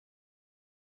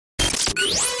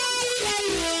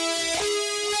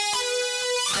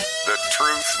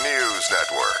Truth News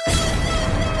Network.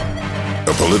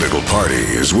 A political party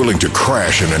is willing to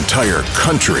crash an entire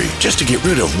country just to get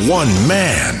rid of one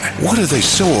man. What are they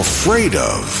so afraid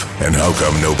of? And how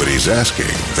come nobody's asking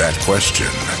that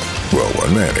question? Well,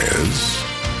 one man is.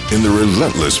 In the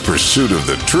relentless pursuit of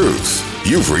the truth,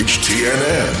 you've reached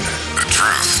TNN, the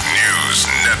Truth News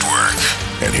Network.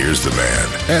 And here's the man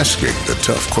asking the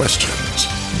tough questions,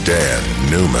 Dan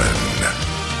Newman.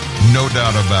 No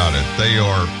doubt about it. They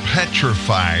are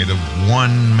petrified of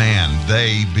one man,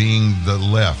 they being the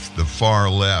left, the far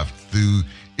left, the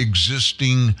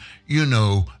existing,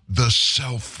 the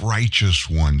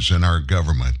self-righteous ones in our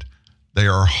government. They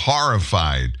are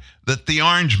horrified that the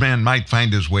orange man might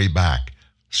find his way back,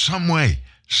 some way,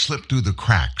 slip through the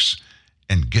cracks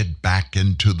and get back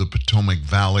into the Potomac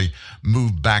Valley,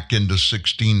 move back into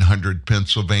 1600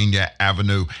 Pennsylvania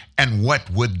Avenue. And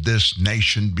what would this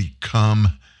nation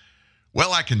become?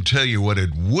 Well, I can tell you what it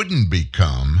wouldn't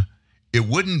become. It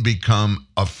wouldn't become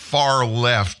a far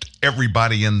left,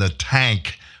 everybody in the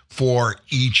tank for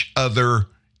each other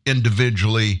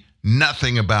individually,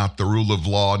 nothing about the rule of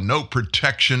law, no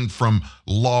protection from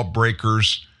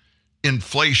lawbreakers,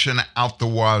 inflation out the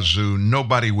wazoo,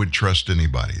 nobody would trust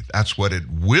anybody. That's what it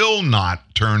will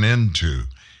not turn into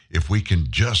if we can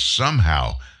just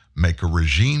somehow make a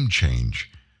regime change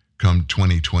come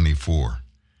 2024.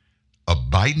 A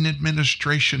Biden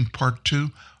administration part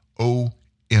 2, OMG.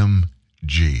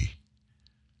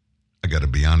 I got to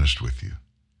be honest with you.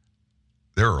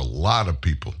 There are a lot of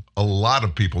people,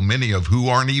 many of who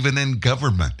aren't even in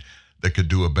government, that could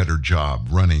do a better job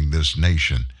running this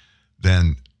nation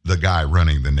than the guy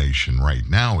running the nation right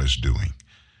now is doing.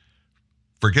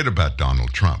 Forget about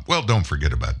Donald Trump. Well, don't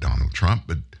forget about Donald Trump,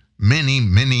 but many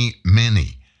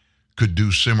could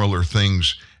do similar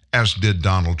things as did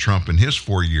Donald Trump in his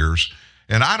 4 years.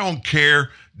 And I don't care.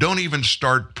 Don't even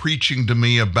start preaching to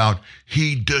me about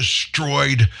he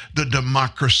destroyed the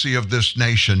democracy of this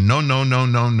nation.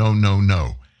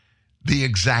 No. The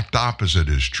exact opposite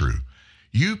is true.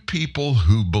 You people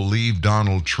who believe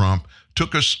Donald Trump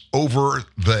took us over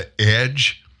the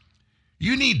edge,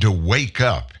 you need to wake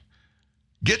up,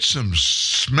 get some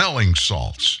smelling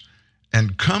salts,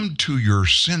 and come to your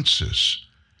senses.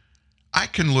 I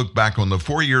can look back on the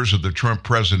 4 years of the Trump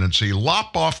presidency,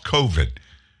 lop off COVID,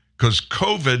 because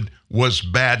COVID was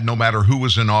bad no matter who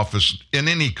was in office in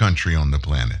any country on the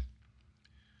planet.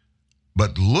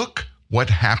 But look what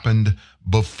happened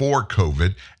before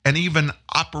COVID and even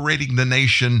operating the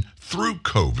nation through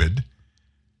COVID.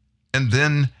 And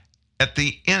then at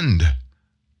the end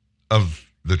of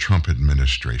the Trump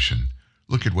administration,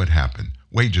 look at what happened.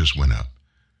 Wages went up.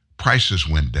 Prices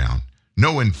went down.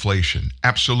 No inflation,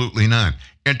 absolutely none.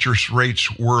 Interest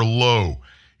rates were low.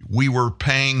 We were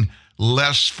paying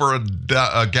less for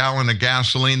a gallon of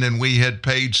gasoline than we had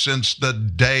paid since the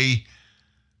day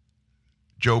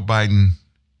Joe Biden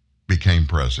became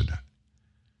president.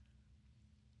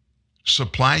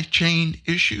 Supply chain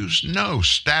issues? No.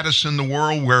 Status in the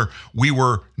world where we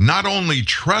were not only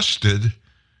trusted,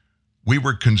 we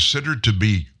were considered to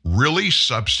be really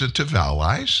substantive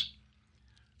allies.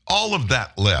 All of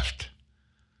that left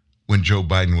when Joe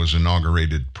Biden was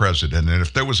inaugurated president. And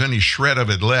if there was any shred of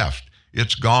it left,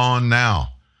 it's gone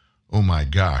now. Oh my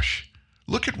gosh.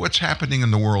 Look at what's happening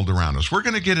in the world around us. We're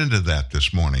going to get into that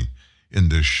this morning in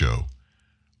this show.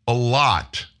 A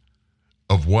lot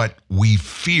of what we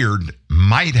feared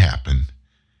might happen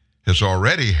has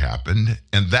already happened.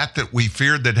 And that we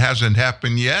feared that hasn't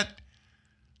happened yet,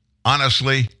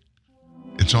 honestly,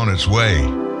 it's on its way.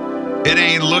 It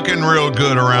ain't looking real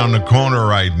good around the corner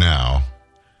right now.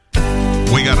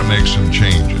 We got to make some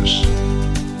changes.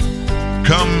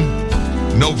 Come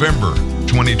November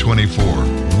 2024,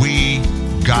 we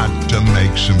got to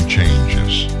make some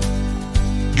changes.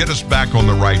 Get us back on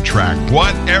the right track.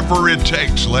 Whatever it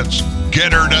takes, let's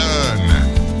get her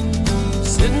done.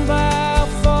 Sitting by a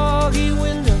foggy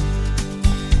window,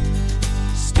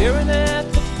 staring at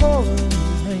the pouring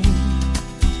rain,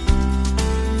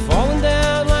 falling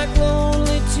down like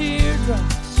lonely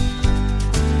teardrops,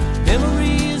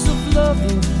 memories of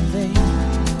loving vain.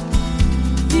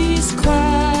 These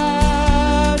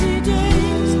cloudy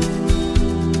days,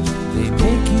 they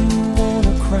make you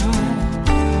wanna cry.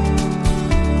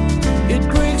 It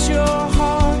breaks your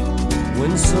heart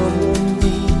when someone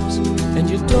leaves and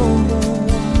you don't know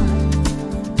why.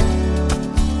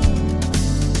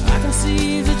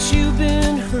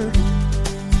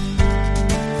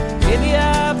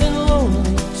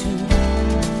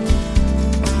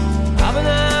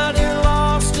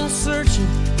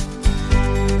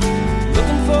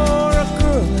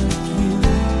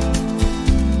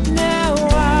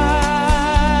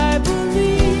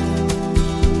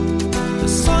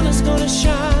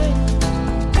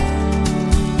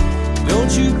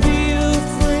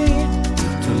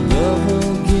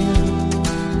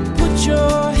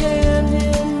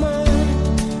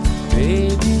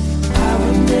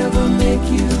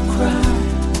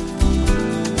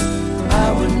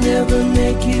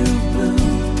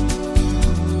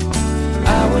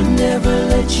 never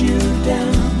let you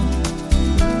down.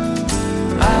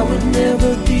 I would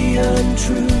never be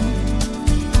untrue.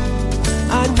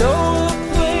 I know a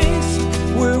place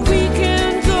where we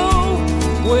can go,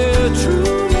 where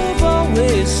true love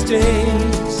always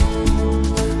stays.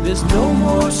 There's no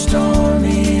more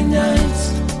stormy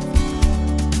nights,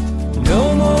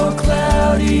 no more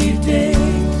cloudy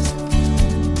days.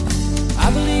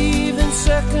 I believe in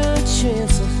second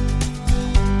chances.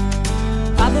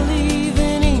 I believe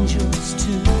in angels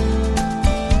too.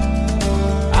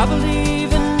 I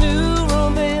believe in new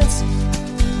romances.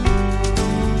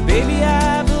 Baby,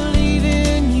 I believe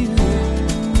in you.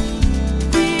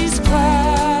 These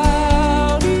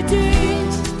cloudy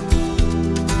days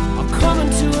are coming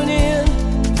to an end.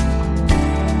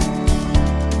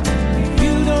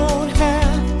 You don't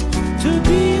have to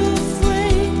be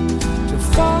afraid to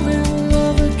fall in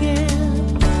love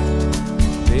again.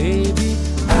 Baby,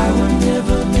 I would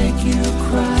never make you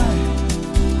cry.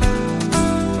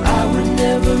 I would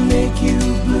never make you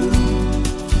blue.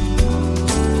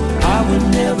 I would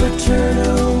never turn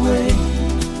away.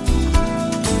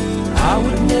 I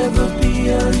would never be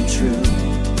untrue.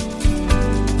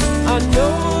 I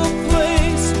know a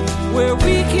place where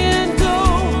we can go,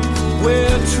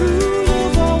 where true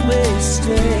love always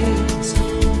stays.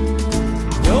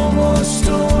 No more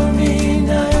stormy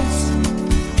nights,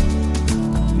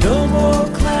 no more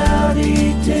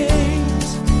cloudy days.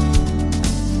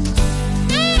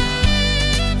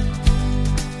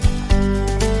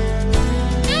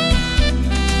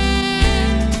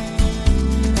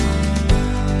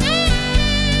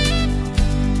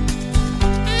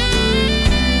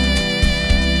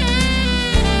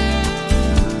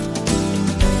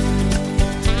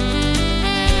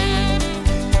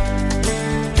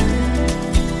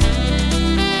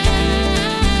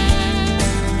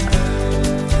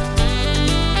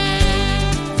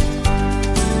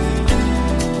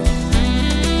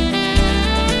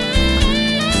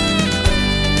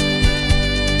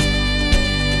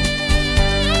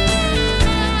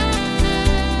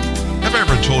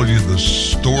 Told you the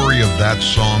story of that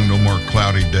song, No More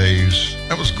Cloudy Days.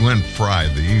 That was Glenn Frey,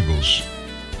 the Eagles,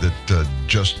 that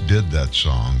just did that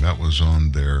song. That was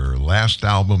on their last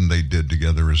album they did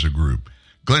together as a group.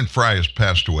 Glenn Frey has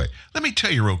passed away. Let me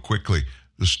tell you real quickly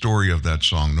the story of that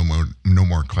song, No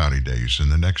More Cloudy Days. And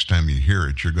the next time you hear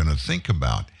it, you're going to think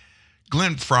about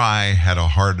Glenn Frey had a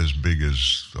heart as big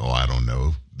as,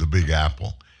 the Big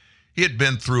Apple. He had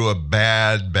been through a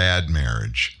bad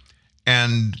marriage.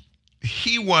 And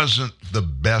he wasn't the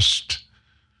best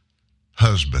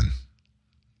husband.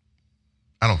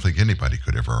 I don't think anybody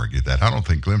could ever argue that. I don't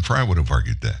think Glenn Frey would have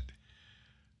argued that.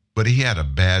 But he had a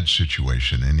bad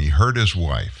situation, and he hurt his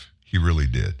wife. He really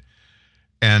did.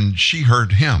 And she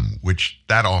hurt him, which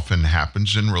that often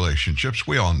happens in relationships.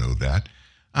 We all know that.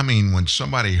 I mean, when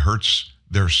somebody hurts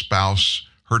their spouse,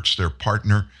 hurts their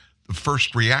partner, the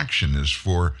first reaction is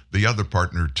for the other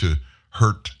partner to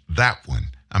hurt that one.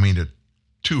 I mean,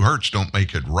 two hurts don't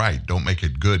make it right, don't make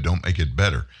it good, don't make it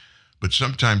better. But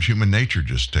sometimes human nature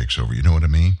just takes over, you know what I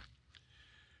mean?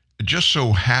 It just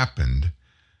so happened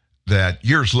that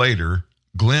years later,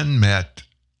 Glenn met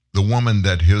the woman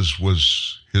that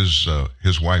was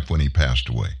his wife when he passed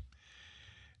away.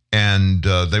 And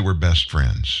they were best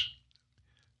friends.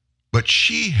 But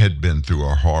she had been through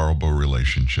a horrible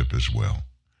relationship as well.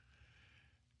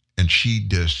 And she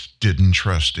just didn't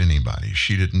trust anybody.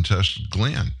 She didn't trust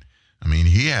Glenn. I mean,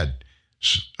 he had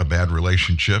a bad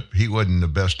relationship. He wasn't the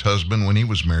best husband when he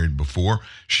was married before.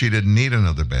 She didn't need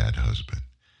another bad husband.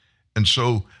 And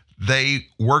so they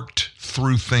worked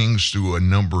through things through a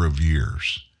number of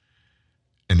years.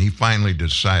 And he finally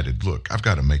decided, look, I've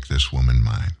got to make this woman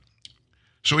mine.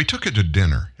 So he took her to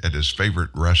dinner at his favorite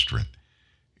restaurant.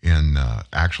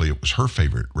 Actually, it was her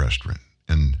favorite restaurant.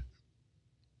 And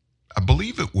I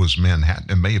believe it was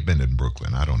Manhattan. It may have been in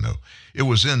Brooklyn. I don't know. It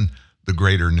was in the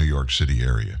greater New York City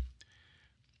area.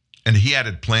 And he had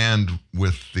it planned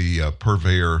with the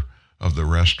purveyor of the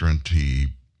restaurant. He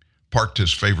parked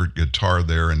his favorite guitar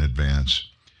there in advance.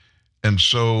 And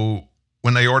so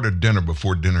when they ordered dinner,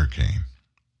 before dinner came,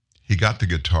 he got the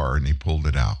guitar and he pulled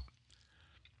it out.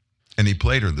 And he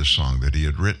played her the song that he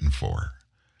had written for her.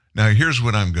 Now, here's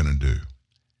what I'm going to do.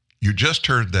 You just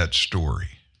heard that story.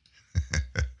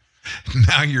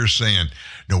 Now you're saying,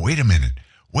 no, wait a minute.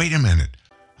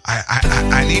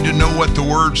 I need to know what the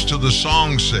words to the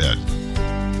song said.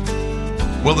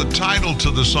 Well, the title to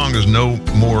the song is No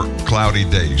More Cloudy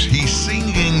Days. He's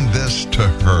singing this to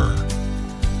her.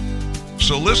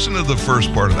 So listen to the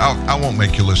first part of it. I won't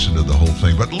make you listen to the whole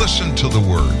thing, but listen to the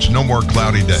words. No more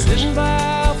cloudy days. Sitting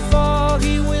by a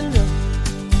foggy window,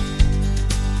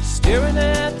 staring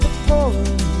at the porch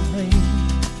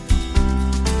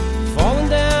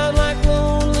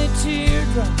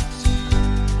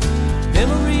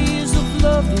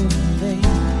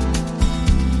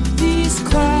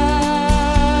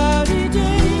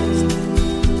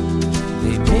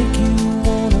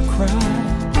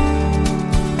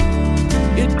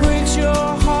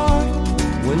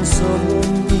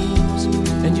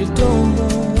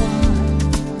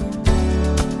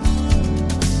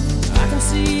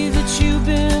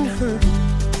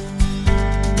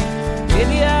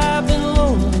Baby, I've been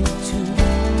lonely too.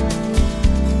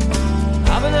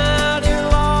 I've been out here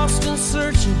lost and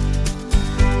searching,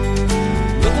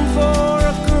 looking for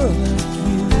a girl like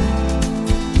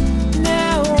you.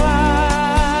 Now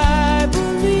I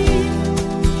believe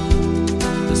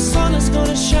the sun is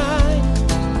gonna shine.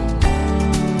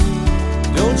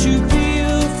 Don't you be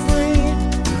afraid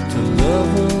to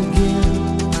love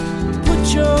again.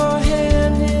 Put your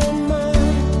hand in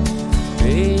mine,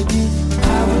 baby.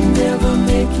 I would never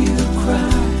make you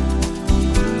cry.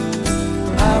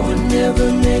 I would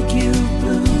never make you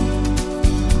blue.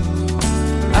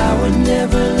 I would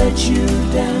never let you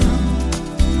down.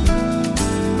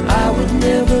 I would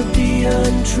never be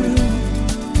untrue.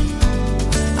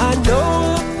 I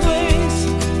know a place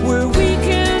where we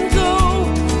can go,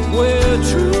 where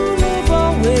true love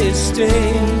always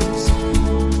stays.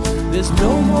 There's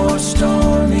no more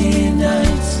stormy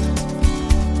nights,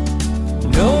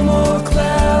 no more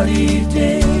cloudy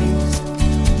days.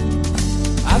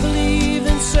 I believe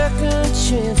in second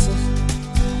chances.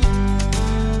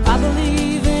 I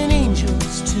believe in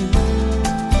angels too.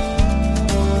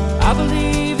 I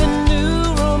believe in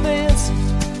new romances.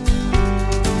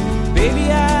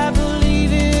 Baby, I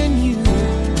believe in you.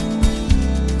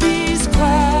 These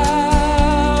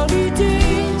cloudy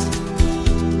days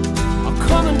are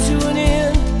coming to an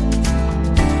end.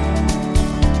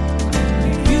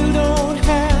 You don't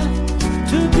have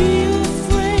to be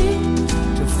afraid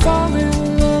to fall in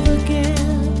love again.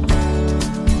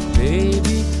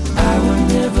 Baby, I would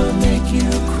never make you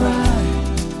cry.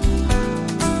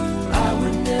 I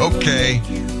would never make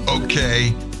you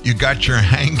Okay. You got your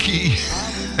hanky?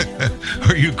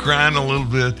 Are you crying a little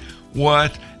bit?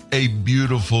 What a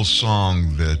beautiful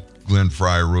song that Glenn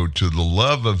Fry wrote to the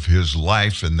love of his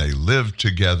life, and they lived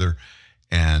together,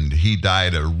 and he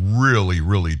died a really,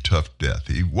 really tough death.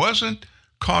 He wasn't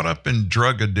caught up in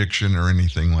drug addiction or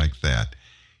anything like that.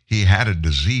 He had a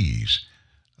disease.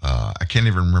 I can't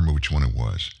even remember which one it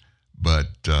was, but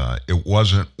it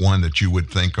wasn't one that you would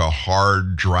think a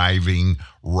hard driving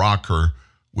rocker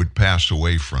would pass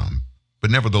away from. But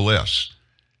nevertheless,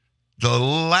 the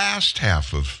last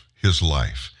half of his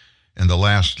life and the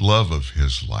last love of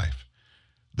his life,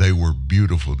 they were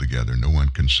beautiful together. No one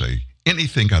can say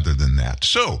anything other than that.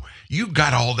 So you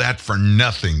got all that for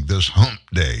nothing this hump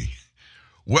day.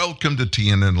 Welcome to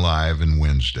TNN Live and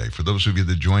Wednesday. For those of you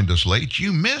that joined us late,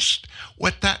 you missed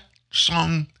what that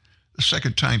song the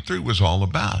second time through was all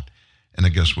about. And I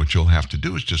guess what you'll have to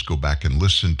do is just go back and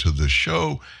listen to the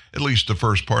show, at least the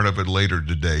first part of it later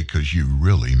today, because you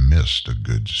really missed a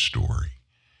good story.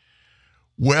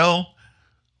 Well,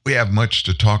 we have much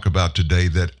to talk about today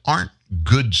that aren't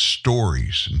good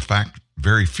stories. In fact,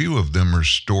 very few of them are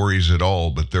stories at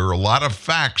all, but there are a lot of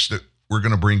facts that we're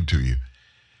going to bring to you.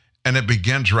 And it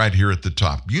begins right here at the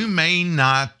top. You may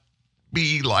not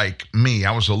be like me.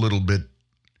 I was a little bit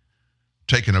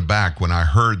taken aback when I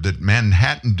heard that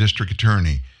Manhattan District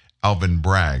Attorney Alvin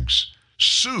Braggs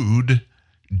sued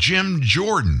Jim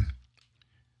Jordan.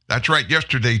 That's right,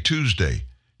 yesterday, Tuesday.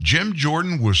 Jim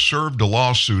Jordan was served a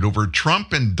lawsuit over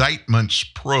Trump indictments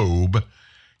probe,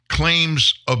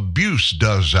 claims abuse,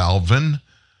 does Alvin,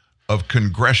 of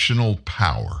congressional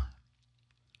power.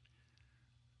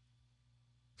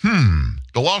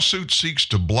 The lawsuit seeks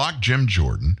to block Jim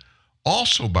Jordan,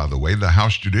 also, by the way, the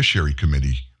House Judiciary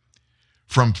Committee,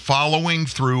 from following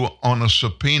through on a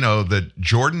subpoena that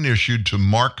Jordan issued to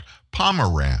Mark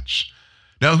Pomerantz.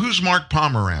 Now, who's Mark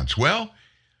Pomerantz? Well,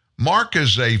 Mark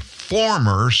is a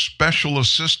former special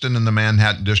assistant in the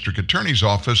Manhattan District Attorney's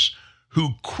Office who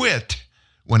quit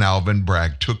when Alvin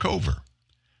Bragg took over.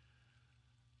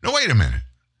 Now, wait a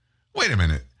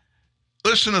minute.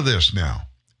 Listen to this now.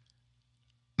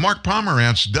 Mark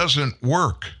Pomerantz doesn't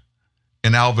work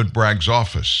in Alvin Bragg's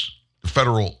office, the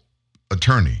federal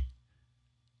attorney.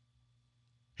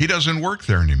 He doesn't work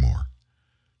there anymore.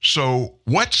 So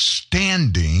what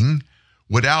standing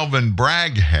would Alvin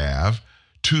Bragg have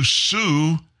to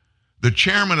sue the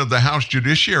chairman of the House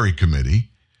Judiciary Committee?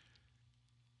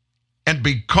 And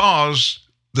because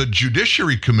the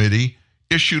Judiciary Committee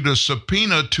issued a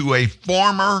subpoena to a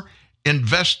former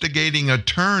investigating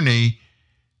attorney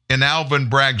in Alvin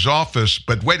Bragg's office,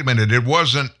 but wait a minute, it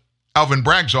wasn't Alvin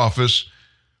Bragg's office.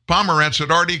 Pomerantz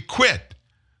had already quit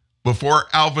before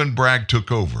Alvin Bragg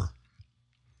took over.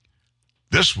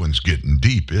 This one's getting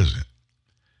deep, isn't it?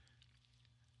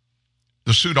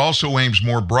 The suit also aims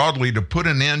more broadly to put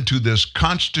an end to this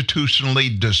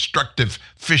constitutionally destructive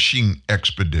fishing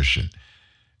expedition.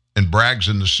 And Bragg's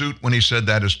in the suit when he said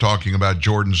that is talking about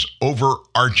Jordan's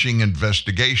overarching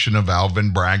investigation of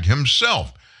Alvin Bragg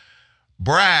himself.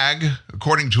 Bragg,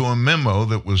 according to a memo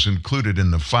that was included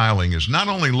in the filing, is not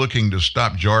only looking to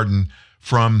stop Jordan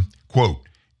from, quote,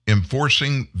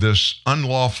 enforcing this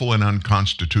unlawful and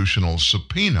unconstitutional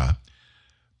subpoena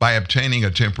by obtaining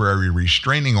a temporary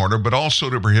restraining order, but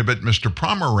also to prohibit Mr.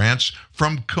 Pomerantz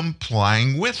from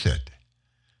complying with it.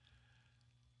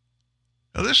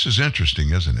 Now, this is interesting,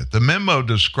 isn't it? The memo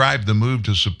described the move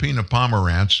to subpoena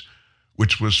Pomerantz,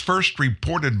 which was first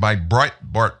reported by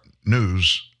Breitbart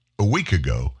News a week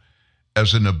ago,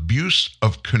 as an abuse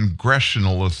of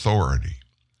congressional authority.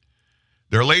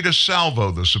 Their latest salvo,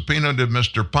 the subpoena to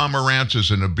Mr. Pomerantz, is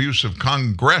an abuse of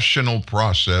congressional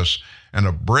process and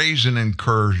a brazen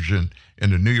incursion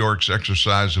into New York's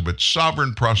exercise of its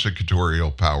sovereign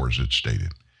prosecutorial powers, it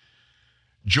stated.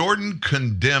 Jordan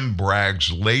condemned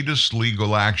Bragg's latest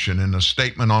legal action in a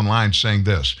statement online saying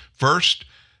this: first,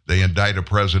 they indict a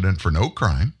president for no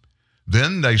crime.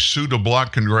 Then they sue to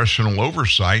block congressional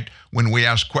oversight when we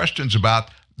ask questions about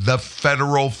the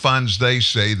federal funds they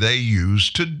say they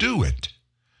use to do it.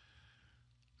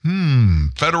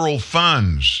 Federal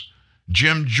funds,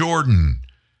 Jim Jordan,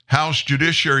 House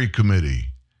Judiciary Committee.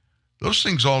 Those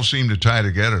things all seem to tie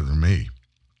together to me.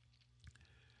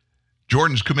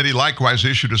 Jordan's committee likewise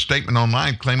issued a statement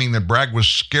online claiming that Bragg was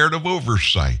scared of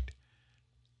oversight.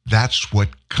 That's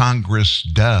what Congress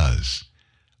does.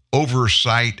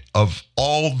 Oversight of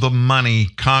all the money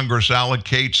Congress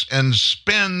allocates and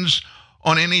spends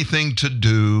on anything to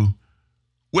do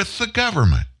with the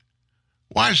government.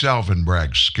 Why is Alvin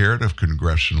Bragg scared of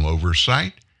congressional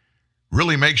oversight?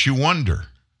 Really makes you wonder.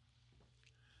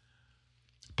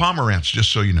 Pomerantz,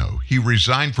 just so you know, he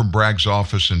resigned from Bragg's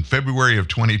office in February of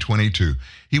 2022.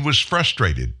 He was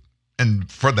frustrated,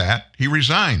 and for that, he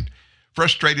resigned.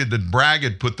 Frustrated that Bragg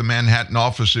had put the Manhattan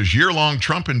office's year-long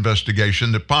Trump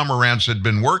investigation that Pomerantz had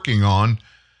been working on,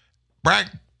 Bragg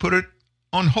put it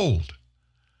on hold.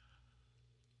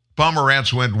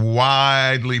 Pomerantz went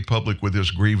widely public with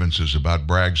his grievances about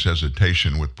Bragg's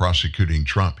hesitation with prosecuting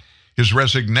Trump. His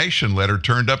resignation letter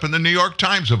turned up in the New York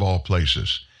Times, of all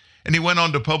places. And he went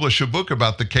on to publish a book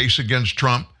about the case against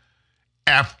Trump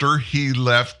after he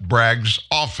left Bragg's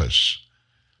office.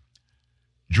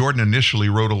 Jordan initially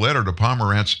wrote a letter to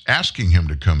Pomerantz asking him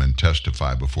to come and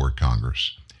testify before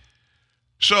Congress.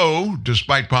 So,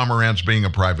 despite Pomerantz being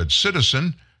a private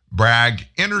citizen, Bragg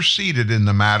interceded in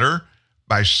the matter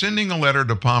by sending a letter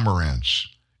to Pomerantz,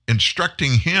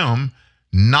 instructing him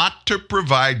not to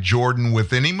provide Jordan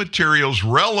with any materials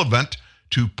relevant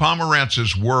to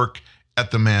Pomerantz's work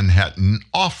at the Manhattan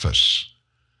office.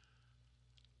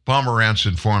 Pomerantz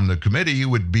informed the committee he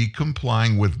would be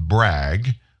complying with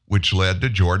Bragg, which led to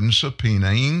Jordan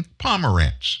subpoenaing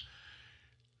Pomerantz.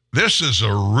 This is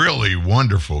a really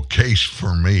wonderful case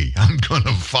for me. I'm going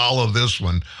to follow this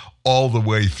one all the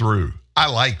way through. I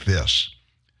like this.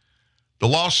 The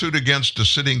lawsuit against a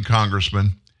sitting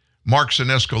congressman marks an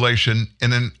escalation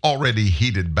in an already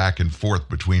heated back and forth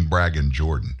between Bragg and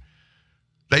Jordan.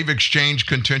 They've exchanged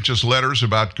contentious letters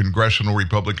about congressional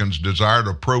Republicans' desire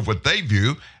to prove what they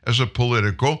view as a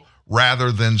political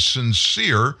rather than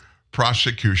sincere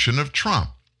prosecution of Trump.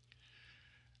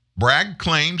 Bragg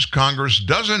claims Congress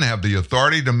doesn't have the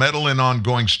authority to meddle in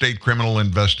ongoing state criminal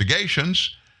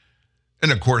investigations.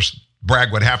 And of course,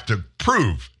 Bragg would have to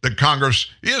prove that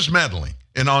Congress is meddling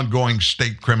in ongoing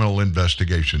state criminal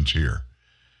investigations here.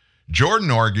 Jordan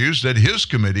argues that his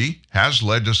committee has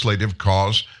legislative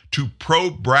cause to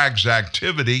probe Bragg's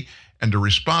activity and a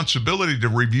responsibility to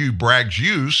review Bragg's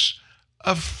use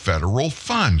of federal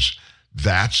funds.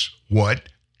 That's what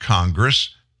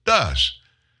Congress does.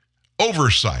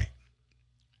 Oversight.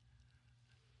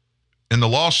 In the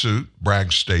lawsuit,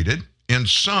 Bragg stated, in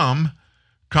sum,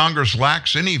 Congress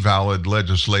lacks any valid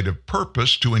legislative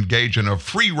purpose to engage in a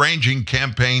free-ranging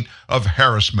campaign of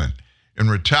harassment in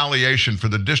retaliation for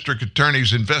the district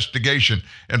attorney's investigation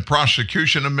and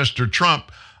prosecution of Mr.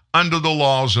 Trump under the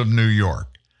laws of New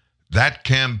York. That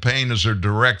campaign is a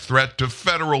direct threat to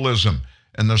federalism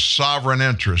and the sovereign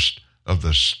interest of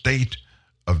the state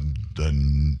of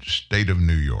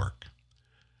New York.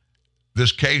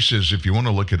 This case is, if you want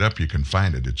to look it up, you can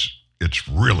find it. It's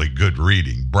really good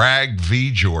reading. Bragg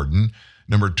v. Jordan,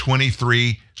 number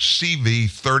 23 CV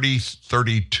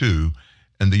 3032,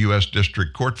 in the U.S.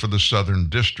 District Court for the Southern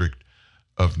District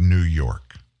of New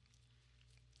York.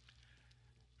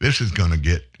 This is going to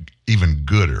get even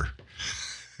gooder.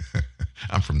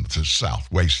 I'm from the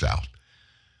south, way south.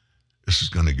 This is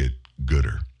going to get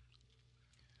gooder.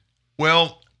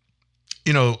 Well,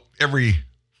 you know, every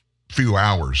few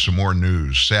hours, some more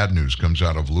news, sad news comes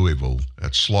out of Louisville.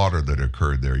 That slaughter that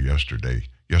occurred there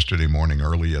yesterday morning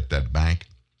early at that bank.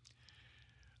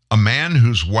 A man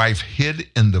whose wife hid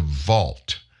in the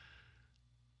vault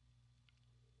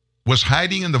was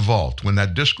hiding in the vault when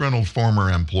that disgruntled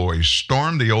former employee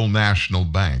stormed the Old National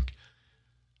Bank.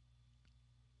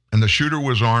 And the shooter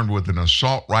was armed with an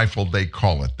assault rifle. They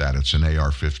call it that. It's an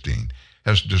AR-15.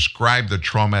 Has described the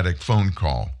traumatic phone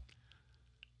call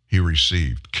he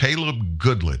received. Caleb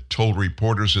Goodlett told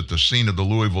reporters at the scene of the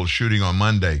Louisville shooting on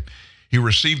Monday he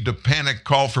received a panic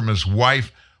call from his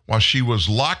wife while she was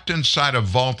locked inside a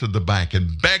vault of the bank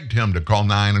and begged him to call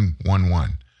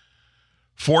 911.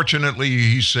 Fortunately,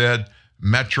 he said,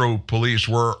 Metro Police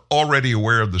were already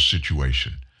aware of the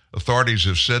situation. Authorities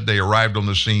have said they arrived on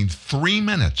the scene 3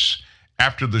 minutes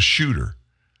after the shooter,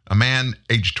 a man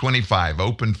aged 25,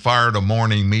 opened fire at a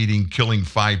morning meeting, killing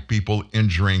 5 people,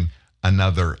 injuring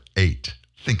another 8.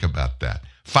 Think about that.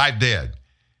 5 dead,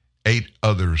 8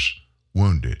 others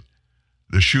wounded.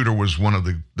 The shooter was one of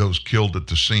those killed at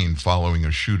the scene following a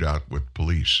shootout with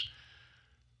police.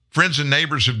 Friends and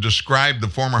neighbors have described the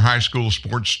former high school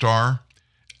sports star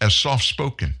as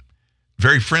soft-spoken,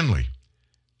 very friendly,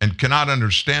 and cannot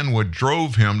understand what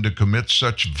drove him to commit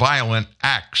such violent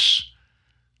acts.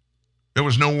 There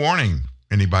was no warning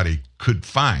anybody could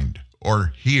find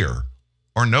or hear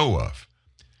or know of.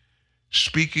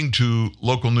 Speaking to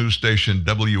local news station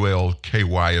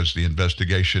WLKY as the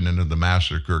investigation into the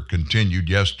massacre continued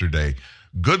yesterday,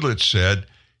 Goodlett said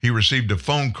he received a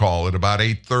phone call at about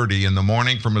 8:30 in the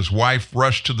morning from his wife,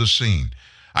 rushed to the scene.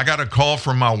 I got a call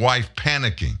from my wife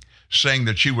panicking, saying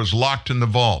that she was locked in the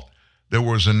vault. There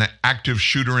was an active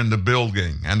shooter in the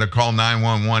building and to call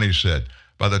 911, he said.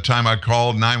 By the time I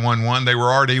called 911, they were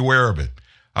already aware of it.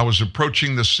 I was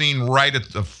approaching the scene right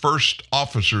at the first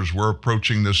officers were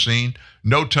approaching the scene.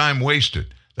 No time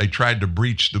wasted. They tried to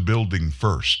breach the building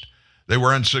first. They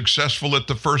were unsuccessful at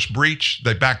the first breach.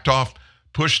 They backed off,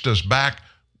 pushed us back.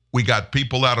 We got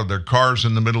people out of their cars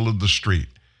in the middle of the street.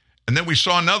 And then we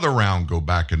saw another round go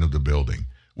back into the building.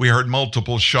 We heard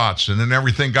multiple shots, and then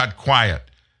everything got quiet.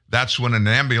 That's when an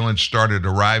ambulance started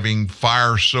arriving,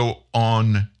 fire, so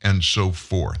on and so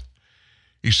forth.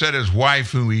 He said his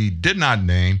wife, who he did not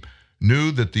name,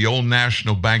 knew that the Old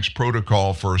National Bank's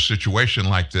protocol for a situation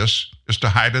like this is to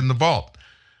hide in the vault.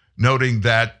 Noting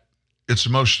that it's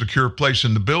the most secure place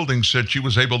in the building, said she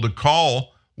was able to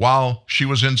call while she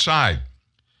was inside.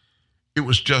 It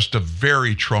was just a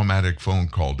very traumatic phone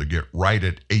call to get right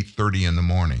at 8:30 in the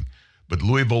morning. But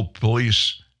Louisville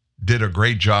police did a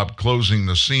great job closing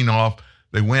the scene off.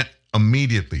 They went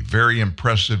immediately. Very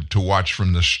impressive to watch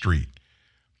from the street.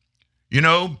 You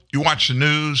know, you watch the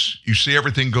news, you see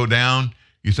everything go down,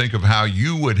 you think of how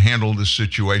you would handle this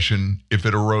situation if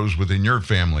it arose within your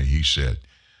family, he said.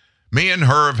 Me and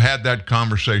her have had that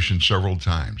conversation several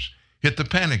times. Hit the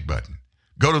panic button.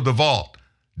 Go to the vault.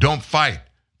 Don't fight.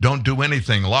 Don't do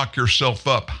anything. Lock yourself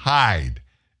up. Hide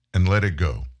and let it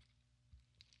go.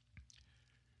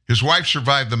 His wife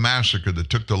survived the massacre that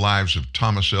took the lives of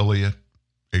Thomas Elliott,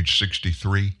 age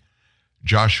 63,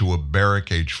 Joshua Barrick,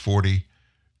 age 40,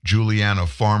 Juliana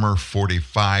Farmer,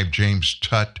 45, James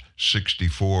Tutt,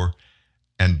 64,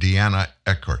 and Deanna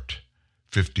Eckert,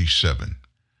 57.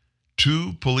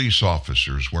 2 police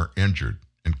officers were injured,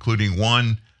 including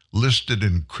one listed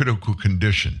in critical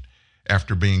condition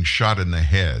after being shot in the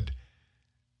head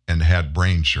and had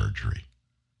brain surgery.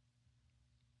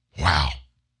 Wow.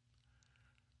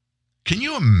 Can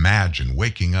you imagine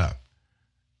waking up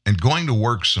and going to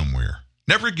work somewhere,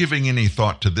 never giving any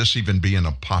thought to this even being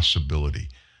a possibility?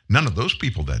 None of those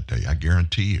people that day, I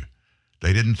guarantee you,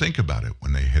 they didn't think about it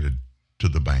when they headed to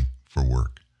the bank for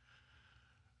work.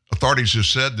 Authorities have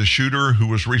said the shooter, who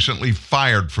was recently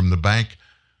fired from the bank,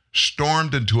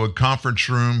 stormed into a conference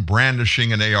room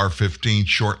brandishing an AR-15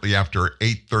 shortly after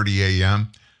 8:30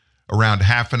 a.m., around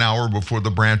half an hour before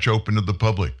the branch opened to the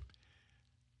public.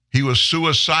 He was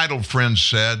suicidal, friends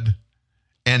said,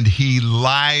 and he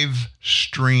live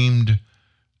streamed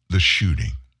the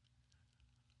shooting.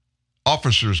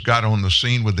 Officers got on the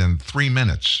scene within 3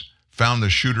 minutes, found the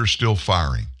shooter still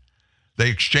firing. They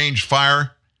exchanged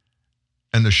fire,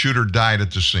 and the shooter died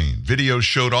at the scene. Videos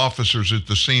showed officers at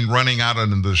the scene running out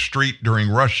into the street during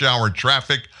rush hour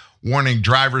traffic, warning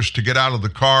drivers to get out of the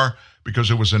car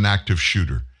because it was an active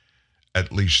shooter.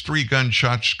 At least 3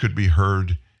 gunshots could be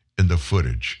heard in the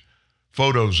footage.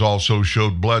 Photos also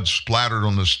showed blood splattered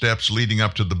on the steps leading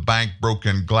up to the bank,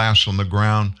 broken glass on the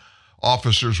ground.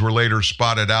 Officers were later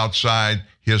spotted outside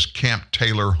his Camp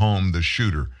Taylor home, the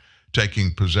shooter,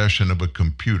 taking possession of a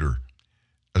computer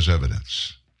as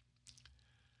evidence.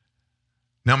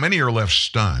 Now, many are left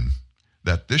stunned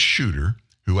that this shooter,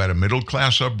 who had a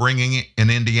middle-class upbringing in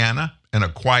Indiana and a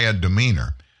quiet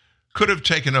demeanor, could have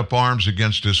taken up arms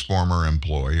against his former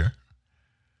employer.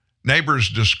 Neighbors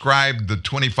described the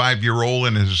 25-year-old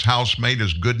and his housemate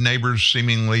as good neighbors,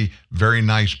 seemingly very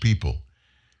nice people.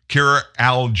 Kira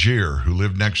Algier, who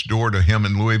lived next door to him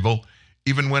in Louisville,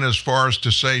 even went as far as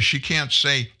to say she can't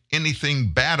say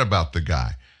anything bad about the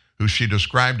guy, who she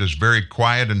described as very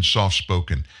quiet and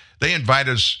soft-spoken. They invite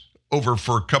us over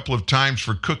for a couple of times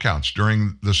for cookouts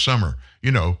during the summer.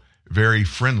 Very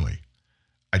friendly.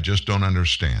 I just don't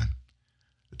understand.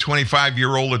 The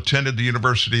 25-year-old attended the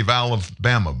University of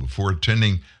Alabama before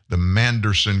attending the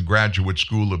Manderson Graduate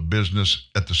School of Business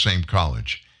at the same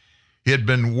college. He had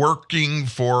been working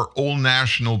for Old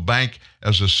National Bank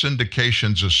as a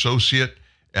syndications associate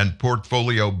and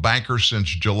portfolio banker since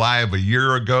July of a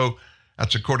year ago.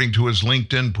 That's according to his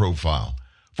LinkedIn profile.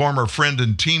 Former friend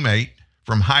and teammate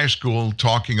from high school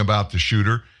talking about the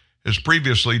shooter has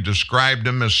previously described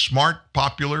him as smart,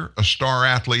 popular, a star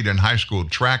athlete in high school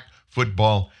track,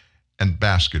 football, and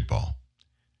basketball.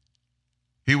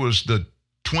 He was the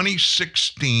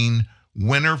 2016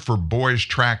 winner for Boys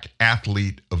Track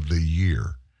Athlete of the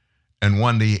Year and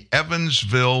won the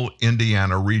Evansville,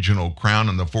 Indiana Regional Crown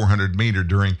in the 400-meter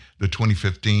during the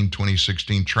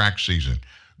 2015-2016 track season,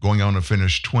 going on to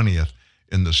finish 20th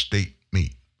in the state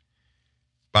meet.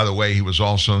 By the way, he was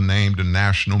also named a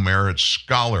National Merit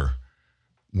Scholar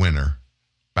winner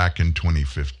back in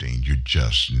 2015. You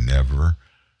just never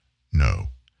know.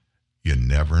 You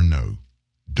never know.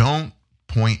 Don't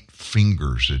point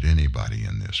fingers at anybody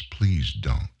in this. Please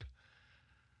don't.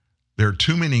 There are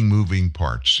too many moving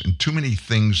parts and too many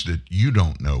things that you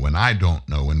don't know and I don't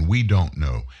know and we don't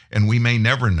know and we may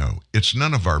never know. It's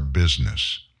none of our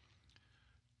business.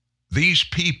 These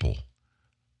people,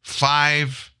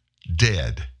 5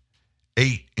 dead,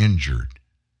 8 injured,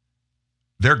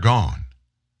 they're gone.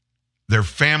 Their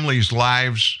families'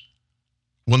 lives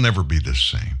will never be the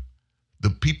same.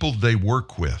 The people they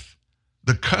work with,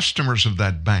 the customers of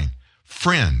that bank,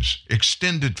 friends,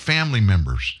 extended family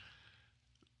members,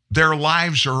 their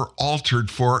lives are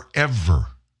altered forever.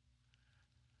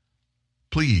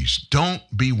 Please don't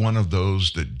be one of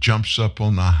those that jumps up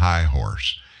on the high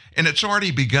horse. And it's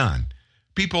already begun.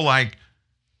 People like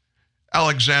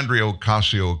Alexandria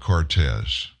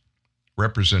Ocasio-Cortez,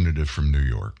 representative from New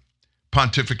York,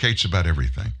 pontificates about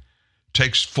everything,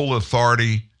 takes full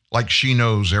authority like she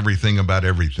knows everything about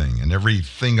everything and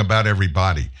everything about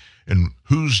everybody and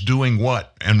who's doing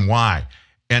what and why.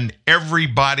 And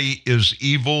everybody is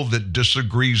evil that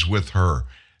disagrees with her.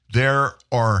 There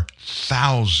are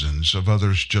thousands of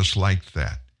others just like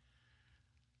that.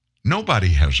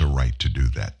 Nobody has a right to do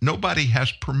that. Nobody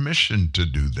has permission to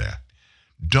do that.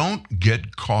 Don't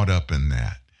get caught up in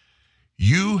that.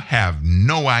 You have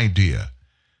no idea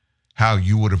how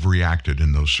you would have reacted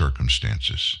in those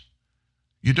circumstances.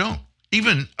 You don't.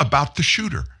 Even about the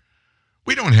shooter.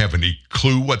 We don't have any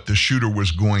clue what the shooter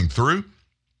was going through.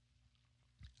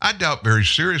 I doubt very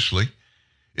seriously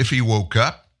if he woke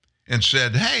up and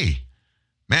said, hey,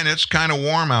 man, it's kind of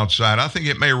warm outside. I think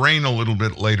it may rain a little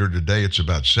bit later today. It's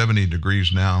about 70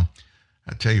 degrees now.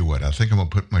 I tell you what, I think I'm going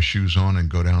to put my shoes on and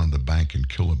go down to the bank and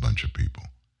kill a bunch of people.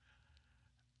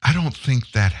 I don't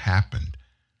think that happened.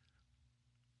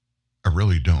 I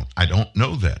really don't. I don't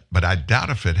know that, but I doubt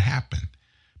if it happened.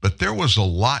 But there was a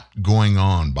lot going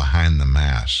on behind the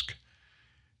mask.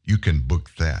 You can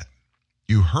book that.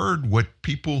 You heard what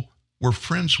people were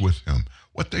friends with him,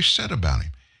 what they said about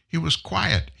him. He was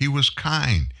quiet. He was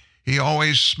kind. He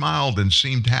always smiled and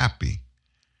seemed happy.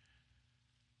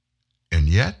 And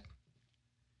yet,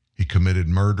 he committed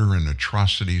murder and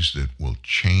atrocities that will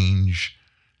change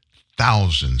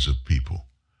thousands of people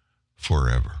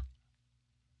forever.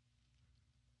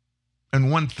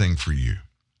 And one thing for you,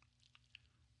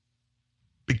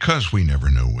 because we never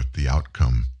know what the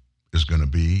outcome is going to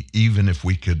be, even if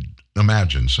we could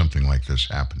imagine something like this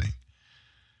happening,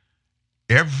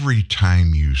 every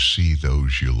time you see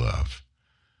those you love,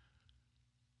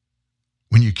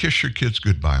 when you kiss your kids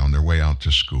goodbye on their way out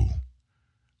to school,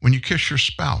 when you kiss your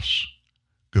spouse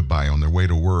goodbye on their way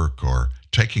to work or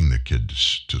taking the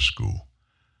kids to school,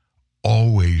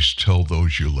 always tell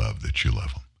those you love that you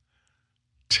love them.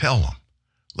 Tell them.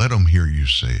 Let them hear you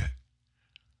say it.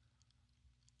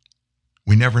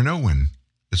 We never know when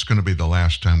it's going to be the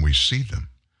last time we see them,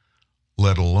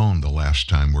 let alone the last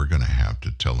time we're going to have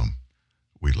to tell them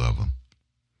we love them.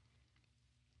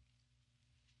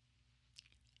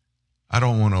 I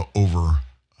don't want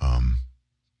to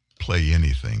play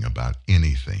anything about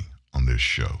anything on this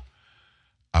show.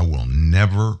 I will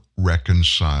never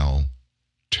reconcile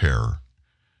terror.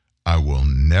 I will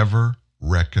never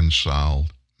reconcile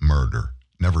murder.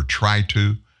 Never try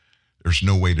to. There's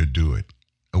no way to do it.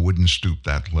 I wouldn't stoop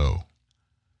that low.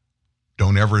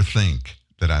 Don't ever think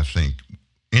that I think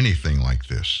anything like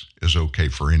this is okay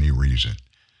for any reason.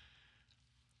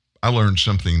 I learned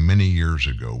something many years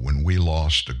ago when we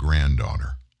lost a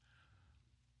granddaughter.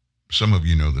 Some of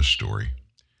you know this story.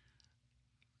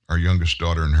 Our youngest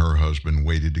daughter and her husband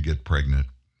waited to get pregnant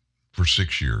for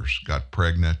 6 years, got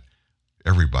pregnant.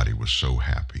 Everybody was so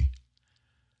happy.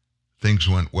 Things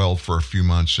went well for a few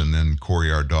months, and then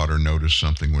Corey, our daughter, noticed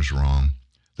something was wrong.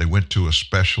 They went to a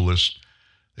specialist.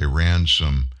 They ran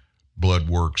some blood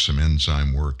work, some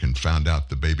enzyme work, and found out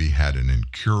the baby had an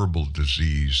incurable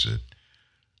disease that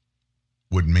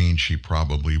would mean she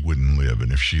probably wouldn't live.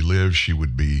 And if she lived, she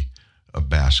would be a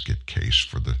basket case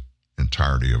for the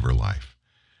entirety of her life.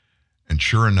 And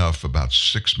sure enough, about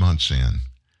 6 months in,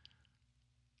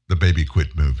 the baby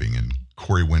quit moving, and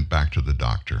Corey went back to the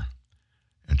doctor.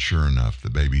 And sure enough, the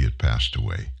baby had passed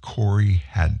away. Corey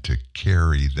had to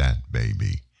carry that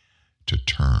baby to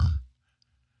term.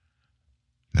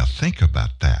 Now think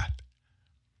about that.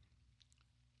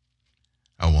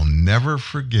 I will never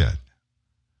forget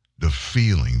the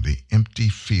feeling, the empty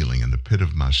feeling in the pit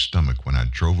of my stomach when I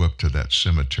drove up to that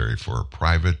cemetery for a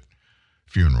private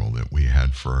funeral that we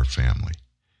had for our family.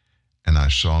 And I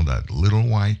saw that little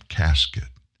white casket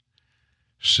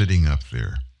sitting up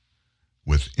there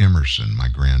with Emerson, my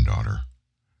granddaughter,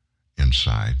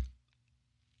 inside.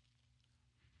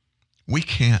 We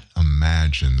can't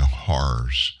imagine the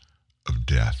horrors of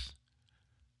death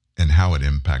and how it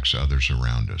impacts others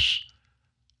around us.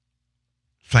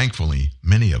 Thankfully,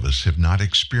 many of us have not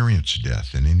experienced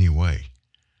death in any way.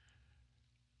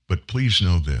 But please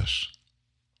know this.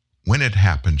 When it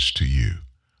happens to you,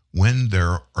 when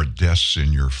there are deaths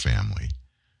in your family,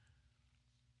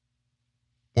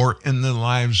 or in the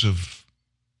lives of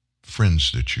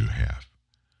friends that you have,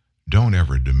 don't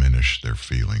ever diminish their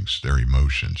feelings, their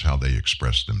emotions, how they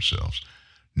express themselves.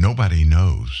 Nobody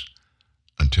knows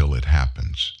until it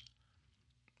happens.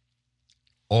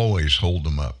 Always hold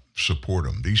them up, support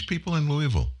them. These people in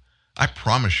Louisville, I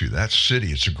promise you, that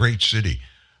city, it's a great city.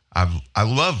 I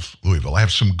love Louisville. I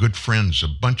have some good friends, a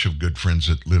bunch of good friends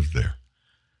that live there.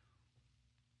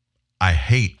 I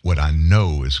hate what I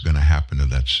know is going to happen to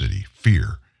that city.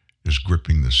 Fear is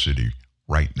gripping the city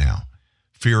right now.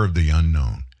 Fear of the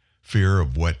unknown. Fear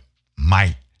of what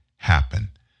might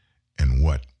happen and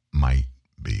what might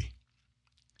be.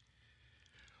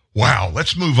 Wow,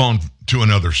 let's move on to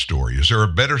another story. Is there a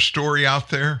better story out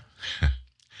there?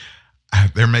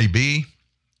 There may be.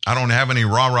 I don't have any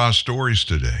rah-rah stories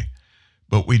today,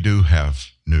 but we do have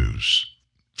news.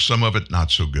 Some of it not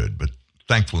so good, but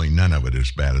thankfully none of it as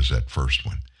bad as that first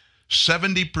one.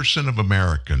 70% of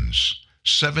Americans,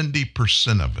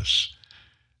 70% of us,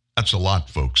 that's a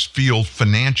lot, folks, feel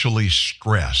financially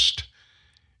stressed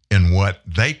in what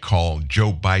they call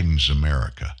Joe Biden's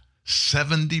America.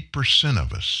 70%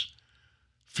 of us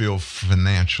feel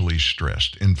financially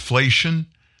stressed. Inflation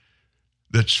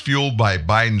that's fueled by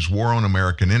Biden's war on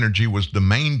American energy was the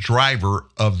main driver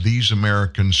of these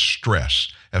Americans'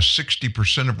 stress, as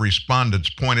 60% of respondents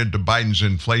pointed to Biden's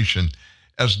inflation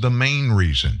as the main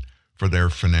reason for their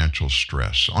financial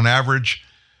stress. On average,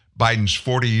 Biden's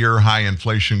 40-year high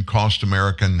inflation cost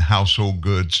American household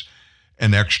goods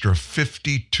an extra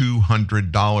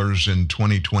 $5,200 in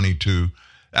 2022.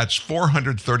 That's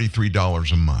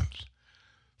 $433 a month.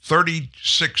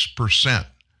 36%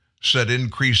 said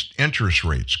increased interest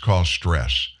rates caused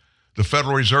stress. The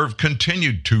Federal Reserve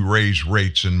continued to raise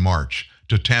rates in March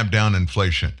to tamp down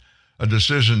inflation, a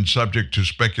decision subject to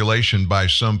speculation by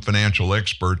some financial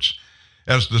experts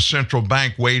as the central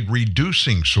bank weighed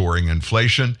reducing soaring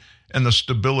inflation and the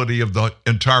stability of the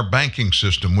entire banking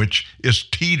system, which is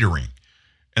teetering.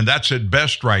 And that's at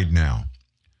best right now.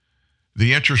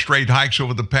 The interest rate hikes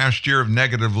over the past year have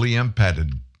negatively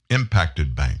impacted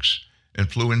banks,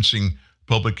 influencing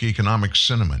public economic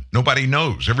sentiment. Nobody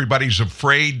knows. Everybody's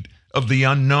afraid of the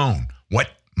unknown. What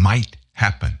might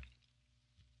happen?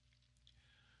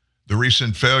 The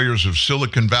recent failures of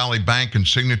Silicon Valley Bank and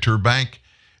Signature Bank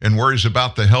and worries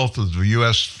about the health of the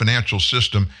U.S. financial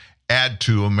system add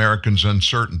to Americans'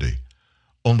 uncertainty.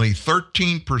 Only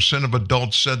 13% of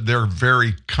adults said they're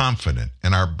very confident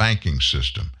in our banking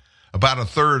system. About a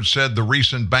third said the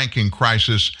recent banking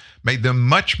crisis made them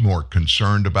much more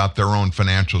concerned about their own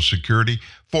financial security.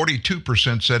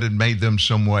 42% said it made them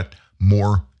somewhat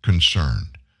more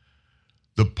concerned.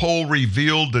 The poll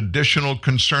revealed additional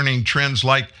concerning trends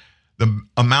like the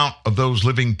amount of those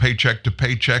living paycheck to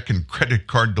paycheck and credit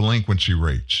card delinquency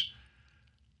rates.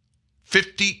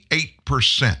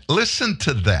 58%, listen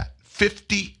to that,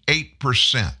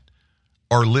 58%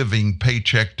 are living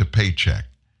paycheck to paycheck.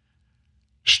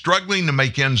 struggling to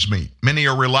make ends meet. Many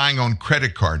are relying on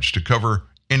credit cards to cover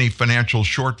any financial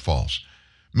shortfalls.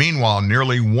 Meanwhile,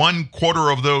 nearly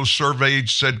 1/4 of those surveyed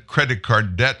said credit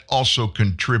card debt also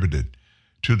contributed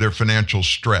to their financial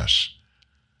stress.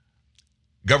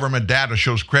 Government data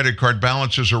shows credit card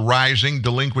balances are rising,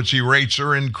 delinquency rates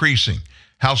are increasing.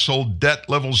 Household debt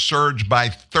levels surged by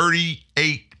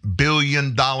 $38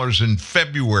 billion in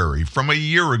February from a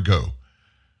year ago.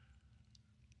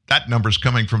 That number's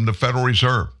coming from the Federal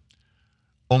Reserve.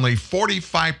 Only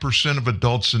 45% of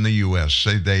adults in the U.S.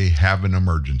 say they have an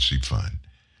emergency fund.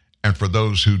 And for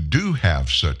those who do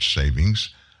have such savings,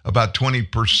 about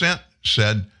 20%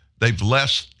 said they've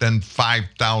less than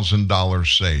 $5,000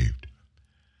 saved.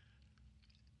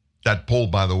 That poll,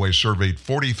 by the way, surveyed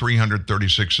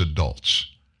 4,336 adults.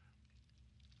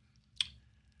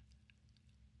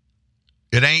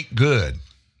 It ain't good.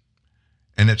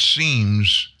 And it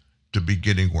seems to be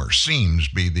getting worse. Seems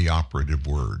be the operative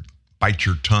word. Bite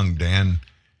your tongue, Dan.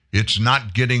 It's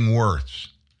not getting worse.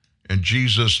 In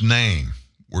Jesus' name,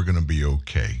 we're going to be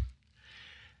okay.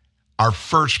 Our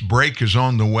first break is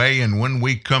on the way, and when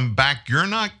we come back, you're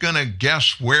not going to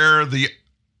guess where the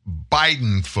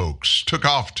Biden folks took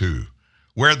off to,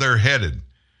 where they're headed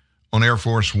on Air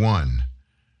Force One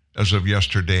as of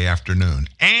yesterday afternoon,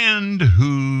 and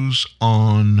who's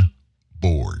on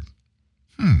board.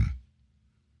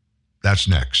 That's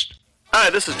next. Hi,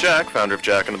 this is Jack, founder of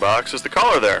Jack in the Box. Is the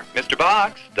caller there? Mr.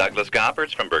 Box, Douglas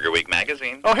Gopperts from Burger Week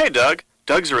magazine. Oh, hey, Doug.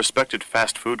 Doug's a respected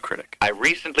fast food critic. I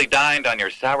recently dined on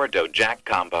your sourdough jack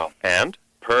combo. And?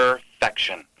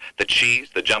 Perfection. The cheese,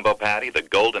 the jumbo patty, the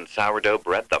golden sourdough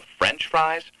bread, the French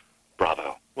fries.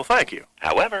 Bravo. Well, thank you.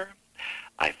 However,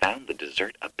 I found the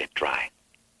dessert a bit dry.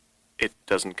 It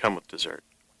doesn't come with dessert.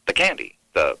 The candy,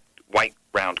 the white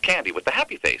round candy with the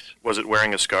happy face. Was it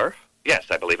wearing a scarf? Yes,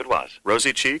 I believe it was.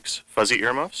 Rosy cheeks? Fuzzy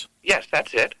earmuffs? Yes,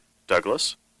 that's it.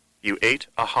 Douglas, you ate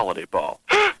a holiday ball.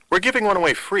 We're giving one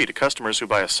away free to customers who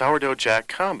buy a sourdough jack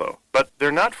combo. But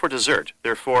they're not for dessert.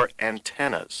 They're for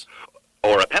antennas.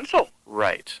 Or a pencil.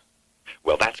 Right.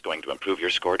 Well, that's going to improve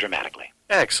your score dramatically.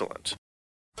 Excellent.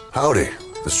 Howdy,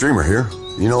 the streamer here.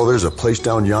 You know, there's a place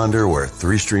down yonder where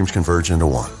 3 streams converge into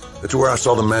one. It's where I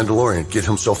saw the Mandalorian get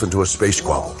himself into a space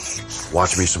squabble.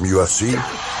 Watch me some UFC.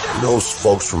 Those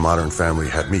folks from Modern Family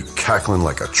had me cackling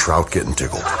like a trout getting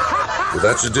tickled. Well,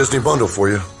 that's the Disney bundle for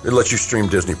you. It lets you stream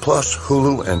Disney Plus,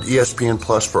 Hulu, and ESPN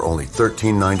Plus for only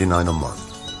 $13.99 a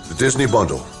month. The Disney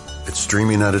bundle. It's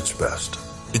streaming at its best.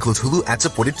 Includes Hulu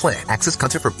ad-supported plan. Access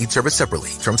content from each service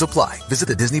separately. Terms apply. Visit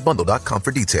thedisneybundle.com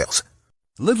for details.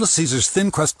 Little Caesar's Thin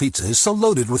Crust Pizza is so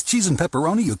loaded with cheese and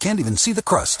pepperoni you can't even see the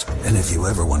crust. And if you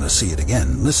ever want to see it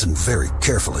again, listen very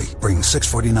carefully. Bring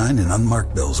 $6.49 in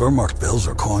unmarked bills or marked bills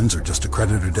or coins or just a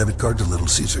credit or debit card to Little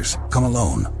Caesar's. Come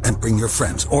alone and bring your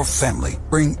friends or family.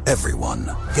 Bring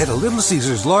everyone. Get a Little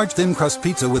Caesar's large thin crust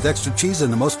pizza with extra cheese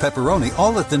and the most pepperoni,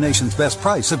 all at the nation's best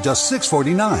price of just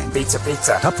 $6.49.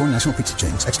 Pizza. Top 4 national pizza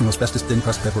chains. Extra most bestest thin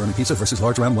crust pepperoni pizza versus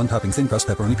large round one topping thin crust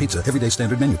pepperoni pizza. Everyday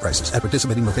standard menu prices at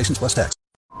participating locations plus tax.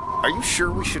 Are you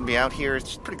sure we should be out here?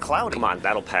 It's pretty cloudy. Come on,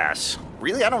 that'll pass.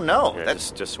 Really? I don't know. Yeah,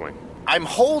 just swing. I'm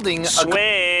holding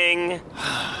Swing!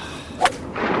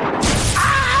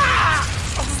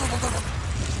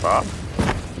 Bob?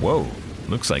 Whoa.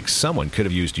 Looks like someone could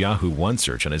have used Yahoo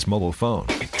OneSearch on his mobile phone.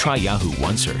 Try Yahoo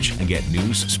OneSearch and get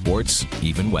news, sports,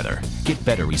 even weather. Get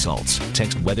better results.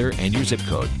 Text weather and your zip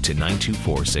code to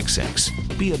 92466.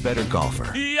 Be a better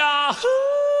golfer. Yahoo!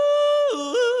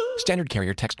 Standard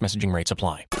carrier text messaging rates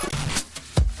apply.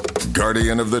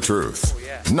 Guardian of the truth.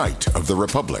 Knight of the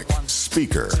Republic.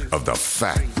 Speaker of the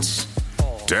facts.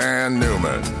 Dan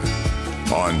Newman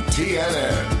on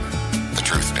TNN, the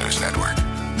Truth News Network.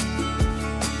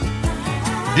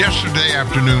 Yesterday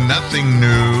afternoon, nothing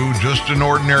new, just an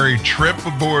ordinary trip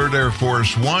aboard Air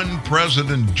Force One.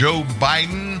 President Joe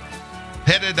Biden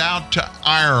headed out to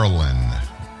Ireland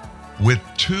with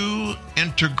 2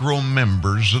 integral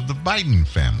members of the Biden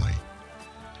family.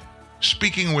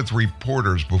 Speaking with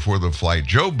reporters before the flight,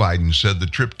 Joe Biden said the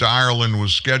trip to Ireland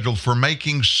was scheduled for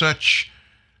making sure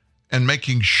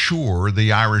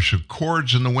the Irish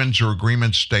Accords and the Windsor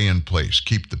Agreement stay in place,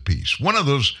 keep the peace. One of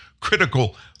those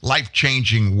critical,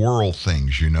 life-changing world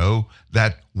things,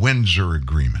 that Windsor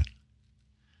Agreement.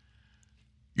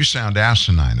 You sound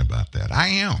asinine about that. I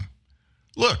am.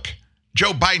 Look,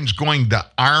 Joe Biden's going to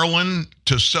Ireland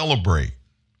to celebrate.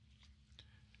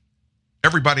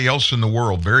 Everybody else in the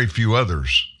world, very few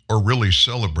others, are really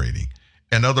celebrating.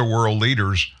 And other world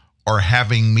leaders are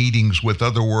having meetings with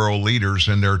other world leaders,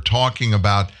 and they're talking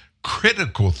about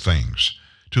critical things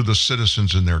to the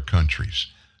citizens in their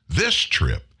countries. This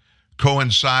trip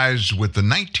coincides with the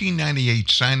 1998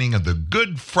 signing of the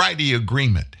Good Friday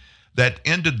Agreement that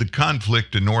ended the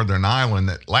conflict in Northern Ireland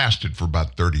that lasted for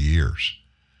about 30 years.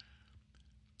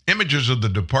 Images of the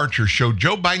departure show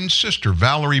Joe Biden's sister,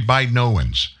 Valerie Biden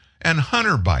Owens, and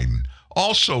Hunter Biden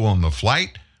also on the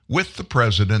flight with the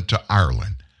president to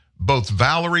Ireland. Both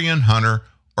Valerie and Hunter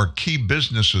are key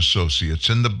business associates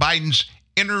in the Biden's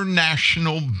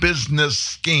international business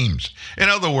schemes. In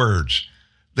other words,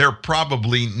 they're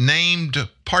probably named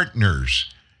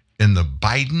partners in the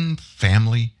Biden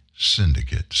family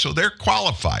syndicate. So they're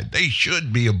qualified. They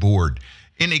should be aboard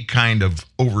any kind of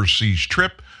overseas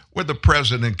trip where the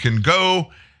president can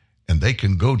go and they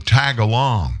can go tag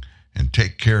along and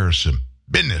take care of some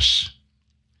business.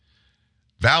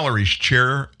 Valerie's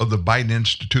chair of the Biden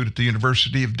Institute at the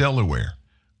University of Delaware,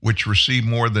 which received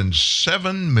more than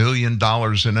 $7 million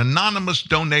in anonymous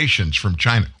donations from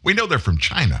China. We know they're from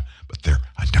China, but they're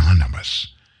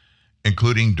anonymous,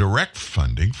 including direct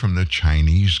funding from the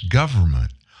Chinese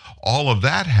government. All of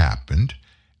that happened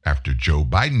after Joe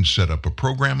Biden set up a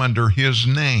program under his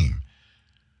name.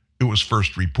 It was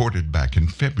first reported back in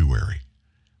February.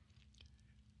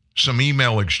 Some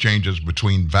email exchanges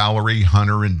between Valerie,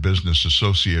 Hunter, and business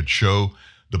associates show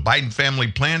the Biden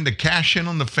family planned to cash in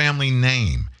on the family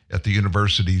name at the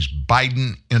university's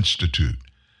Biden Institute.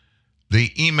 The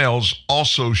emails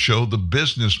also show the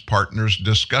business partners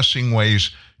discussing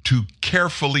ways to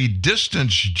carefully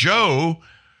distance Joe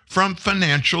from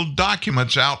financial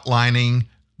documents outlining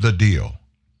the deal.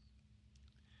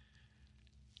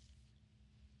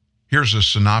 Here's a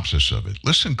synopsis of it.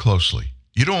 Listen closely.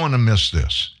 You don't want to miss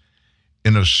this.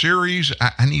 In a series,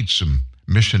 I need some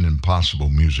Mission Impossible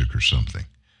music or something.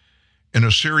 In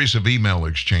a series of email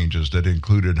exchanges that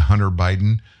included Hunter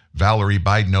Biden, Valerie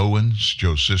Biden Owens,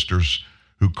 Joe's sisters,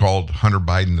 who called Hunter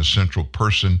Biden the central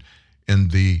person in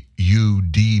the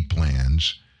UD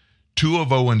plans, two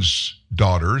of Owens'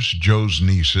 daughters, Joe's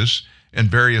nieces, and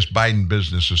various Biden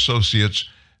business associates,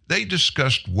 they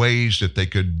discussed ways that they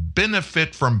could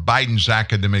benefit from Biden's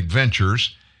academic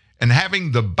ventures and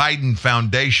having the Biden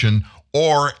Foundation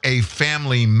or a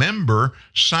family member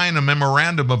sign a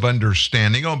memorandum of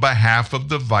understanding on behalf of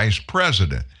the vice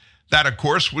president. That, of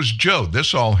course, was Joe.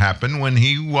 This all happened when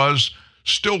he was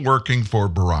still working for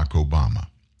Barack Obama.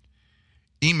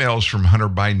 Emails from Hunter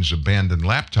Biden's abandoned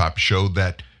laptop showed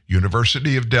that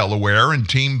University of Delaware and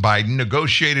Team Biden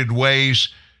negotiated ways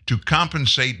to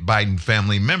compensate Biden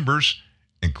family members,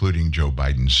 including Joe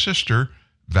Biden's sister,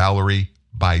 Valerie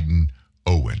Biden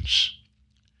Owens.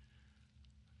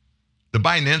 The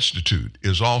Biden Institute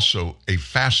is also a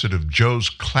facet of Joe's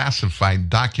classified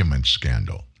document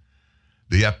scandal.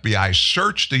 The FBI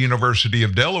searched the University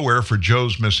of Delaware for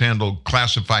Joe's mishandled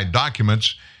classified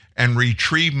documents and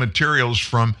retrieved materials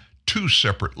from two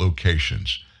separate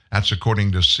locations. That's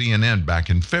according to CNN back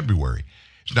in February.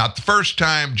 It's not the first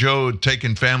time Joe had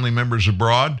taken family members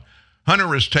abroad. Hunter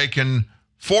has taken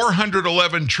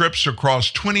 411 trips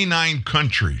across 29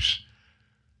 countries.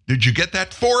 Did you get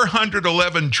that?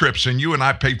 411 trips, and you and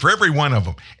I paid for every one of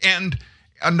them. And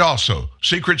also,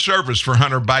 Secret Service for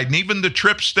Hunter Biden, even the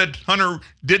trips that Hunter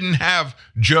didn't have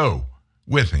Joe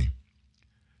with him.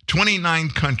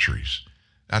 29 countries.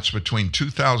 That's between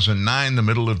 2009, the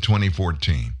middle of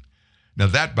 2014. Now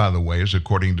that, by the way, is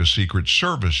according to Secret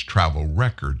Service travel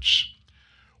records.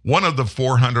 One of the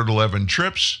 411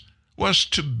 trips was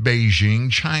to Beijing,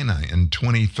 China in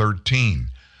 2013,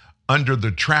 under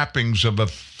the trappings of a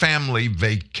family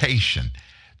vacation.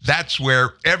 That's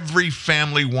where every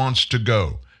family wants to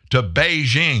go, to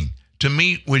Beijing, to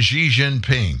meet with Xi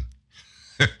Jinping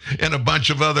and a bunch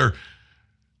of other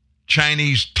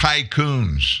Chinese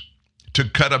tycoons to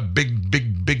cut a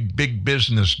big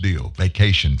business deal,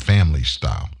 vacation, family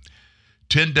style.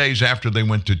 10 days after they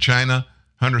went to China,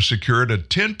 Hunter secured a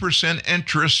 10%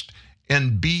 interest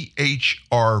in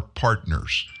BHR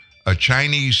Partners, a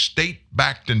Chinese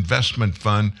state-backed investment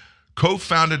fund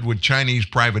co-founded with Chinese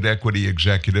private equity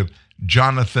executive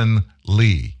Jonathan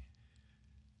Lee.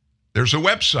 There's a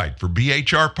website for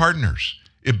BHR Partners.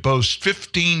 It boasts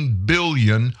 15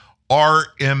 billion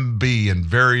RMB in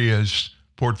various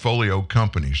portfolio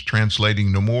companies,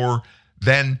 translating to more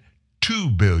than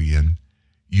 $2 billion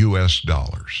US.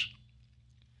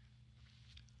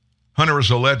 Hunter has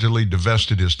allegedly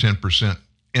divested his 10%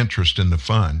 interest in the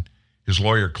fund. His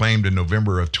lawyer claimed in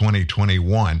November of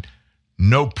 2021,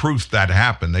 no proof that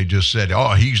happened. They just said,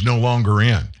 he's no longer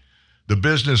in. The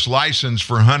business license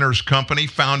for Hunter's company,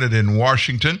 founded in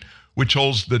Washington, which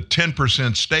holds the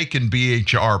 10% stake in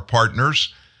BHR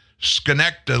Partners,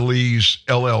 Schenectady's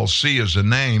LLC is the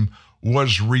name,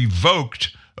 was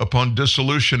revoked upon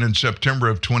dissolution in September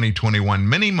of 2021,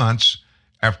 many months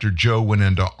after Joe went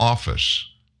into office.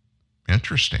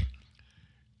 Interesting.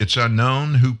 It's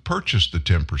unknown who purchased the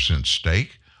 10%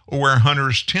 stake or where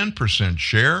Hunter's 10%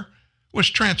 share was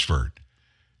transferred.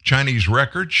 Chinese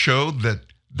records show that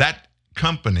that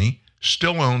company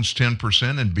still owns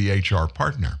 10% in BHR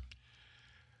Partner.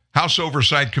 House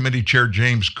Oversight Committee Chair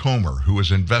James Comer, who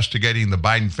is investigating the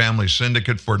Biden family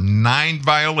syndicate for 9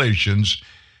 violations,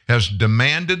 has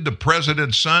demanded the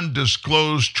president's son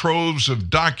disclose troves of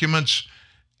documents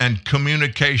and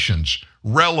communications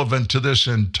relevant to this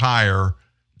entire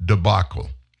debacle.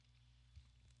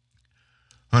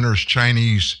 Hunter's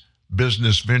Chinese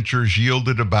business ventures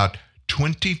yielded about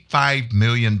 $25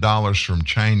 million from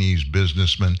Chinese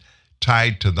businessmen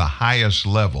tied to the highest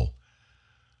level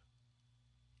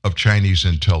of Chinese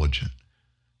intelligence.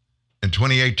 In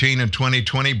 2018 and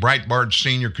 2020, Breitbart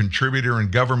senior contributor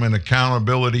and Government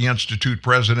Accountability Institute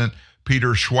president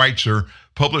Peter Schweitzer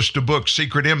published a book,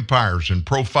 Secret Empires and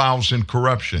Profiles in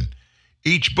Corruption.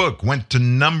 Each book went to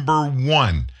number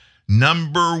one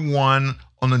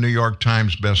on the New York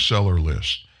Times bestseller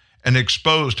list, and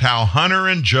exposed how Hunter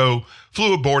and Joe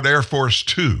flew aboard Air Force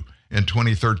Two in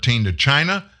 2013 to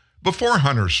China before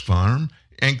Hunter's firm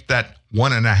inked that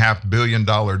 $1.5 billion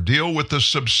deal with the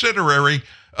subsidiary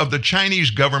of the Chinese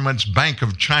government's Bank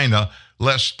of China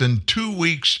less than 2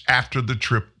 weeks after the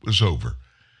trip was over.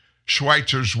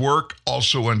 Schweitzer's work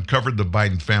also uncovered the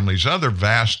Biden family's other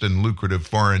vast and lucrative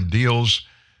foreign deals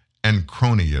and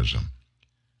cronyism.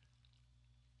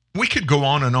 We could go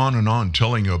on and on and on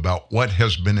telling you about what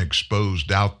has been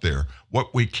exposed out there.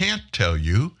 What we can't tell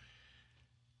you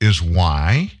is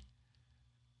why,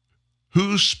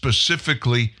 who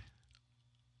specifically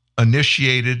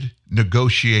initiated,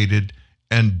 negotiated,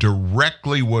 and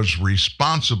directly was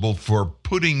responsible for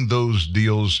putting those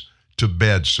deals to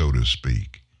bed, so to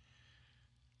speak.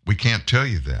 We can't tell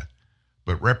you that.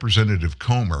 But Representative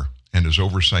Comer and his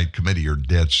oversight committee are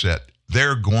dead set.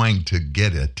 They're going to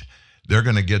get it. They're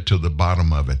going to get to the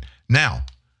bottom of it. Now,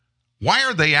 why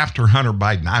are they after Hunter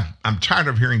Biden? I'm tired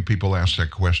of hearing people ask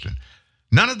that question.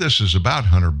 None of this is about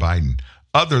Hunter Biden,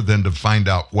 other than to find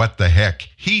out what the heck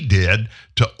he did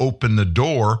to open the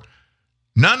door.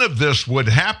 None of this would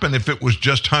happen if it was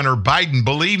just Hunter Biden.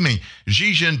 Believe me,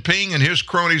 Xi Jinping and his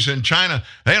cronies in China,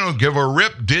 they don't give a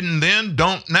rip, didn't then,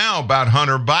 don't now about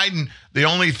Hunter Biden. The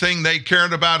only thing they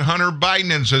cared about Hunter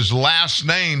Biden is his last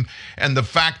name and the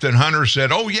fact that Hunter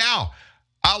said, oh yeah,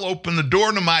 I'll open the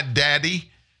door to my daddy.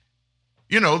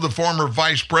 You know, the former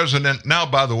vice president. Now,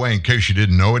 by the way, in case you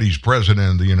didn't know it, he's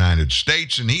president of the United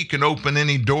States, and he can open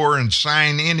any door and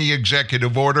sign any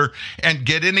executive order and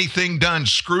get anything done.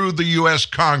 Screw the U.S.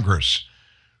 Congress.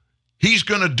 He's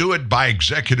going to do it by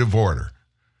executive order.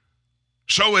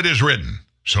 So it is written.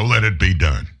 So let it be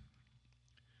done.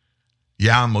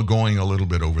 Yeah, I'm going a little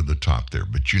bit over the top there,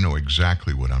 but you know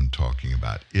exactly what I'm talking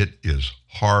about. It is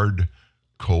hard,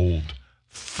 cold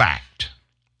fact.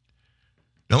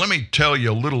 Now, let me tell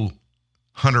you a little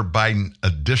Hunter Biden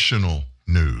additional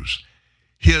news.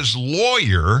 His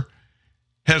lawyer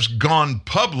has gone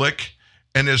public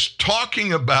and is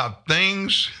talking about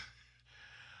things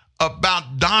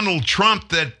about Donald Trump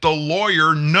that the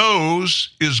lawyer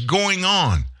knows is going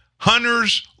on.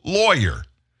 Hunter's lawyer.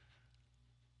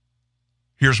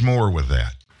 Here's more with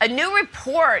that. A new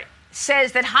report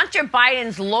says that Hunter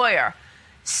Biden's lawyer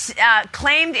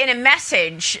claimed in a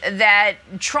message that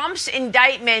Trump's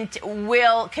indictment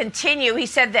will continue. He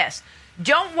said this: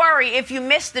 don't worry if you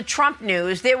miss the Trump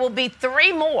news. There will be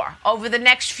 3 more over the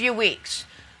next few weeks.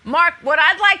 Mark, what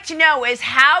I'd like to know is,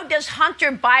 how does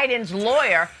Hunter Biden's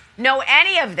lawyer know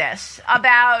any of this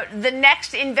about the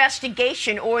next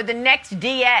investigation or the next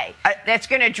DA that's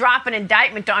going to drop an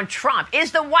indictment on Trump?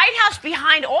 Is the White House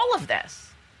behind all of this?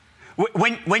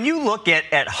 When you look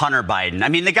at Hunter Biden, I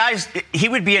mean, he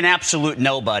would be an absolute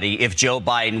nobody if Joe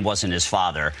Biden wasn't his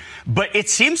father. But it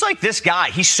seems like this guy,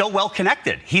 he's so well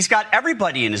connected. He's got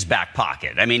everybody in his back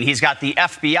pocket. I mean, he's got the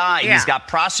FBI, he's got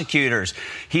prosecutors,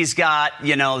 he's got,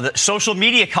 the social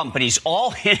media companies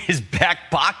all in his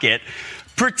back pocket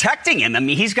protecting him. I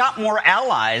mean, he's got more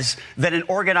allies than an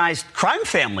organized crime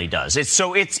family does. It's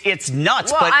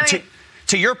nuts. Well, but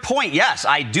to your point, yes,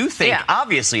 I do think,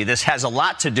 obviously, this has a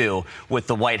lot to do with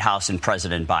the White House and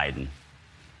President Biden.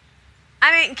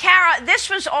 I mean, Kara, this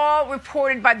was all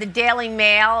reported by the Daily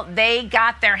Mail. They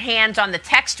got their hands on the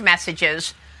text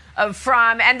messages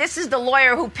and this is the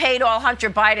lawyer who paid all Hunter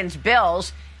Biden's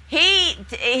bills.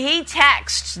 He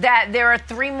texts that there are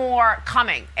 3 more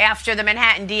coming after the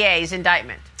Manhattan DA's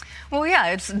indictment. Well, yeah,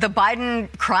 it's the Biden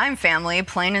crime family,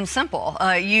 plain and simple.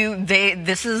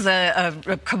 This is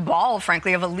a cabal,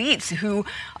 frankly, of elites who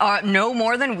know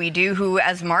more than we do, who,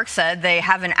 as Mark said, they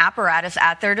have an apparatus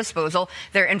at their disposal.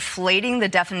 They're inflating the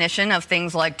definition of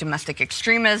things like domestic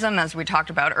extremism, as we talked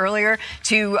about earlier,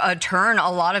 to turn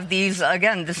a lot of these,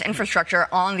 again, this infrastructure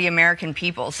on the American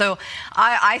people. So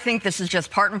I think this is just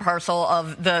part and parcel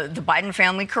of the Biden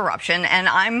family corruption, and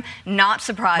I'm not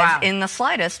surprised in the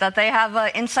slightest that they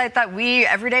have insight that we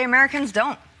everyday Americans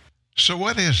don't. So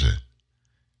what is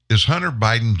it? Is Hunter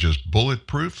Biden just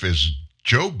bulletproof? Is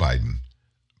Joe Biden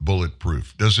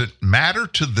bulletproof? Does it matter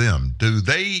to them? Do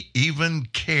they even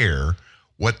care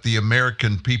what the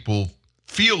American people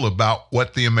feel about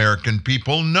what the American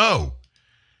people know?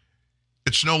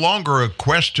 It's no longer a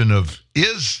question of,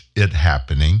 is it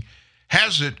happening?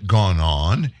 Has it gone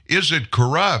on? Is it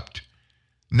corrupt?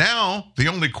 Now, the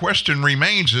only question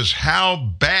remains is, how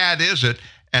bad is it,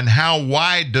 and how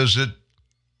wide does it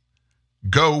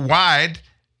go wide,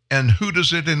 and who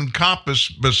does it encompass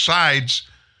besides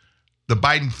the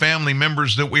Biden family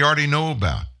members that we already know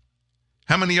about?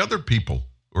 How many other people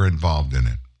are involved in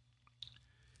it?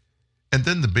 And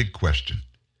then the big question,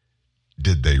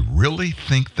 did they really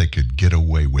think they could get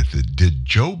away with it? Did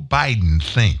Joe Biden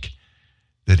think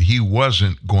that he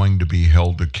wasn't going to be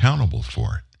held accountable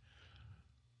for it?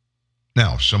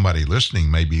 Now, somebody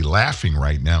listening may be laughing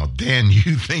right now. Dan,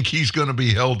 you think he's going to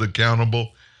be held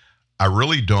accountable? I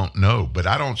really don't know, but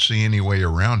I don't see any way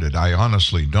around it. I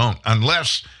honestly don't,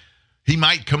 unless he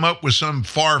might come up with some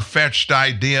far-fetched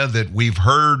idea that we've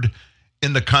heard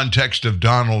in the context of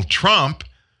Donald Trump.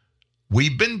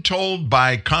 We've been told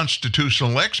by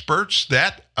constitutional experts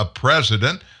that a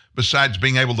president, besides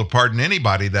being able to pardon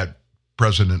anybody that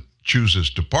president chooses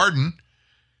to pardon,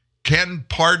 can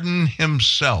pardon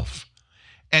himself,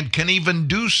 and can even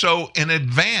do so in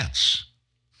advance.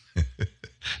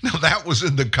 Now, that was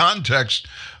in the context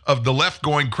of the left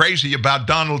going crazy about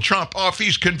Donald Trump. Oh, if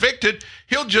he's convicted,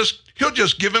 he'll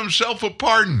just give himself a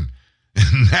pardon.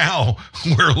 And now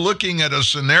we're looking at a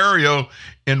scenario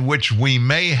in which we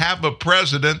may have a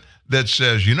president that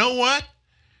says, you know what?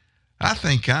 I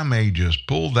think I may just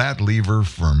pull that lever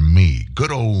for me.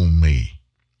 Good old me.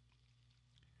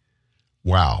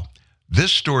 Wow.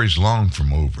 This story's long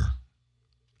from over.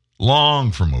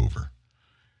 Long from over.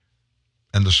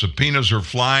 And the subpoenas are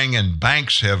flying, and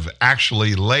banks have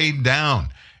actually laid down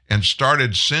and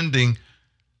started sending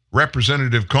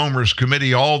Representative Comer's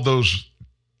committee all those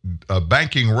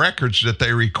banking records that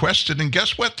they requested. And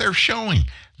guess what they're showing?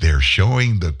 They're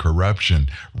showing the corruption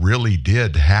really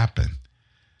did happen.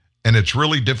 And it's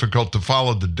really difficult to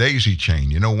follow the daisy chain.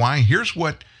 You know why? Here's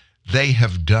what they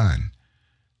have done.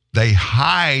 They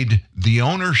hide the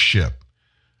ownership.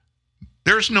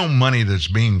 There's no money that's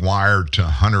being wired to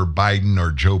Hunter Biden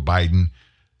or Joe Biden.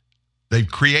 They've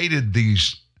created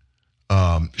these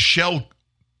shell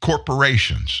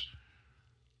corporations,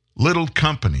 little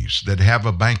companies that have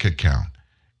a bank account,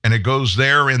 and it goes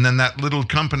there, and then that little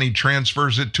company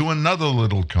transfers it to another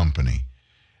little company.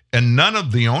 And none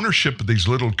of the ownership of these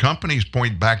little companies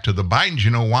point back to the Bidens. You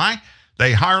know why?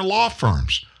 They hire law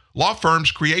firms. Law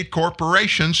firms create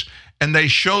corporations, and they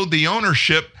show the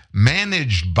ownership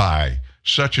managed by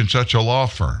such and such a law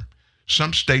firm.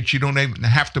 Some states you don't even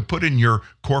have to put in your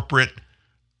corporate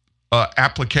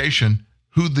application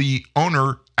who the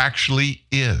owner actually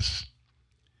is.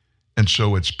 And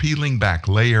so it's peeling back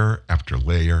layer after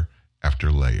layer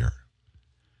after layer.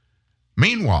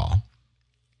 Meanwhile,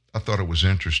 I thought it was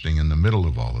interesting in the middle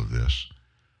of all of this,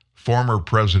 former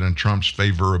President Trump's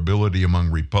favorability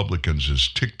among Republicans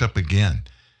is ticked up again.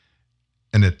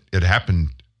 And it happened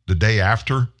the day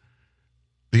after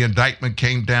the indictment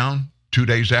came down, 2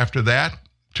 days after that,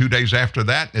 2 days after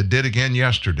that, it did again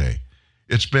yesterday.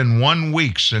 It's been 1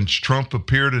 week since Trump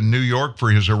appeared in New York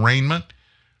for his arraignment,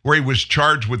 where he was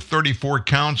charged with 34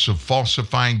 counts of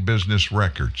falsifying business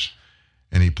records,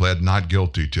 and he pled not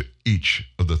guilty to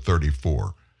each of the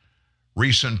 34.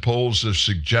 Recent polls have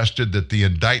suggested that the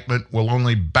indictment will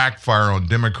only backfire on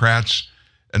Democrats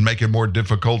and make it more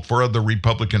difficult for other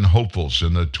Republican hopefuls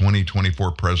in the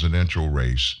 2024 presidential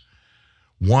race.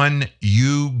 One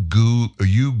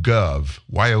YouGov,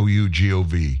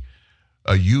 Y-O-U-G-O-V,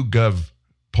 a YouGov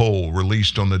poll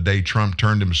released on the day Trump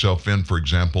turned himself in, for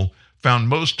example, found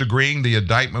most agreeing the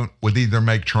indictment would either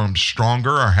make Trump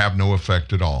stronger or have no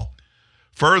effect at all.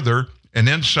 Further, an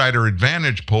Insider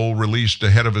Advantage poll released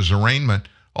ahead of his arraignment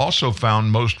also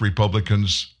found most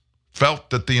Republicans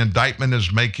felt that the indictment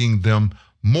is making them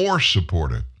more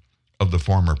supportive of the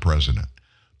former president.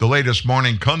 The latest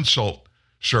Morning Consult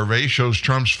survey shows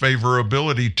Trump's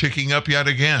favorability ticking up yet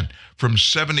again from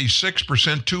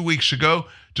 76% 2 weeks ago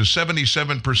to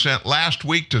 77% last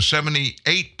week to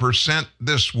 78%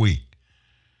 this week.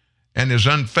 And his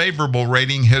unfavorable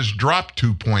rating has dropped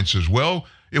 2 points as well.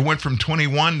 It went from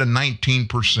 21 to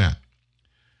 19%.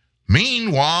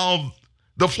 Meanwhile,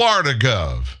 the Florida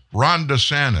Gov, Ron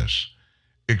DeSantis,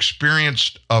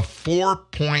 experienced a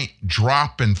 4-point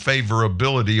drop in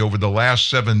favorability over the last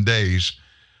 7 days,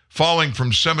 falling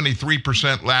from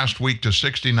 73% last week to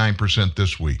 69%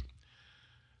 this week.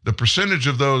 The percentage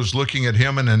of those looking at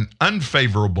him in an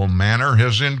unfavorable manner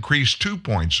has increased 2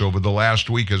 points over the last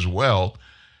week as well,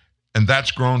 and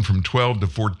that's grown from 12 to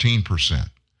 14%.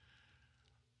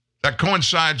 That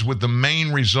coincides with the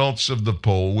main results of the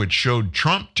poll, which showed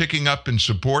Trump ticking up in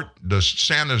support,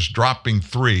 DeSantis dropping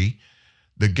 3.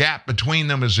 The gap between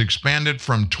them has expanded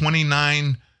from a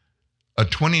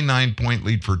 29-point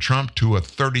lead for Trump to a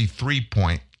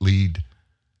 33-point lead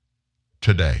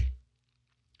today.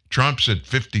 Trump's at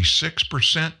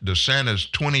 56%, DeSantis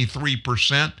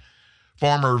 23%,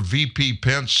 former VP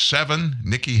Pence 7%,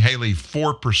 Nikki Haley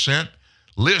 4%,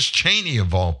 Liz Cheney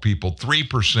of all people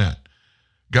 3%,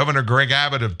 Governor Greg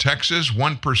Abbott of Texas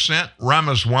 1%,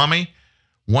 Ramaswamy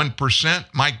 1%,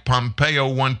 Mike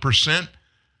Pompeo 1%,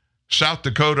 South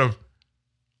Dakota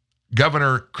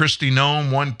Governor Kristi Noem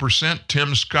 1%,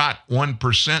 Tim Scott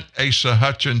 1%, Asa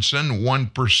Hutchinson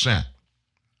 1%.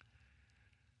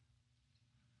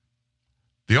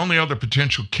 The only other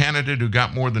potential candidate who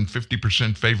got more than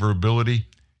 50% favorability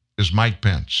is Mike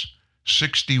Pence.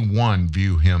 61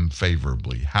 view him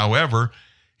favorably. However,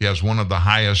 he has one of the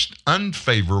highest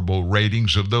unfavorable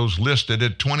ratings of those listed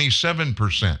at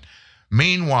 27%.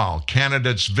 Meanwhile,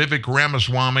 candidates Vivek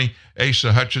Ramaswamy,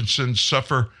 Asa Hutchinson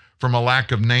suffer from a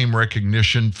lack of name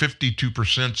recognition.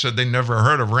 52% said they never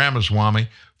heard of Ramaswamy.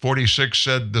 46%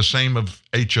 said the same of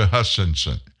Asa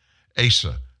Hutchinson.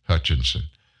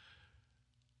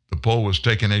 The poll was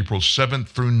taken April 7th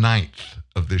through 9th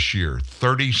of this year.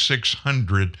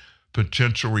 3,600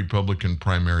 potential Republican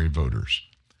primary voters.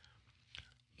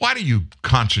 Why do you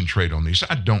concentrate on these?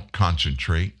 I don't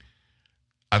concentrate.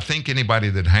 I think anybody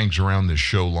that hangs around this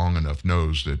show long enough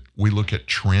knows that we look at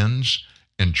trends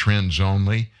and trends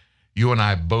only. You and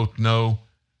I both know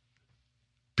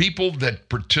people that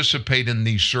participate in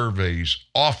these surveys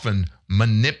often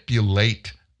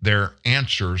manipulate their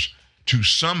answers to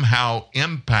somehow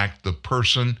impact the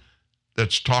person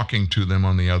that's talking to them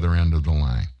on the other end of the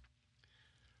line.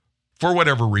 For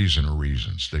whatever reason or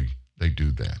reasons, they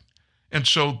do that. And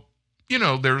so, you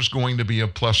know, there's going to be a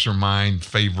plus or minus,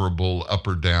 favorable, up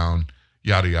or down,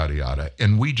 yada, yada, yada.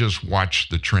 And we just watch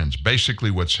the trends.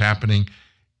 Basically, what's happening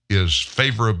is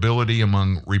favorability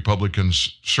among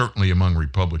Republicans, certainly among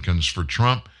Republicans for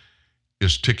Trump,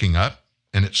 is ticking up,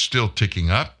 and it's still ticking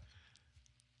up.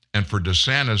 And for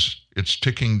DeSantis, it's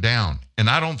ticking down. And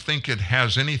I don't think it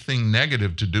has anything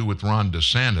negative to do with Ron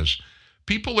DeSantis.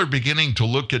 People are beginning to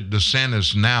look at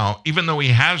DeSantis now, even though he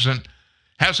hasn't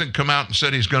come out and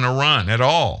said he's going to run at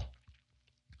all.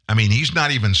 I mean, he's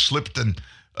not even slipped an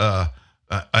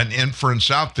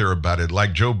inference out there about it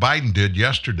like Joe Biden did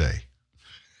yesterday.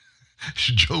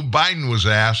 Joe Biden was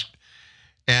asked,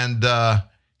 and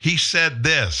he said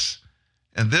this,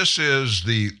 and this is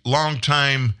the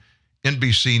longtime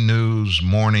NBC News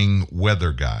morning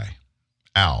weather guy,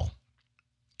 Al.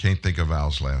 Can't think of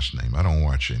Al's last name. I don't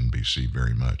watch NBC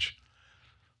very much.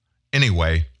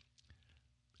 Anyway,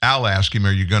 Al asked him,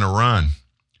 are you going to run?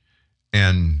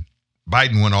 And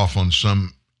Biden went off on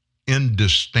some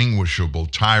indistinguishable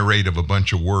tirade of a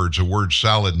bunch of words, a word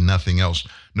salad and nothing else,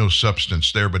 no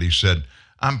substance there. But he said,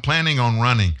 I'm planning on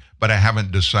running, but I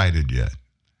haven't decided yet.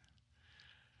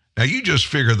 Now, you just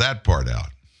figure that part out.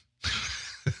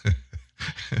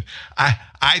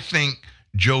 I think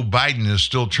Joe Biden is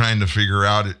still trying to figure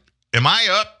out, am I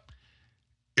up?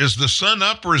 Is the sun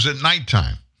up or is it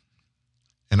nighttime?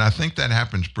 And I think that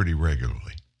happens pretty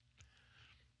regularly.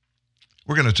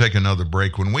 We're going to take another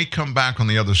break. When we come back on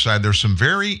the other side, there's some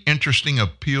very interesting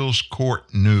appeals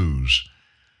court news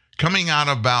coming out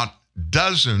about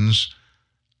dozens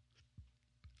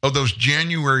of those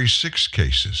January 6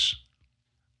 cases.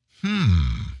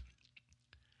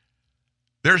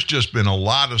 There's just been a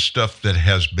lot of stuff that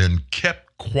has been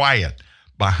kept quiet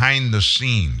behind the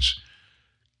scenes,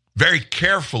 very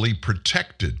carefully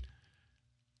protected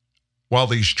while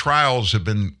these trials have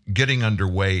been getting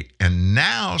underway. And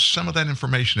now some of that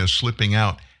information is slipping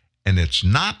out, and it's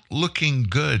not looking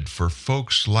good for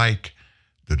folks like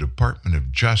the Department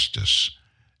of Justice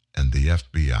and the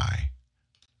FBI.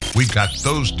 We've got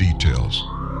those details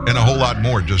and a whole lot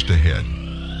more just ahead.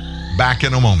 Back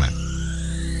in a moment.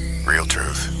 Real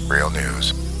truth, real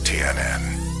news.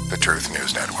 TNN, the Truth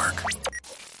News Network.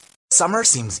 Summer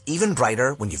seems even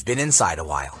brighter when you've been inside a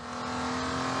while.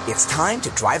 It's time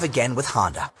to drive again with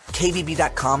Honda,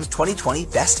 KBB.com's 2020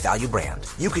 Best Value brand.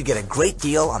 You could get a great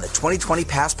deal on the 2020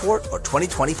 Passport or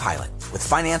 2020 Pilot, with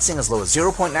financing as low as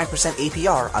 0.9%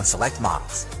 APR on select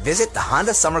models. Visit the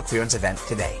Honda Summer Clearance event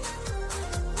today.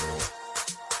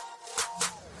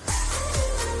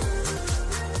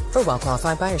 For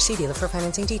well-qualified buyers, see dealer for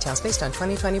financing details based on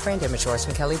 2020 brand image source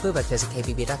from Kelly Blue Book. Visit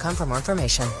KBB.com for more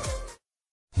information.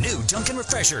 New Dunkin'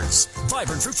 Refreshers.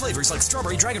 Vibrant fruit flavors like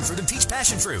strawberry, dragon fruit, and peach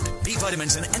passion fruit. B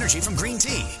vitamins and energy from green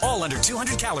tea. All under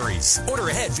 200 calories. Order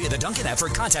ahead via the Dunkin' app for a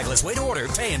contactless way to order,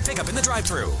 pay, and pick up in the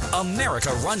drive-thru.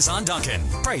 America runs on Dunkin'.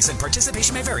 Price and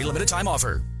participation may vary. Limited time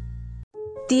offer.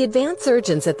 The advanced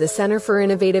surgeons at the Center for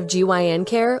Innovative GYN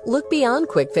Care look beyond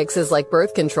quick fixes like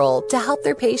birth control to help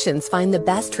their patients find the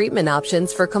best treatment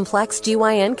options for complex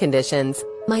GYN conditions.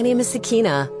 My name is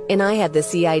Sakina, and I had the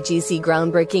CIGC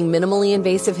groundbreaking minimally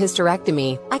invasive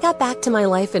hysterectomy. I got back to my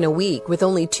life in a week with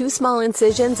only 2 small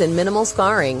incisions and minimal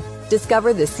scarring.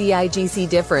 Discover the CIGC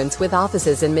difference with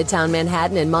offices in Midtown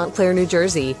Manhattan and Montclair, New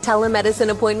Jersey. Telemedicine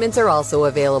appointments are also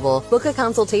available. Book a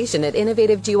consultation at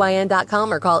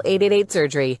innovativegyn.com or call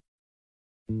 888-SURGERY.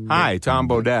 Hi, Tom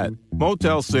Bodette.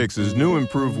 Motel 6's new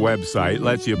improved website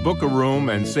lets you book a room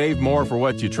and save more for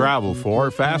what you travel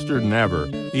for faster than ever.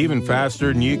 Even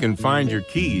faster than you can find your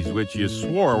keys, which you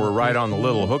swore were right on the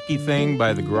little hooky thing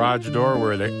by the garage door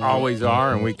where they always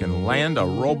are, and we can land a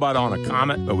robot on a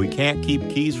comet, but we can't keep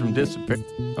keys from disappearing.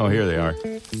 Oh, here they are.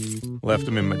 Left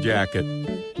them in my jacket.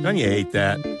 Don't you hate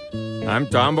that? I'm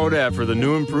Tom Bodette for the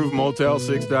new improved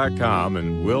Motel6.com,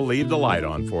 and we'll leave the light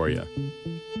on for you.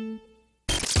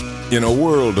 In a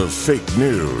world of fake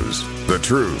news, the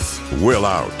truth will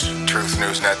out.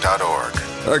 TruthNewsNet.org.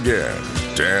 Again,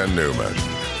 Dan Newman.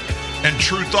 And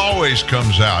truth always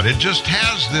comes out. It just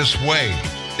has this way.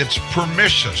 It's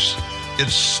pernicious.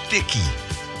 It's sticky.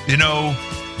 You know,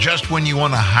 just when you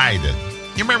want to hide it.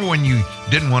 You remember when you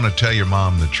didn't want to tell your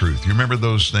mom the truth? You remember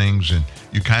those things and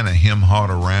you kind of hem-hawed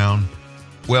around?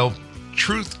 Well,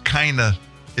 truth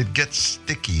it gets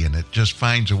sticky and it just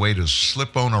finds a way to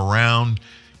slip on around.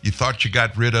 You thought you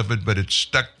got rid of it, but it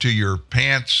stuck to your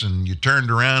pants, and you turned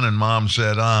around and Mom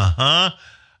said, I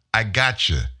got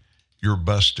you. You're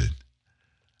busted.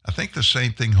 I think the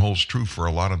same thing holds true for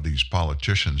a lot of these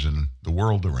politicians in the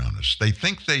world around us. They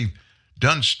think they've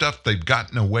done stuff they've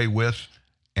gotten away with,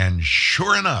 and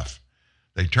sure enough,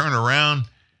 they turn around,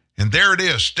 and there it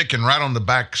is, sticking right on the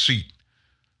back seat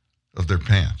of their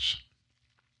pants.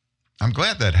 I'm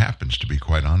glad that happens, to be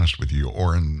quite honest with you,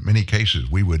 or in many cases,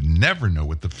 we would never know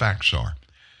what the facts are.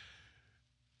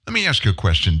 Let me ask you a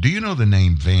question. Do you know the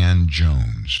name Van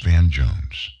Jones? Van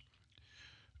Jones.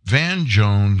 Van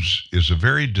Jones is a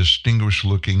very distinguished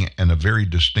looking and a very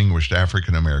distinguished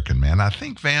African-American man. I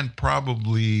think Van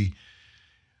probably,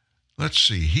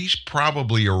 he's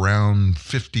probably around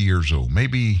 50 years old,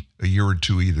 maybe a year or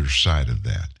two either side of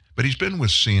that. But he's been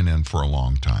with CNN for a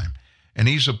long time. And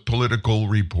he's a political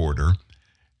reporter,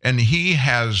 and he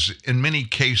has, in many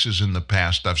cases in the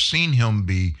past, I've seen him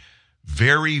be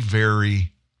very,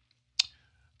 very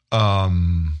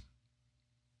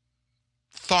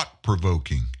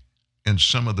thought-provoking in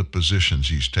some of the positions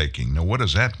he's taking. Now, what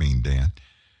does that mean, Dan?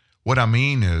 What I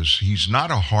mean is he's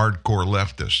not a hardcore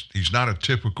leftist. He's not a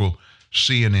typical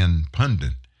CNN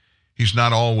pundit. He's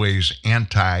not always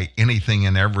anti-anything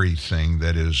and everything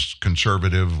that is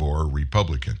conservative or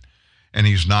Republican. And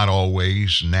he's not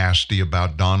always nasty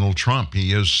about Donald Trump.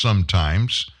 He is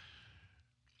sometimes.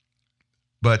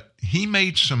 But he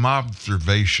made some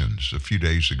observations a few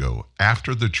days ago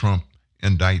after the Trump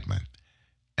indictment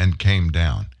and came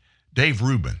down. Dave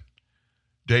Rubin,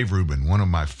 one of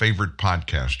my favorite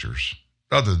podcasters,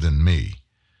 other than me,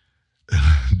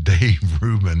 Dave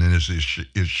Rubin and his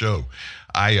show.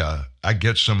 I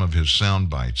get some of his sound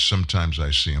bites. Sometimes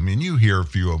I see them, and you hear a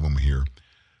few of them here.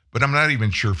 But I'm not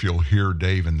even sure if you'll hear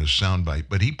Dave in this soundbite,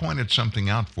 but he pointed something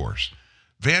out for us.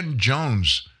 Van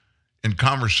Jones, in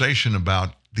conversation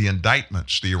about the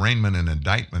indictments, the arraignment and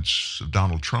indictments of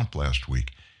Donald Trump last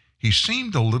week, he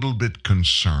seemed a little bit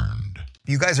concerned.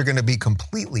 You guys are going to be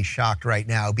completely shocked right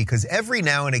now because every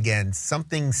now and again,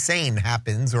 something sane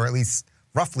happens, or at least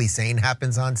roughly sane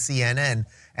happens on CNN.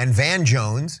 And Van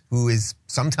Jones, who is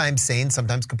sometimes sane,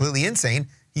 sometimes completely insane,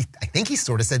 I think he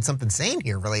sort of said something sane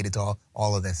here related to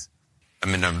all of this. I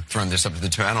mean, I'm throwing this up to the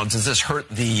panel. Does this hurt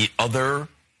the other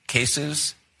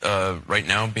cases right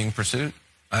now being pursued?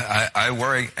 I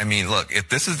worry. I mean, look, if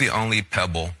this is the only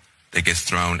pebble that gets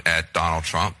thrown at Donald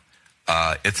Trump,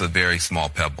 it's a very small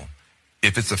pebble.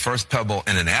 if it's the first pebble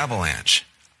in an avalanche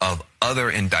of other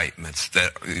indictments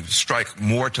that strike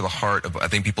more to the heart of, I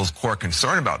think, people's core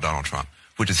concern about Donald Trump,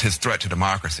 which is his threat to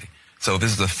democracy. So if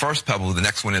this is the first pebble, the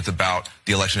next one is about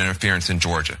the election interference in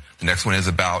Georgia. The next one is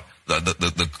about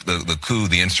the coup,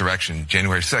 the insurrection,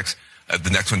 January 6th. The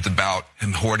next one's about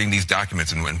him hoarding these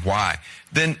documents and why.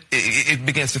 Then it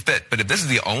begins to fit. But if this is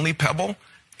the only pebble,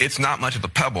 it's not much of a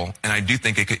pebble. And I do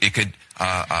think the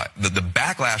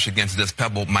backlash against this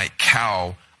pebble might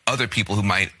cow other people who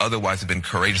might otherwise have been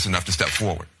courageous enough to step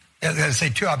forward. I was going to say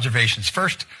two observations.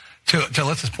 First, to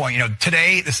Alyssa's point,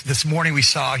 today, this morning we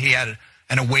saw he had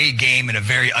an away game in a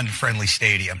very unfriendly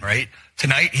stadium, right?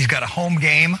 Tonight he's got a home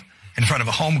game in front of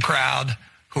a home crowd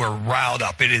who are riled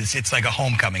up. It's like a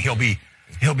homecoming. He'll be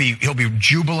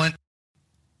jubilant.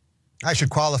 I should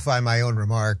qualify my own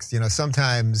remarks.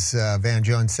 Sometimes Van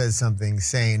Jones says something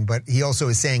sane, but he also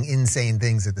is saying insane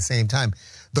things at the same time.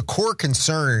 The core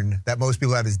concern that most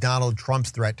people have is Donald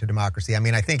Trump's threat to democracy. I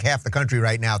mean, I think half the country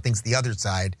right now thinks the other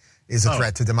side is a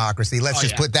threat to democracy. Let's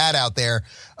just put that out there.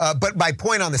 But my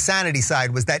point on the sanity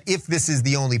side was that if this is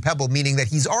the only pebble, meaning that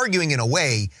he's arguing in a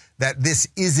way that this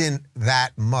isn't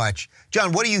that much.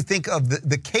 John, what do you think of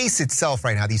the case itself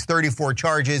right now? These 34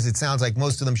 charges, it sounds like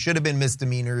most of them should have been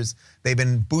misdemeanors. They've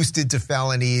been boosted to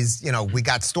felonies. We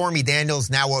got Stormy Daniels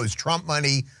now owes Trump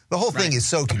money. The whole thing is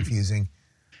so confusing.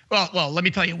 Well, let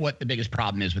me tell you what the biggest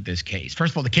problem is with this case.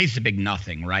 First of all, the case is a big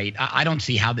nothing, right? I don't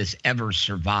see how this ever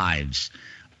survives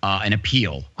an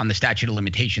appeal on the statute of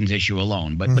limitations issue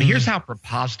alone. But here's how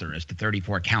preposterous the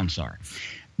 34 counts are.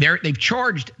 They've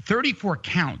charged 34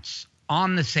 counts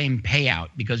on the same payout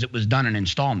because it was done in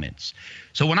installments.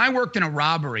 So when I worked in a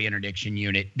robbery interdiction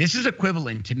unit, this is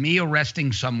equivalent to me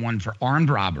arresting someone for armed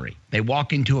robbery. They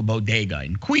walk into a bodega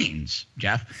in Queens,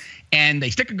 Jeff, and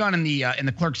they stick a gun in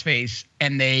the clerk's face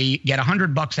and they get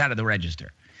 $100 out of the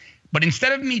register. But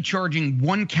instead of me charging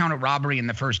one count of robbery in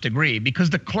the first degree, because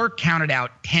the clerk counted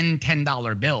out 10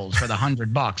 $10 bills for the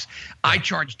 $100, I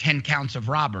charged 10 counts of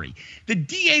robbery. The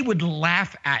DA would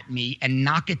laugh at me and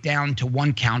knock it down to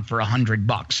one count for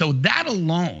 $100. So that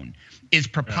alone is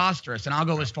preposterous, and I'll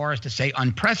go as far as to say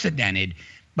unprecedented.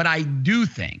 But I do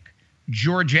think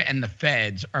Georgia and the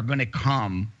feds are going to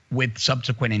come with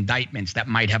subsequent indictments that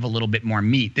might have a little bit more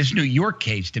meat. This New York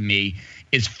case, to me,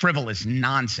 is frivolous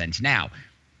nonsense. Now,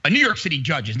 a New York City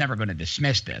judge is never going to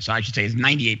dismiss this. I should say there's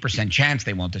 98% chance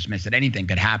they won't dismiss it. Anything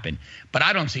could happen. But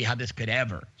I don't see how this could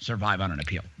ever survive on an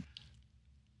appeal.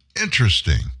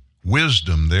 Interesting.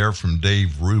 Wisdom there from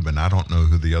Dave Rubin. I don't know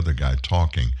who the other guy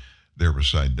talking there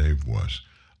beside Dave was.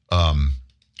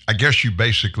 I guess you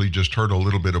basically just heard a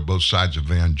little bit of both sides of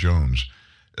Van Jones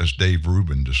as Dave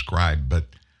Rubin described. But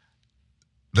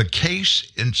the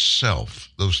case itself,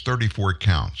 those 34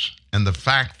 counts, and the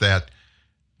fact that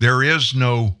there is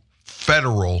no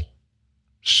federal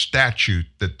statute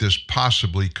that this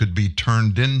possibly could be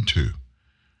turned into.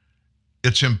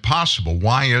 It's impossible.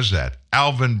 Why is that?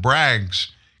 Alvin Braggs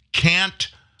can't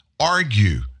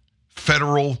argue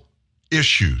federal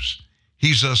issues.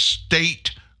 He's a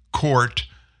state court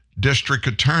district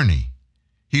attorney.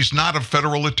 He's not a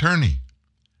federal attorney.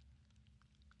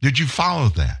 Did you follow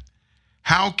that?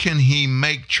 How can he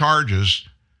make charges,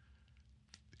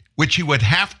 which he would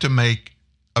have to make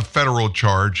a federal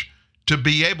charge to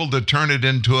be able to turn it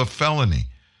into a felony?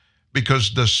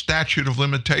 Because the statute of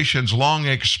limitations long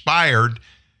expired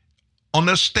on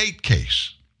a state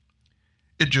case.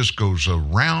 It just goes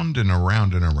around and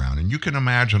around and around. And you can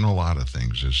imagine a lot of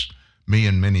things, as me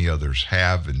and many others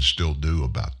have and still do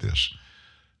about this.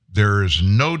 There is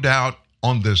no doubt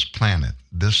on this planet,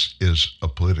 this is a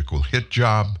political hit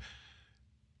job.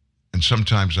 And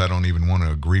sometimes I don't even want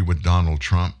to agree with Donald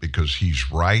Trump because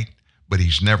he's right, but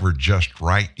he's never just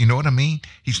right. You know what I mean?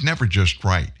 He's never just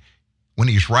right. When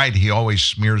he's right, he always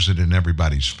smears it in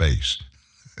everybody's face.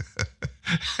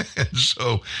 And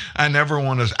so I never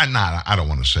want to, I don't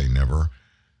want to say never.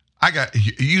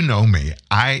 You know me,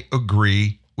 I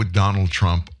agree with Donald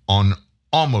Trump on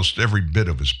almost every bit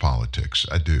of his politics.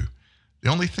 I do. The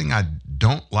only thing I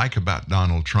don't like about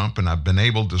Donald Trump, and I've been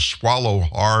able to swallow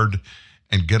hard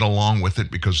and get along with it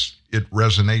because it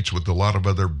resonates with a lot of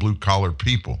other blue-collar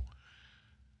people,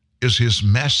 is his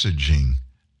messaging.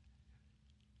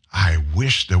 I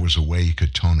wish there was a way he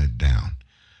could tone it down.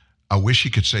 I wish he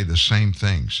could say the same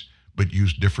things, but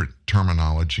use different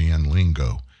terminology and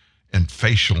lingo and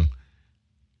facial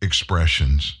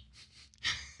expressions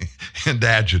and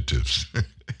adjectives.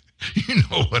 You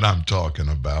know what I'm talking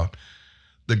about.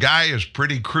 The guy is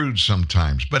pretty crude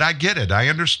sometimes, but I get it. I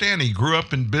understand. He grew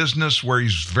up in business where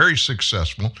he's very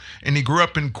successful, and he grew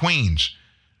up in Queens,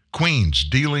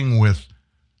 dealing with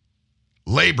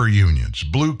labor unions,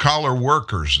 blue-collar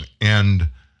workers, and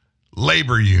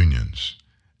labor unions.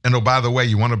 And oh, by the way,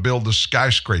 you want to build a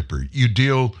skyscraper, you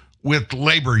deal with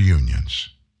labor unions.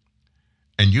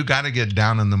 And you got to get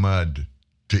down in the mud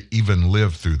to even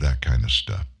live through that kind of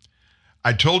stuff.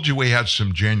 I told you we had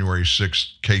some January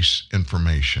 6th case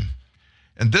information.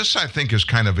 And this, I think, is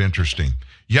kind of interesting.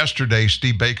 Yesterday,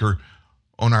 Steve Baker,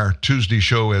 on our Tuesday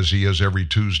show, as he is every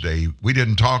Tuesday, we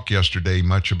didn't talk yesterday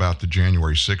much about the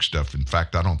January 6th stuff. In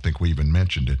fact, I don't think we even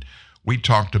mentioned it. We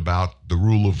talked about the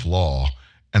rule of law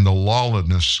and the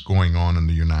lawlessness going on in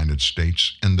the United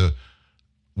States, and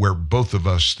where both of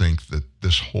us think that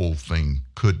this whole thing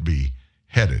could be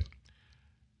headed.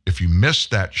 If you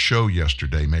missed that show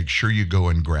yesterday, make sure you go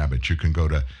and grab it. You can go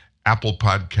to Apple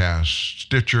Podcasts,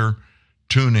 Stitcher,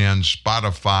 TuneIn,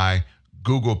 Spotify,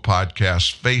 Google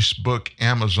Podcasts, Facebook,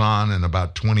 Amazon, and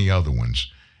about 20 other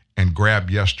ones, and grab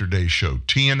yesterday's show,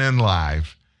 TNN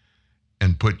Live,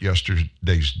 and put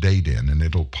yesterday's date in, and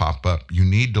it'll pop up. You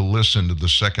need to listen to the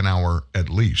second hour at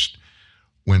least,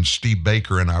 when Steve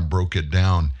Baker and I broke it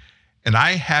down. And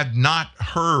I had not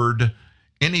heard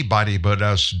anybody but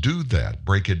us do that,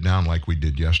 break it down like we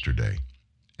did yesterday.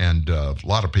 And a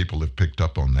lot of people have picked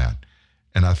up on that.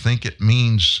 And I think it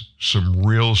means some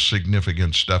real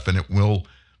significant stuff, and it will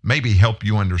maybe help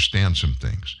you understand some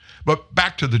things. But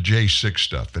back to the J6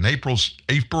 stuff. An April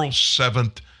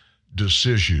 7th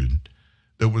decision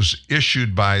that was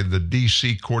issued by the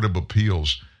D.C. Court of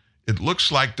Appeals, it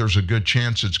looks like there's a good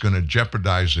chance it's going to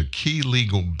jeopardize a key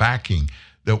legal backing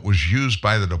that was used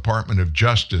by the Department of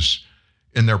Justice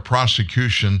in their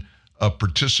prosecution of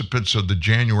participants of the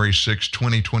January 6,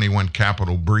 2021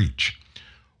 Capitol breach.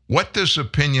 What this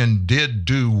opinion did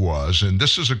do was, and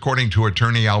this is according to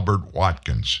attorney Albert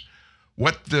Watkins,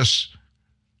 what this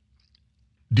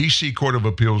D.C. Court of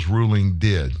Appeals ruling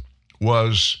did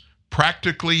was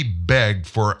practically beg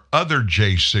for other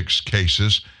J6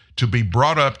 cases to be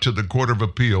brought up to the Court of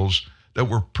Appeals that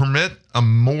would permit a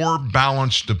more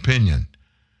balanced opinion.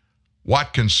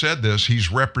 Watkins said this. He's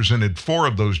represented 4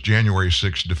 of those January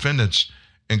 6 defendants,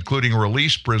 including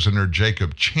released prisoner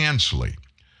Jacob Chansley.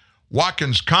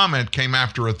 Watkins' comment came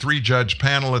after a 3-judge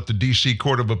panel at the D.C.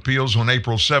 Court of Appeals on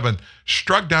April 7th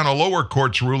struck down a lower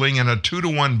court's ruling in a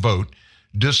 2-1 vote,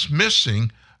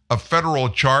 dismissing a federal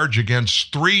charge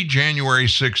against 3 January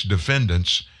 6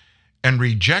 defendants, and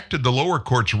rejected the lower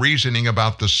court's reasoning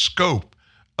about the scope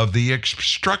of the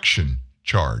obstruction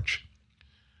charge.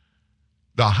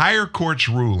 The higher court's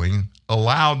ruling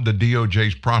allowed the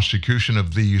DOJ's prosecution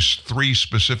of these 3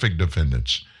 specific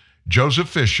defendants, Joseph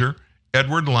Fisher,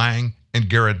 Edward Lang, and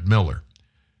Garrett Miller,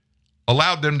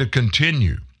 allowed them to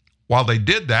continue. While they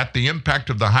did that, the impact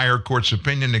of the higher court's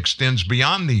opinion extends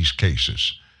beyond these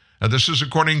cases. Now, this is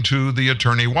according to the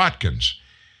attorney Watkins.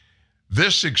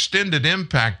 This extended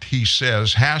impact, he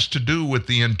says, has to do with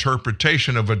the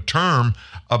interpretation of a term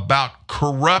about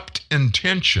corrupt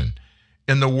intention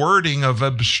in the wording of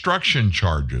obstruction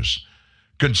charges,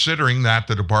 considering that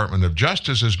the Department of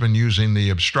Justice has been using the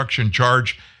obstruction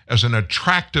charge as an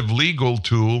attractive legal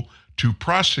tool to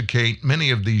prosecute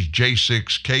many of these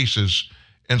J6 cases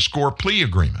and score plea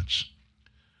agreements.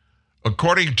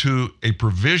 According to a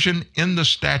provision in the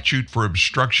statute for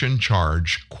obstruction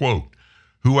charge, quote,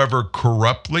 whoever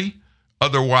corruptly,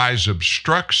 otherwise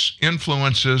obstructs,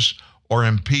 influences, or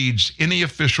impedes any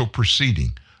official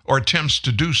proceeding or attempts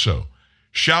to do so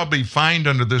shall be fined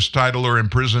under this title or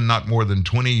imprisoned not more than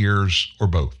 20 years or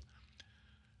both.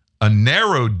 A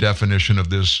narrow definition of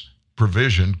this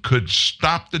provision could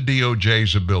stop the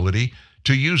DOJ's ability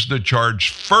to use the charge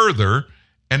further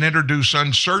and introduce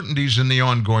uncertainties in the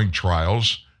ongoing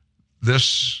trials,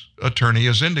 this attorney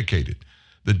has indicated.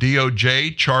 The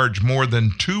DOJ charged more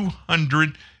than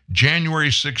 200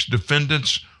 January 6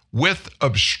 defendants with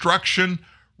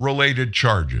obstruction-related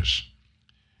charges.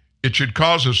 It should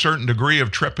cause a certain degree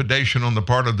of trepidation on the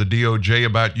part of the DOJ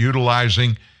about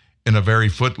utilizing, in a very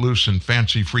footloose and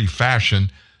fancy-free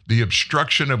fashion, the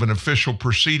obstruction of an official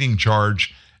proceeding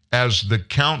charge as the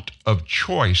count of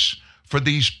choice for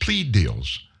these plea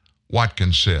deals,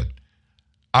 Watkins said.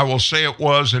 I will say it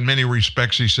was, in many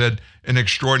respects, he said, an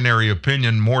extraordinary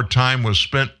opinion. More time was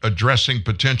spent addressing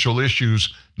potential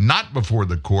issues not before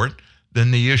the court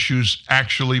than the issues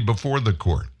actually before the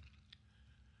court.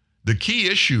 The key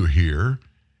issue here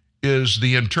is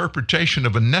the interpretation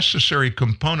of a necessary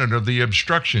component of the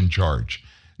obstruction charge,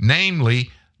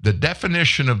 namely the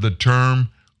definition of the term,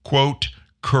 quote,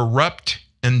 corrupt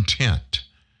intent,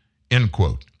 end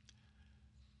quote.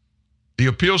 The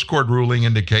appeals court ruling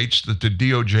indicates that the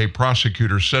DOJ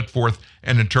prosecutor set forth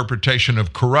an interpretation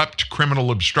of corrupt criminal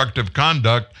obstructive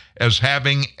conduct as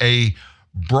having a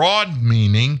broad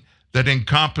meaning that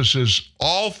encompasses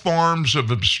all forms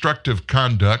of obstructive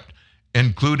conduct,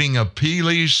 including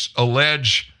appealees'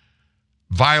 alleged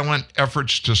violent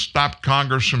efforts to stop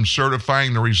Congress from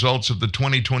certifying the results of the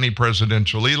 2020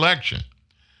 presidential election.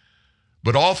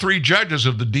 But all three judges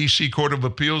of the D.C. Court of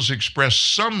Appeals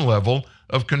expressed some level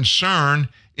of concern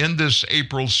in this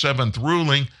April 7th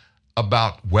ruling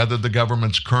about whether the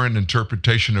government's current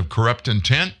interpretation of corrupt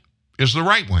intent is the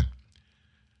right one.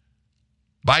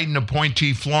 Biden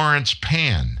appointee Florence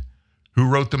Pan, who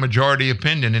wrote the majority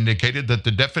opinion, indicated that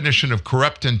the definition of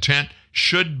corrupt intent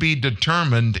should be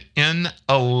determined in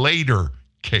a later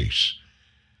case.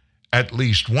 At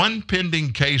least one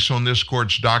pending case on this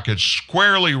court's docket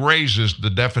squarely raises the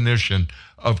definition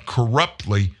of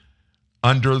corruptly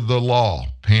under the law,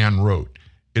 Pan wrote.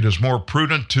 It is more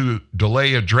prudent to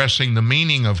delay addressing the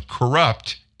meaning of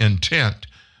corrupt intent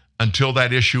until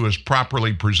that issue is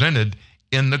properly presented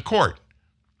in the court.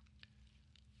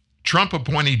 Trump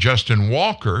appointee Justin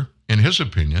Walker, in his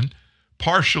opinion,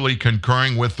 partially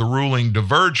concurring with the ruling,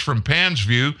 diverged from Pan's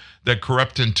view that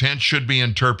corrupt intent should be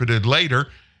interpreted later,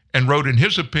 and wrote in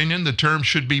his opinion the term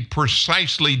should be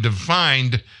precisely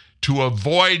defined to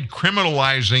avoid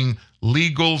criminalizing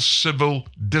legal civil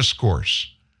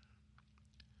discourse.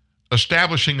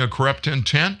 Establishing a corrupt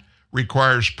intent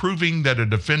requires proving that a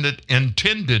defendant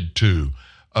intended to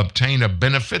obtain a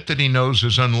benefit that he knows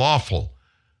is unlawful.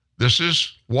 This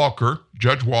is Walker,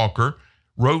 Judge Walker,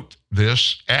 wrote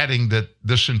this, adding that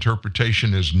this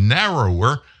interpretation is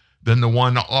narrower than the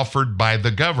one offered by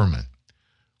the government.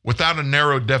 Without a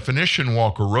narrow definition,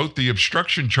 Walker wrote, the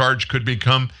obstruction charge could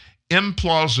become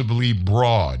implausibly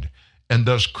broad and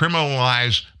thus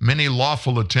criminalize many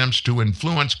lawful attempts to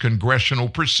influence congressional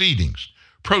proceedings,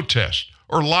 protest,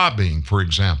 or lobbying, for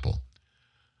example.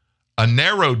 A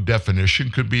narrow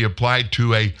definition could be applied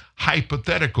to a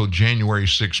hypothetical January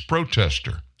 6th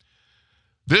protester.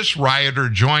 This rioter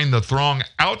joined the throng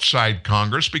outside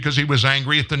Congress because he was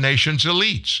angry at the nation's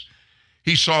elites.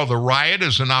 He saw the riot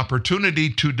as an opportunity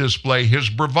to display his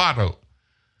bravado.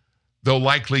 Though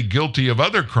likely guilty of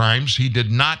other crimes, he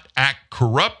did not act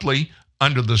corruptly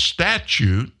under the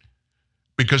statute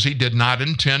because he did not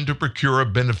intend to procure a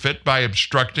benefit by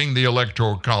obstructing the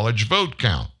Electoral College vote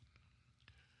count.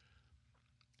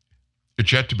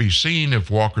 It's yet to be seen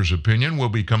if Walker's opinion will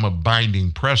become a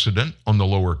binding precedent on the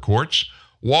lower courts.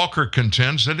 Walker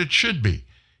contends that it should be.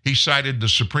 He cited the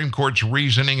Supreme Court's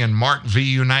reasoning in Mark v.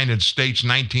 United States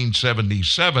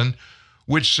 1977,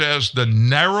 which says the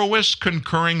narrowest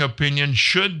concurring opinion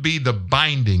should be the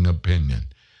binding opinion.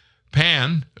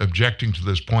 Pan, objecting to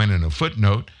this point in a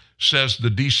footnote, says the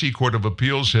D.C. Court of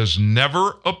Appeals has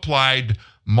never applied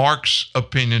Mark's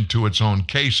opinion to its own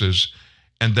cases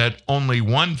and that only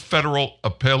one federal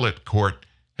appellate court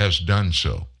has done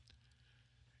so.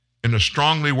 In a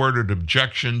strongly worded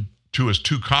objection to his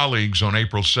two colleagues on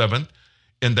April 7th,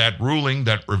 in that ruling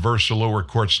that reversed the lower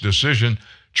court's decision,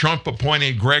 Trump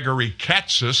appointee Gregory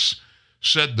Gaetz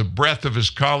said the breadth of his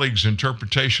colleagues'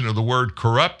 interpretation of the word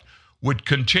corrupt would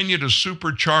continue to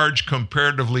supercharge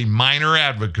comparatively minor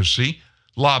advocacy,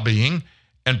 lobbying,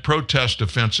 and protest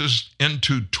offenses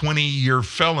into 20-year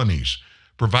felonies,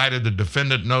 provided the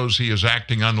defendant knows he is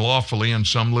acting unlawfully in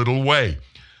some little way.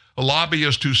 A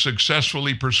lobbyist who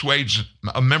successfully persuades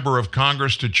a member of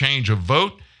Congress to change a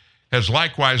vote has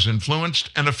likewise influenced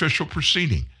an official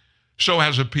proceeding. So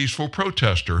has a peaceful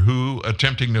protester who,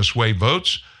 attempting to sway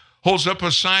votes, holds up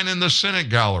a sign in the Senate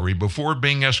gallery before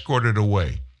being escorted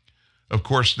away. Of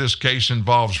course, this case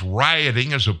involves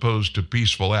rioting as opposed to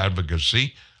peaceful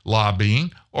advocacy,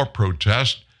 lobbying, or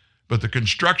protest, but the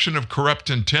construction of corrupt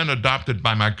intent adopted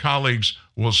by my colleagues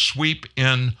will sweep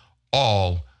in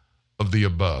all of the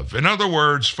above. In other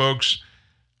words, folks,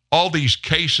 all these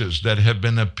cases that have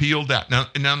been appealed out.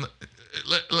 Now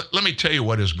let me tell you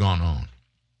what has gone on.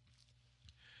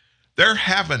 There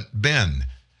haven't been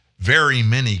very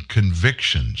many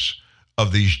convictions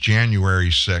of these January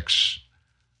 6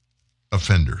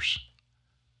 offenders.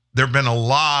 There have been a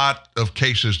lot of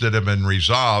cases that have been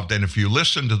resolved, and if you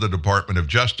listen to the Department of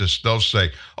Justice, they'll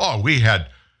say, oh, we had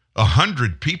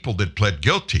 100 people that pled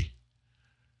guilty.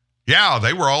 Yeah,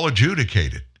 they were all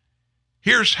adjudicated.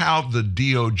 Here's how the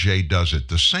DOJ does it,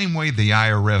 the same way the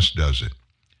IRS does it.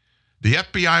 The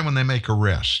FBI, when they make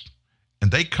arrests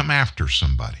and they come after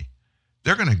somebody,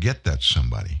 they're going to get that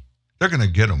somebody. They're going to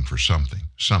get them for something,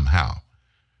 somehow.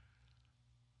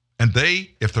 And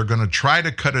if they're going to try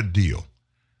to cut a deal,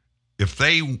 if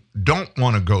they don't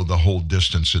want to go the whole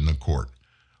distance in the court,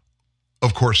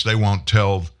 of course, they won't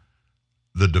tell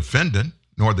the defendant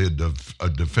nor the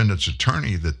defendant's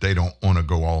attorney that they don't want to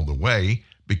go all the way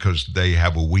because they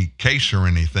have a weak case or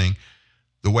anything.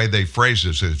 The way they phrase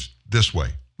this is this way.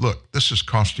 Look, this is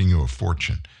costing you a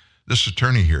fortune. This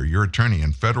attorney here, your attorney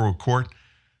in federal court,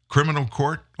 criminal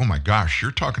court, oh my gosh,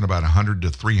 you're talking about $100,000 to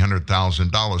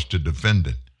 $300,000 to defend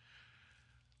it.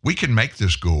 We can make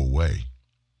this go away.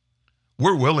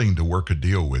 We're willing to work a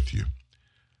deal with you.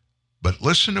 But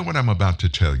listen to what I'm about to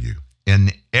tell you.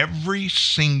 In every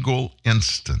single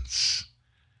instance,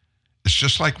 it's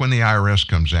just like when the IRS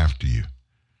comes after you.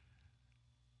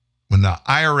 When the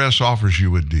IRS offers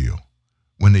you a deal,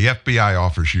 when the FBI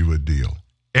offers you a deal,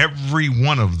 every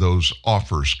one of those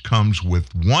offers comes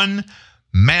with one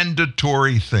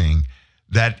mandatory thing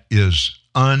that is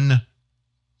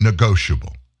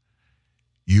unnegotiable.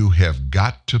 You have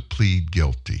got to plead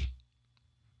guilty.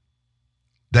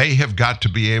 They have got to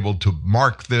be able to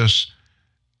mark this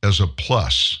as a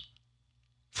plus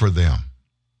for them.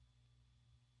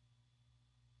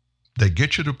 They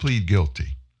get you to plead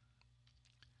guilty,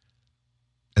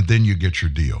 and then you get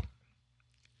your deal.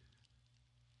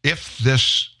 If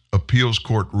this appeals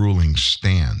court ruling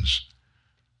stands,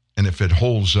 and if it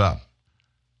holds up,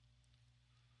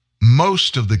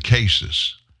 most of the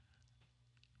cases,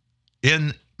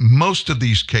 in most of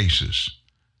these cases,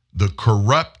 the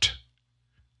corrupt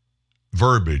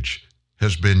verbiage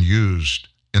has been used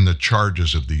in the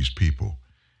charges of these people,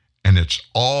 and it's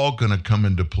all going to come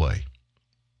into play.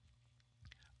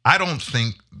 I don't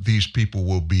think these people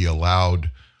will be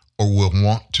allowed or will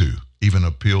want to even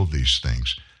appeal these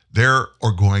things. There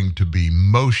are going to be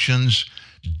motions,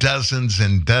 dozens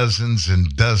and dozens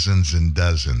and dozens and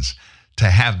dozens, to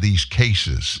have these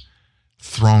cases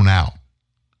thrown out.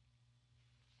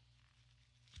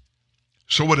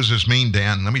 So what does this mean,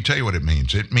 Dan? Let me tell you what it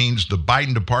means. It means the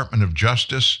Biden Department of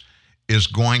Justice is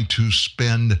going to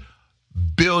spend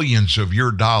billions of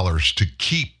your dollars to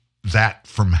keep that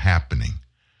from happening.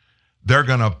 They're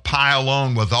going to pile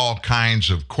on with all kinds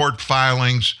of court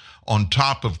filings on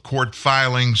top of court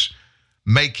filings,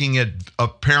 making it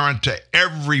apparent to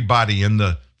everybody in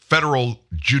the federal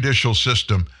judicial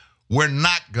system, we're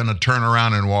not going to turn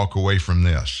around and walk away from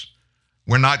this.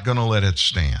 We're not going to let it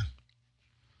stand.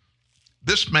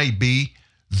 This may be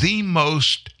the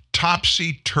most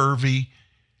topsy-turvy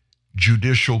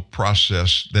judicial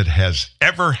process that has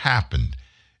ever happened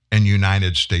in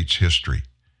United States history.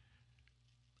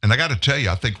 And I got to tell you,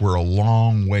 I think we're a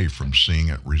long way from seeing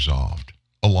it resolved.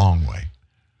 A long way.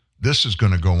 This is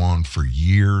going to go on for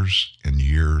years and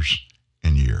years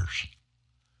and years.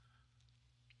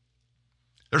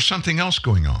 There's something else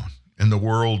going on in the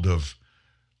world of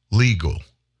legal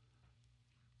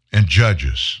and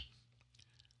judges.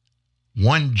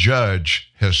 One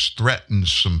judge has threatened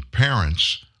some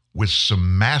parents with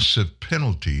some massive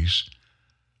penalties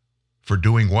for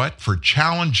doing what? For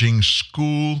challenging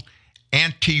school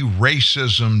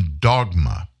anti-racism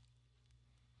dogma.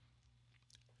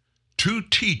 Two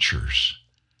teachers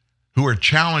who are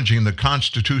challenging the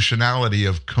constitutionality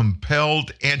of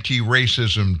compelled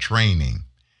anti-racism training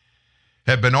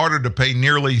have been ordered to pay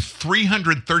nearly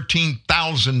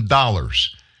 $313,000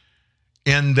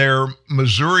 in their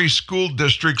Missouri school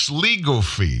district's legal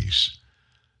fees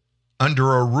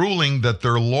under a ruling that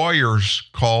their lawyers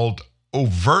called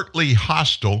overtly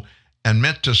hostile and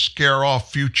meant to scare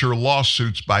off future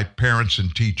lawsuits by parents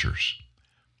and teachers.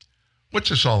 What's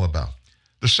this all about?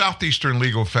 The Southeastern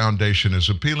Legal Foundation is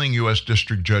appealing U.S.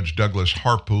 District Judge Douglas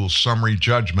Harpool's summary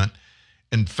judgment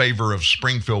in favor of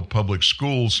Springfield Public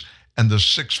Schools and the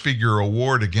six-figure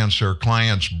award against their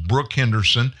clients Brooke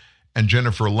Henderson and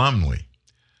Jennifer Lumley.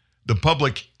 The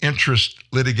public interest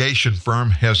litigation firm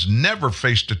has never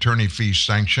faced attorney fee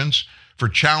sanctions for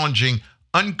challenging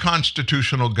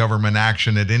unconstitutional government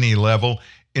action at any level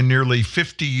in nearly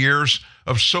 50 years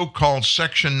of so-called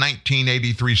Section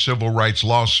 1983 civil rights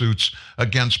lawsuits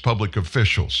against public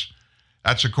officials.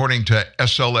 That's according to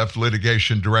SLF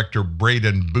litigation director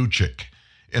Braden Buchik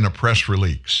in a press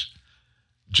release.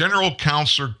 General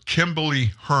Counsel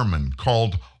Kimberly Herman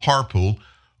called Harpool,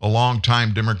 a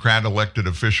longtime Democrat elected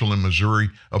official in Missouri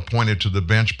appointed to the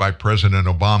bench by President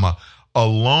Obama, a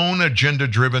lone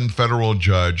agenda-driven federal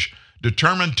judge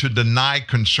determined to deny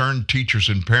concerned teachers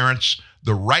and parents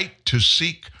the right to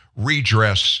seek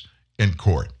redress in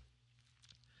court.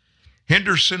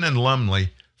 Henderson and Lumley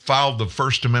filed the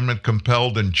First Amendment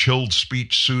compelled and chilled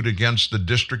speech suit against the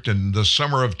district in the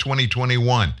summer of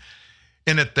 2021.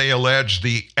 In it, they allege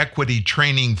the equity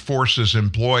training forces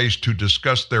employees to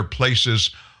discuss their places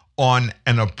on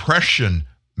an oppression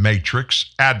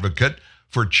matrix advocate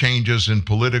for changes in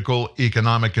political,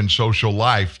 economic, and social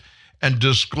life and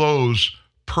disclose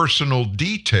personal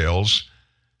details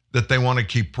that they want to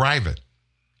keep private.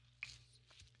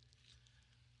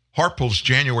 Harple's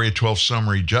January 12th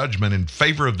summary judgment in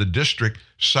favor of the district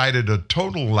cited a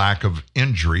total lack of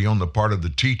injury on the part of the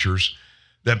teachers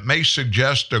that may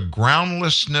suggest a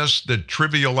groundlessness that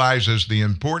trivializes the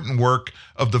important work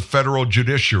of the federal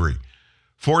judiciary,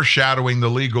 foreshadowing the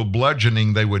legal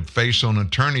bludgeoning they would face on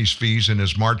attorney's fees in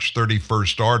his March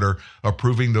 31st order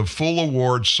approving the full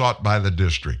award sought by the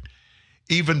district.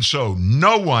 Even so,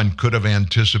 no one could have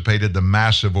anticipated the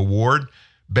massive award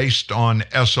based on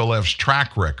SLF's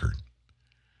track record.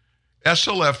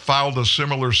 SLF filed a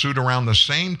similar suit around the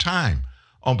same time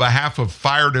on behalf of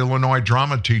fired Illinois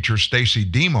drama teacher Stacy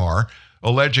Demar,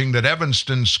 alleging that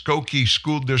Evanston Skokie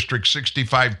School District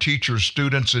 65 teachers,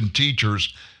 students, and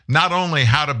teachers not only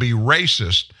how to be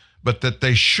racist, but that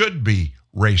they should be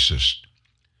racist.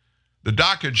 The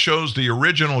docket shows the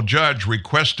original judge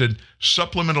requested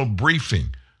supplemental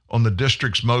briefing on the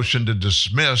district's motion to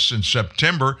dismiss in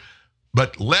September,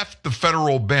 but left the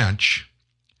federal bench,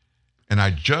 and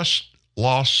I just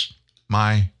lost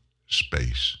my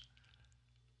space.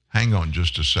 Hang on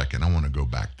just a second. I want to go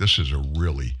back. This is a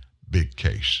really big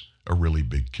case,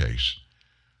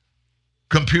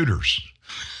 Computers.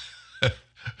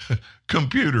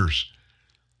 Computers.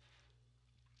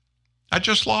 I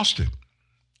just lost it.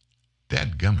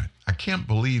 Dadgummit. I can't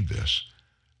believe this.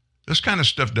 This kind of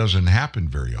stuff doesn't happen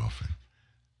very often.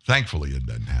 Thankfully, it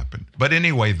doesn't happen. But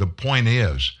anyway, the point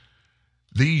is,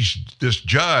 this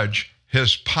judge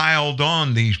has piled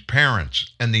on these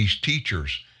parents and these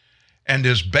teachers and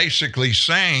is basically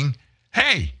saying,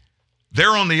 hey,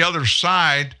 they're on the other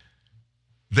side.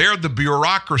 They're the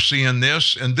bureaucracy in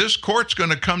this, and this court's going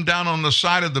to come down on the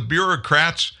side of the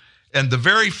bureaucrats. And the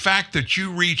very fact that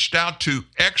you reached out to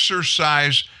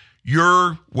exercise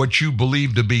what you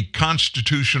believe to be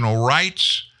constitutional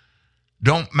rights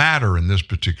don't matter in this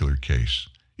particular case.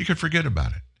 You can forget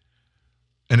about it.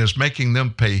 And is making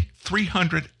them pay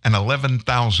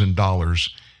 $311,000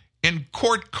 in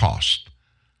court costs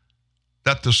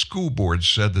that the school board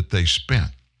said that they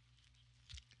spent.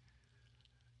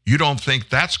 You don't think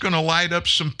that's going to light up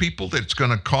some people, that's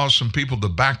going to cause some people to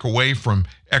back away from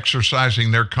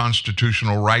exercising their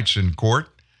constitutional rights in court?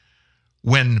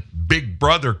 When Big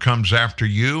Brother comes after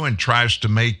you and tries to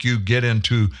make you get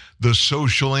into the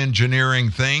social engineering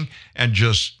thing and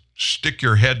just stick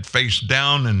your head face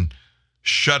down and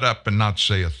shut up and not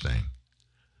say a thing.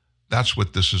 That's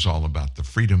what this is all about, the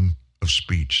freedom of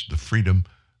speech, the freedom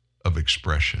of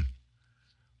expression.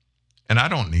 And I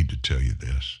don't need to tell you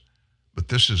this, but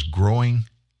this is growing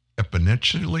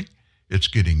exponentially. It's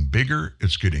getting bigger,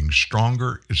 it's getting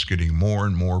stronger, it's getting more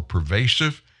and more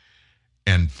pervasive.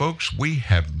 And folks, we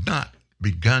have not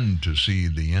begun to see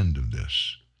the end of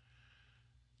this.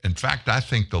 In fact, I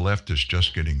think the left is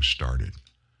just getting started.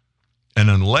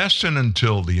 And unless and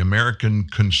until the American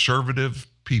conservative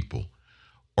people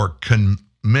are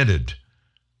committed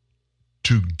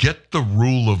to get the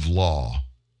rule of law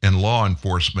and law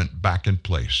enforcement back in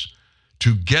place,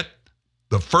 to get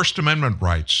the First Amendment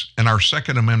rights and our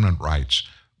Second Amendment rights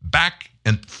back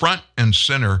in front and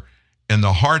center in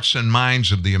the hearts and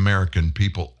minds of the American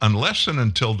people, unless and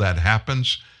until that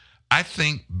happens, I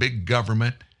think big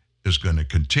government is going to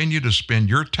continue to spend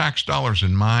your tax dollars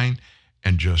and mine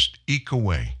and just eke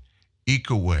away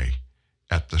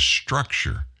at the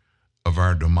structure of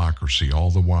our democracy, all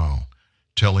the while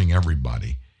telling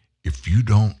everybody, if you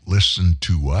don't listen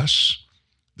to us,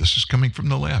 this is coming from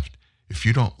the left, if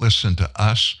you don't listen to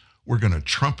us, we're going to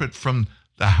trumpet from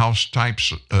the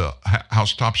housetops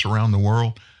around the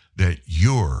world that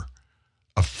you're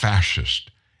a fascist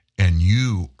and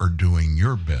you are doing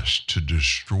your best to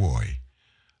destroy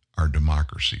our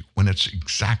democracy, when it's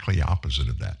exactly opposite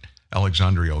of that.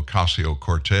 Alexandria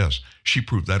Ocasio-Cortez, she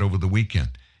proved that over the weekend,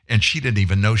 and she didn't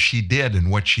even know she did in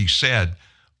what she said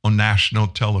on national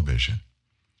television.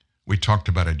 We talked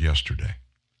about it yesterday.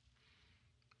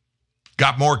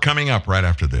 Got more coming up right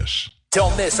after this.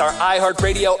 Don't miss our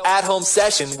iHeartRadio at-home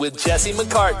session with Jesse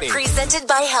McCartney. Presented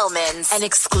by Hellman's, an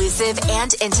exclusive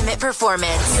and intimate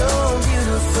performance.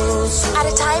 At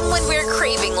a time when we're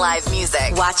craving live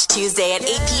music. Watch Tuesday at 8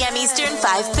 p.m. Eastern,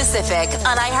 5 Pacific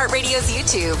on iHeartRadio's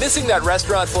YouTube. Missing that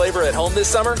restaurant flavor at home this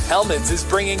summer? Hellman's is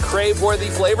bringing crave-worthy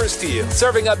flavors to you.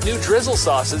 Serving up new drizzle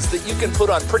sauces that you can put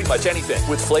on pretty much anything.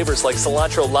 With flavors like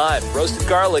cilantro lime, roasted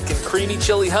garlic, and creamy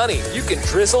chili honey. You can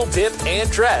drizzle, dip, and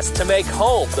dress to make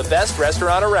home the best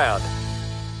restaurant around.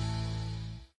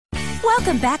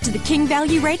 Welcome back to the King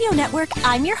Value Radio Network.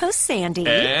 I'm your host, Sandy.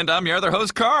 And I'm your other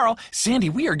host, Carl. Sandy,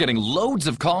 we are getting loads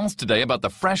of calls today about the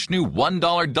fresh new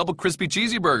 $1 double crispy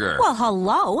cheesy burger. Well,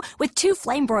 hello. With 2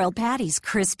 flame-broiled patties,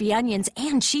 crispy onions,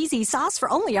 and cheesy sauce for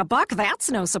only $1, that's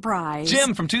no surprise.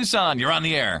 Jim from Tucson, you're on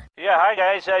the air. Yeah, hi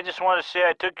guys. I just want to say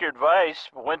I took your advice,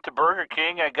 went to Burger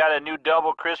King, I got a new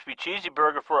double crispy cheesy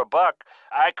burger for $1.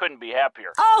 I couldn't be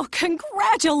happier. Oh,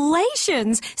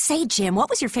 congratulations. Say, Jim, what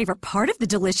was your favorite part of the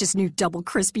delicious new double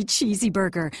crispy cheesy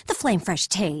burger? The flame fresh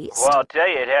taste? Well, I'll tell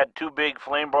you, it had 2 big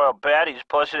flame-broiled patties,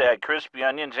 plus it had crispy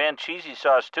onions and cheesy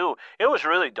sauce, too. It was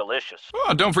really delicious.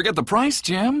 Oh, don't forget the price,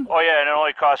 Jim. Oh, yeah, and it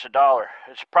only cost $1.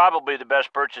 It's probably the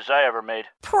best purchase I ever made.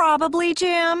 Probably,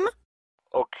 Jim.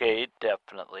 Okay,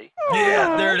 definitely.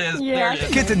 Yeah, there it is. Yeah. There it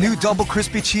is. Get the new double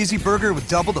crispy cheesy burger with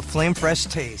double the flame fresh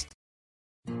taste.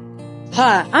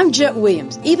 Hi, I'm Jet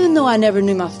Williams. Even though I never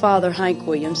knew my father, Hank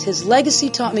Williams, his legacy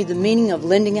taught me the meaning of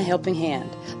lending a helping hand.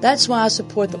 That's why I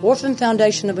support the Orphan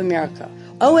Foundation of America.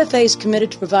 OFA is committed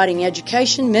to providing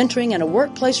education, mentoring, and a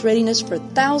workplace readiness for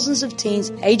thousands of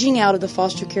teens aging out of the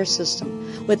foster care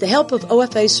system. With the help of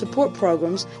OFA's support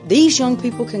programs, these young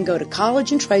people can go to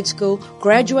college and trade school,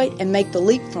 graduate, and make the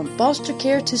leap from foster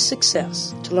care to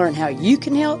success. To learn how you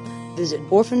can help, visit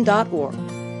orphan.org.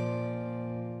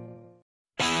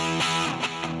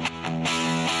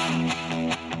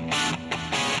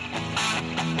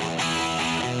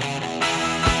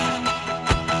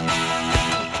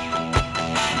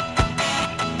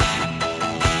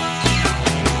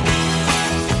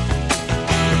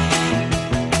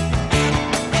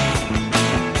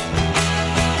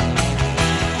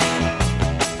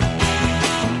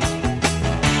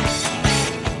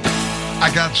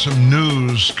 I got some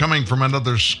news coming from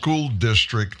another school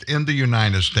district in the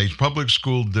United States, public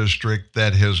school district,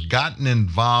 that has gotten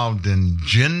involved in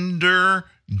gender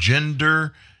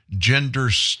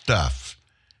stuff.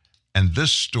 And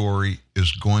this story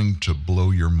is going to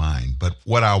blow your mind. But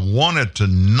what I wanted to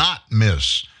not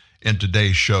miss in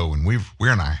today's show, and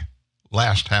we're in our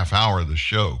last half hour of the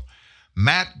show,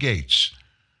 Matt Gaetz,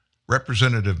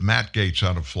 Representative Matt Gaetz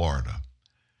out of Florida.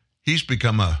 He's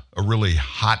become a really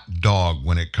hot dog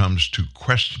when it comes to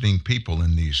questioning people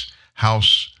in these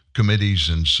House committees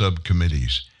and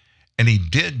subcommittees. And he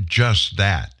did just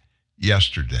that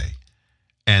yesterday.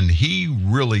 And he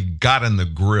really got in the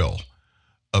grill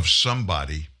of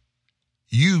somebody.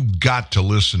 You got to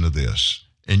listen to this,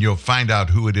 and you'll find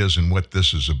out who it is and what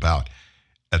this is about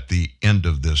at the end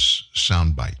of this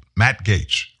soundbite. Matt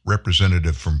Gaetz,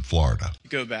 representative from Florida.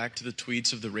 Go back to the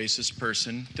tweets of the racist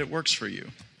person that works for you.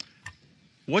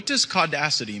 What does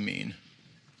caudacity mean?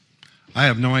 I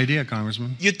have no idea,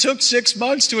 Congressman. You took 6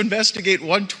 months to investigate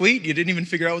one tweet. You didn't even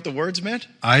figure out what the words meant?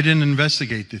 I didn't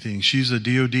investigate the thing. She's a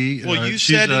DOD. Well, you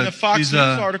said in a Fox News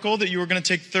article that you were going to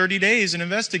take 30 days and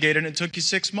investigate it, and it took you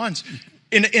 6 months.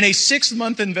 In a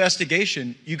 6-month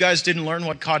investigation, you guys didn't learn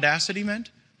what caudacity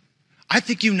meant? I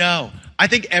think you know. I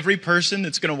think every person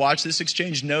that's going to watch this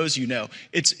exchange knows you know.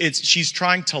 She's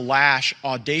trying to lash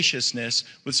audaciousness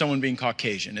with someone being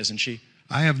Caucasian, isn't she?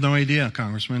 I have no idea,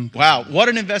 Congressman. Wow, what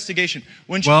an investigation.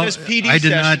 When she says PD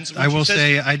sessions... I will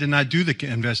say I did not do the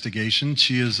investigation.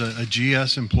 She is a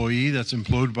GS employee that's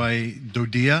employed by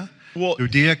DODEA. Well,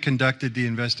 DODEA conducted the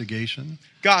investigation.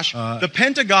 Gosh, the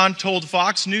Pentagon told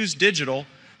Fox News Digital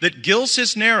that Gil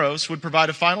Cisneros would provide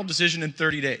a final decision in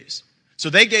 30 days. So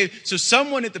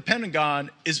someone at the Pentagon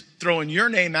is throwing your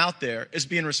name out there as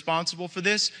being responsible for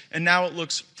this, and now it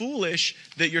looks foolish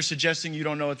that you're suggesting you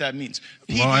don't know what that means.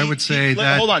 Well, I would say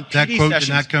that hold on, that PD quote sessions.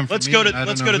 did not come from let's me. Go to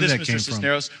this, that Mr.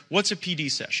 Cisneros. What's a PD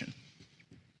session?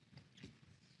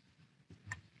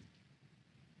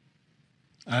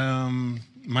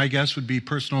 My guess would be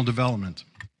personal development.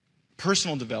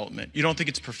 Personal development. You don't think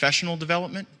it's professional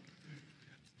development?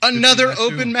 Another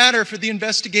open matter for the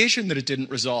investigation that it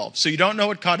didn't resolve. So you don't know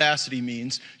what caudacity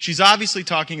means. She's obviously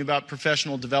talking about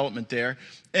professional development there.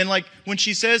 And like when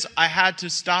she says, I had to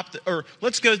stop, or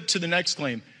let's go to the next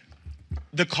claim.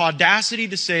 The caudacity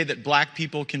to say that black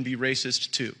people can be racist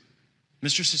too.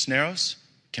 Mr. Cisneros,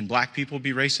 can black people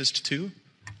be racist too?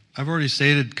 I've already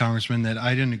stated, Congressman, that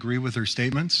I didn't agree with her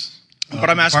statements. But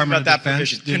I'm asking about that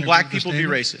provision. Can black people be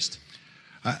racist?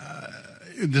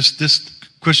 This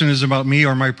question is about me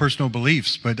or my personal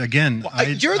beliefs, but again,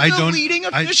 you're the leading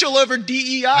official over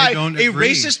DEI. I don't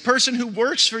agree. A racist person who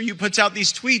works for you puts out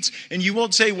these tweets, and you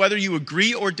won't say whether you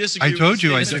agree or disagree. I told you,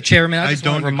 Mr. Chairman, I just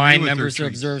want to remind members to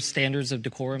observe standards of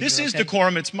decorum. This is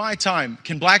decorum. It's my time.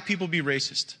 Can black people be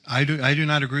racist? I do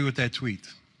not agree with that tweet.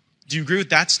 Do you agree with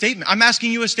that statement? I'm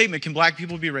asking you a statement. Can black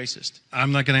people be racist?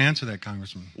 I'm not going to answer that,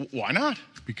 Congressman. Why not?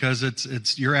 Because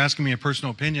it's you're asking me a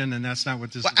personal opinion, and that's not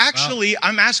what this is actually, about.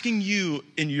 I'm asking you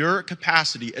in your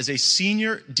capacity as a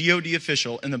senior DOD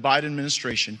official in the Biden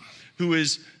administration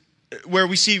where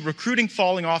we see recruiting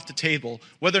falling off the table,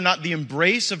 whether or not the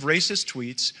embrace of racist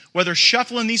tweets, whether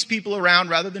shuffling these people around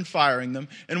rather than firing them,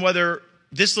 and whether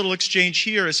this little exchange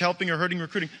here is helping or hurting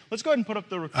recruiting. Let's go ahead and put up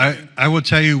the recruiting. I will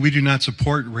tell you, we do not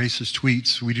support racist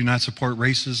tweets. We do not support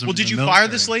racism. Well, did you military. fire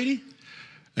this lady?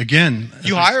 Again,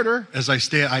 you hired her. As I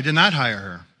stated, I did not hire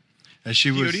her. As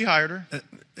she was, DOD hired her.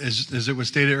 As it was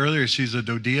stated earlier, she's a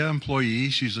DODEA employee.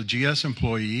 She's a GS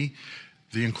employee.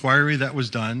 The inquiry that was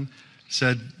done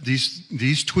said these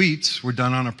tweets were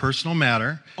done on a personal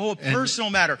matter. Oh, a personal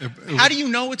matter. How do you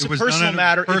know it's a personal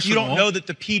matter if you don't know that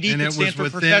the PD could stand for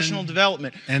professional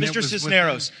development? Mr.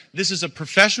 Cisneros, this is a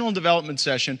professional development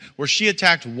session where she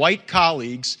attacked white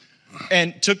colleagues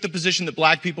and took the position that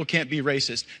black people can't be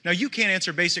racist. Now, you can't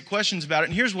answer basic questions about it,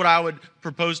 and here's what I would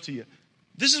propose to you.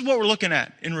 This is what we're looking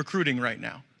at in recruiting right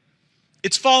now.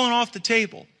 It's fallen off the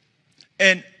table.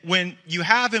 And when you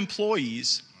have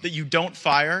employees that you don't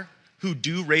fire who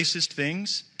do racist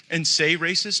things and say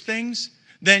racist things,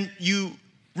 then you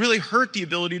really hurt the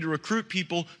ability to recruit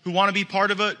people who want to be part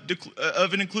of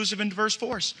an inclusive and diverse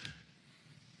force.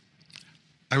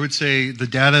 I would say the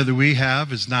data that we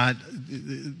have is not,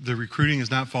 the recruiting is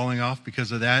not falling off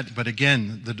because of that. But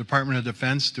again, the Department of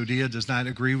Defense, DODEA, does not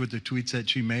agree with the tweets that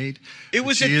she made. It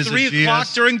was at 3 o'clock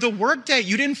during the workday.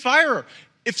 You didn't fire her.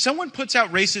 If someone puts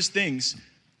out racist things,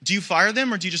 do you fire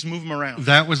them or do you just move them around?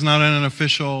 That was not an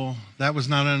official,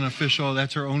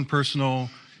 that's her own personal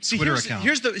Twitter account.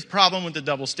 Here's the problem with the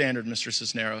double standard, Mr.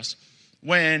 Cisneros.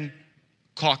 When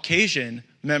Caucasian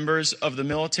members of the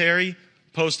military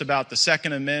post about the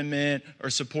Second Amendment or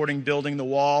supporting building the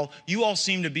wall, you all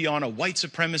seem to be on a white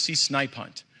supremacy snipe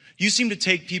hunt. You seem to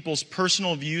take people's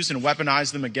personal views and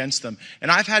weaponize them against them.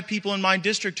 And I've had people in my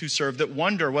district who serve that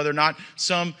wonder whether or not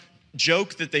some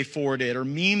joke that they forwarded or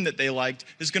meme that they liked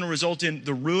is going to result in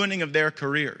the ruining of their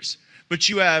careers. But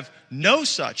you have no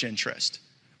such interest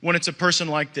when it's a person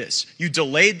like this. You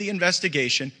delayed the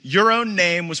investigation. Your own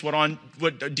name was what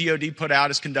DOD put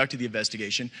out as conducting the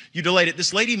investigation. You delayed it.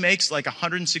 This lady makes like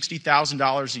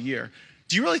 $160,000 a year.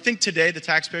 Do you really think today the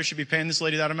taxpayer should be paying this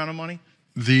lady that amount of money?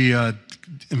 The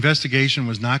investigation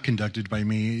was not conducted by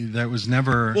me. That was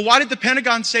never... Well, why did the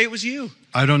Pentagon say it was you?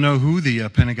 I don't know who the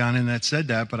Pentagon in that said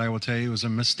that, but I will tell you it was a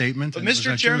misstatement. But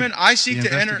Mr. Chairman, I seek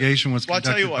to enter... The investigation was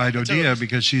conducted by DODEA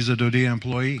because she's a DODEA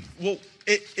employee. Well,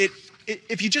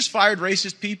 if you just fired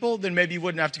racist people, then maybe you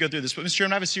wouldn't have to go through this. But, Mr.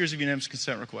 Chairman, I have a series of unanimous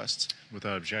consent requests.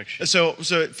 Without objection. So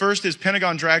first is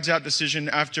Pentagon drags out decision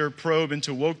after probe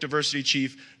into woke diversity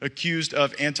chief accused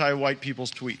of anti-white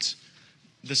people's tweets.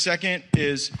 The second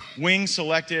is Wing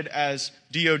selected as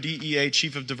DODEA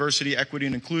Chief of Diversity, Equity,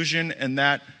 and Inclusion, and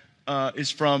that is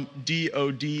from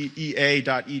dodea.edu.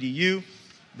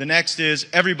 The next is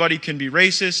Everybody Can Be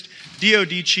Racist.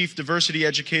 DOD Chief Diversity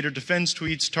Educator defends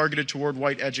tweets targeted toward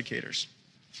white educators.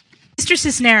 Mr.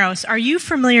 Cisneros, are you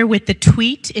familiar with the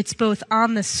tweet? It's both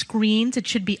on the screens, it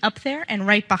should be up there, and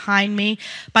right behind me,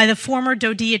 by the former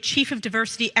DODEA Chief of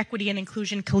Diversity, Equity, and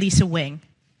Inclusion, Kalisa Wing.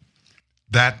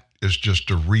 That is just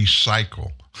a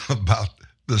recycle about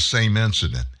the same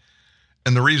incident.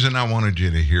 And the reason I wanted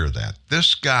you to hear that,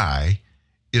 this guy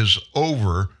is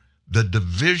over the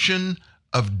Division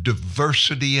of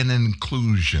Diversity and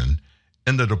Inclusion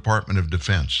in the Department of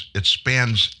Defense. It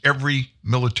spans every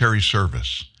military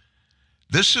service.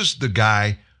 This is the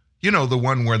guy, you know, the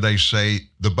one where they say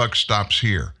the buck stops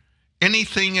here.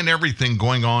 Anything and everything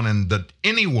going on in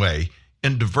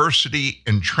diversity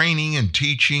and training and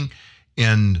teaching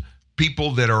and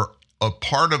people that are a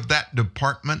part of that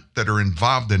department that are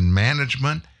involved in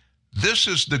management. This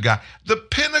is the guy. The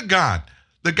Pentagon,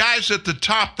 the guys at the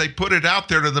top, they put it out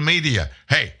there to the media.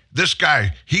 Hey, this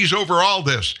guy, he's over all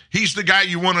this. He's the guy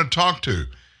you want to talk to.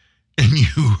 And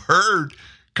you heard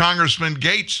Congressman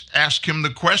Gaetz ask him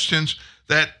the questions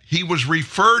that he was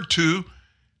referred to.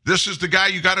 This is the guy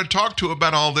you got to talk to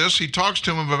about all this. He talks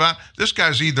to him about, this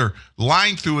guy's either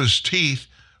lying through his teeth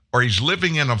or he's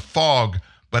living in a fog.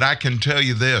 But I can tell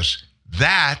you this,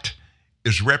 that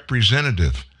is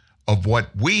representative of what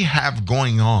we have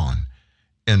going on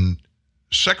in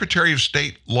Secretary of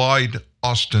State Lloyd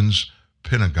Austin's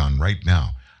Pentagon right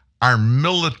now. Our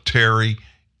military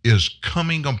is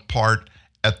coming apart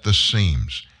at the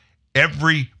seams.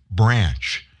 Every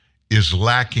branch is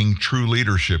lacking true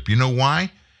leadership. You know why?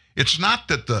 It's not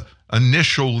that the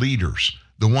initial leaders,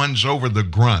 the ones over the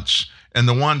grunts, and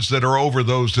the ones that are over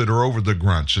those that are over the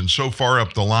grunts and so far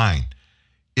up the line.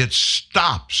 It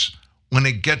stops when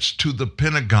it gets to the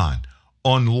Pentagon.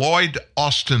 On Lloyd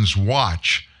Austin's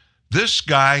watch, this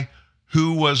guy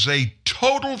who was a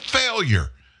total failure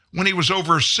when he was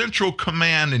over Central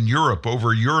Command in Europe,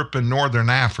 over Europe and Northern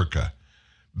Africa,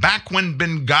 back when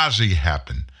Benghazi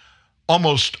happened,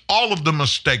 almost all of the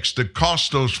mistakes that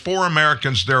cost those 4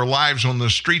 Americans their lives on the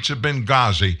streets of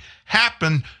Benghazi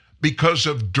happened because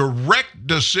of direct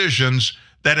decisions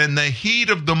that in the heat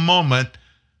of the moment,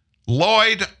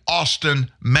 Lloyd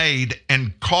Austin made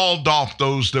and called off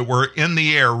those that were in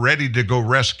the air ready to go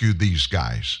rescue these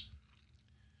guys.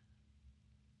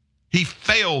 He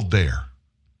failed there.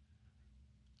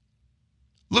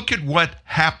 Look at what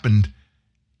happened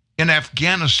in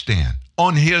Afghanistan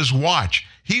on his watch.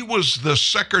 He was the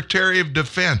Secretary of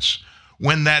Defense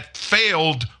when that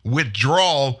failed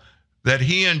withdrawal that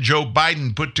he and Joe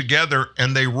Biden put together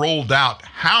and they rolled out.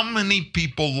 How many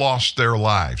people lost their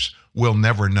lives? We'll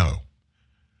never know.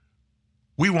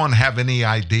 We won't have any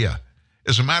idea.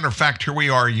 As a matter of fact, here we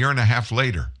are a year and a half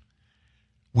later.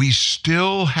 We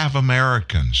still have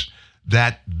Americans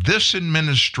that this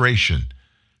administration,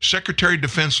 Secretary of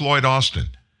Defense Lloyd Austin,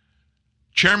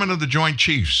 Chairman of the Joint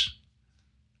Chiefs,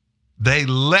 they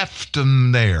left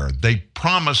them there. They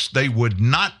promised they would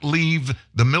not leave,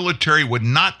 the military would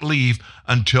not leave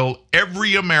until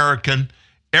every American,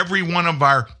 every one of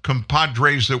our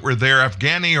compadres that were there,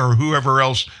 Afghani or whoever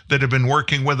else that had been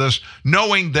working with us,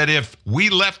 knowing that if we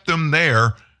left them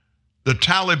there, the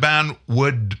Taliban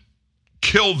would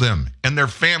kill them and their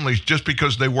families just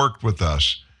because they worked with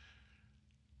us.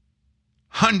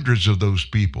 Hundreds of those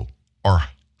people are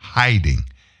hiding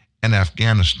in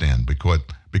Afghanistan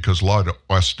because Lloyd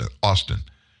Austin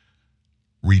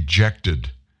rejected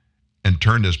and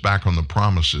turned his back on the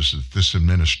promises that this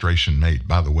administration made.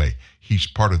 By the way, he's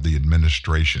part of the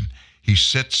administration. He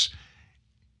sits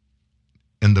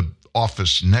in the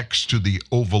office next to the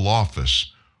Oval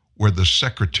Office where the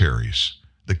secretaries,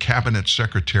 the cabinet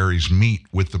secretaries, meet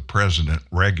with the president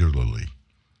regularly.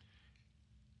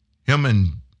 Him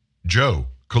and Joe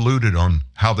colluded on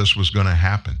how this was going to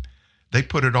happen. They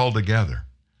put it all together.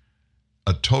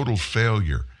 A total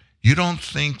failure. You don't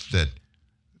think that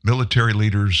military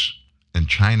leaders in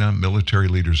China, military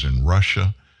leaders in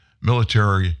Russia,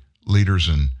 military leaders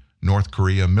in North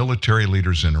Korea, military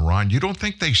leaders in Iran, you don't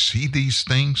think they see these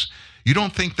things? You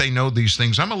don't think they know these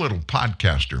things? I'm a little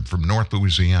podcaster from North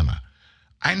Louisiana.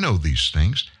 I know these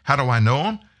things. How do I know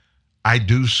them? I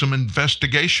do some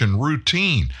investigation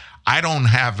routine. I don't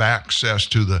have access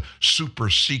to the super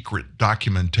secret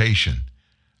documentation.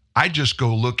 I just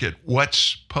go look at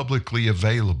what's publicly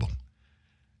available.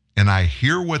 And I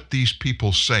hear what these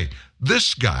people say.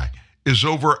 This guy is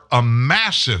over a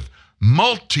massive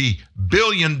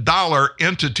multi-billion-dollar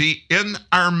entity in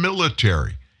our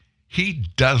military. He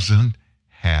doesn't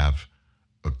have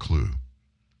a clue.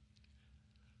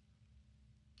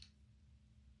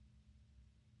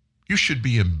 You should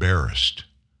be embarrassed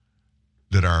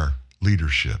that our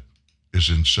leadership is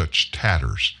in such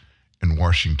tatters in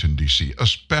Washington, D.C.,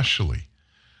 especially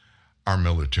our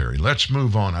military. Let's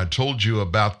move on. I told you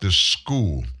about this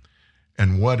school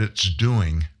and what it's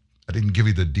doing. I didn't give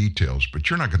you the details, but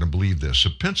you're not going to believe this. A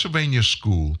Pennsylvania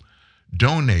school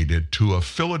donated to a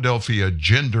Philadelphia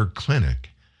gender clinic.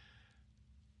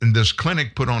 And this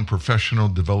clinic put on professional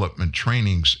development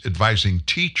trainings advising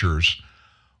teachers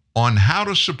on how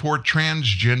to support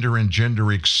transgender and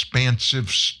gender expansive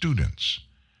students.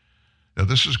 Now,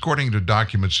 this is according to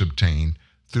documents obtained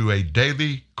through a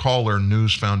Daily Caller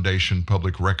News Foundation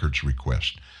public records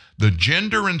request. The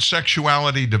Gender and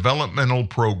Sexuality Developmental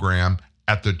Program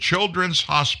at the Children's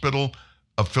Hospital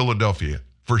of Philadelphia,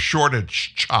 for short it's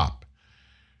CHOP,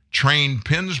 trained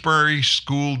Pennsbury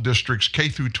School District's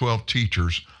K-12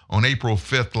 teachers on April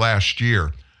 5th last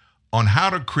year on how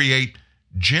to create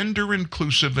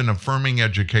gender-inclusive and affirming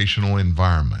educational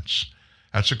environments.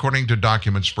 That's according to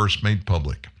documents first made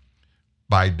public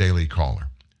by Daily Caller.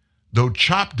 Though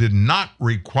CHOP did not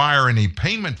require any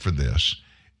payment for this,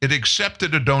 it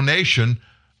accepted a donation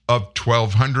of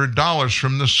 $1,200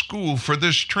 from the school for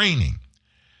this training.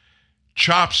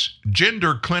 CHOP's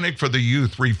Gender Clinic for the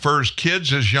Youth refers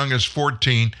kids as young as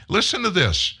 14, listen to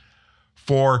this,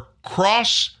 for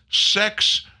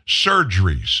cross-sex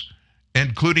surgeries,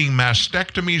 including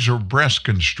mastectomies or breast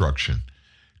construction.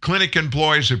 Clinic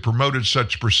employees have promoted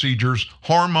such procedures,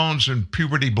 hormones and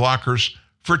puberty blockers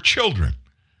for children.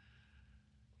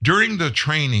 During the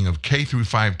training of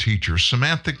K-5 teachers,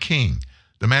 Samantha King,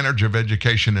 the manager of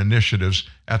education initiatives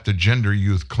at the Gender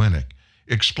Youth Clinic,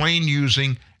 explained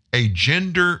using a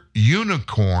gender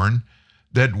unicorn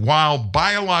that while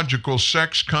biological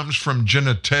sex comes from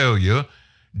genitalia,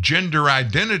 gender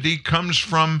identity comes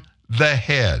from the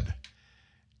head.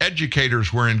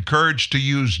 Educators were encouraged to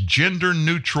use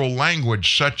gender-neutral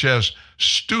language such as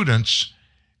students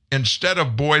instead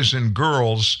of boys and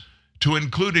girls, to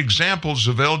include examples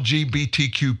of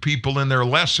LGBTQ people in their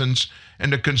lessons,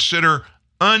 and to consider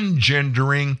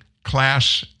ungendering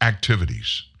class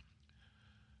activities.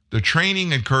 The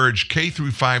training encouraged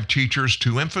K-5 teachers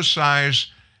to emphasize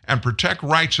and protect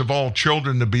rights of all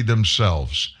children to be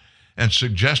themselves, and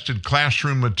suggested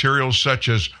classroom materials such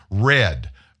as Red,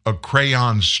 a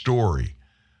crayon story,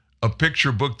 a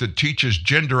picture book that teaches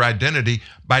gender identity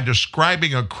by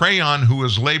describing a crayon who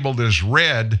is labeled as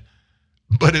red,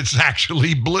 but it's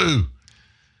actually blue.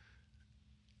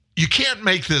 You can't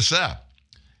make this up.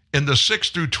 In the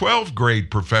 6th through 12th grade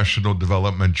professional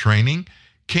development training,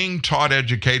 King taught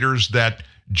educators that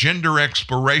gender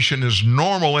exploration is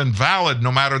normal and valid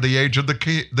no matter the age of the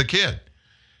kid.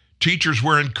 Teachers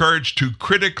were encouraged to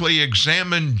critically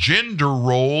examine gender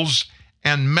roles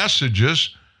and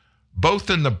messages both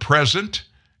in the present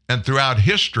and throughout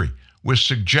history, with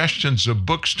suggestions of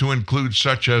books to include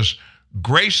such as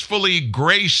Gracefully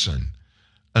Grayson,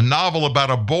 a novel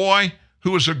about a boy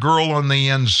who is a girl on the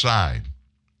inside.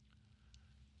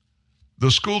 The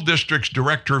school district's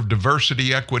Director of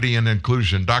Diversity, Equity, and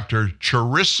Inclusion, Dr.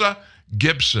 Charissa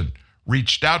Gibson,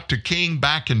 reached out to King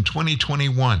back in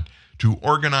 2021 to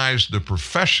organize the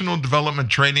professional development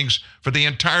trainings for the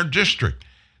entire district.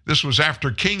 This was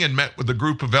after King had met with a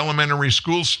group of elementary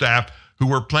school staff who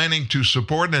were planning to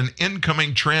support an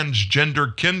incoming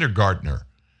transgender kindergartner.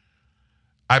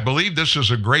 I believe this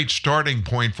is a great starting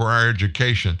point for our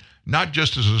education, not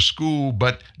just as a school,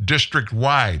 but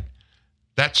district-wide.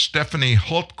 That's Stephanie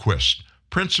Hultquist,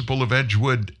 principal of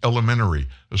Edgewood Elementary,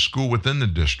 a school within the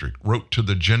district, wrote to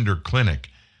the Gender Clinic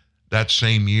that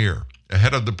same year.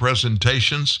 Ahead of the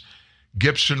presentations,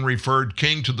 Gibson referred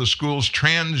King to the school's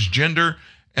transgender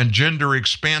and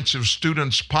gender-expansive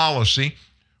students policy,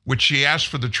 which she asked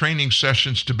for the training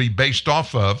sessions to be based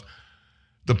off of.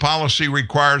 The policy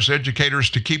requires educators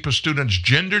to keep a student's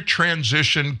gender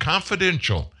transition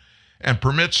confidential and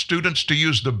permits students to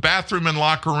use the bathroom and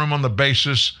locker room on the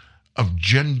basis of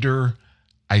gender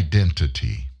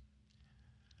identity.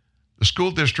 The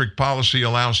school district policy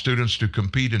allows students to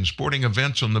compete in sporting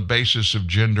events on the basis of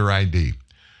gender ID.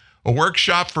 A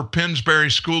workshop for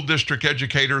Pennsbury School District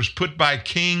educators put by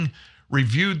King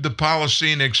reviewed the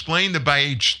policy and explained that by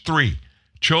age 3,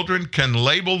 children can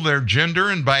label their gender,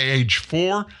 and by age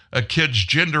 4, a kid's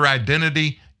gender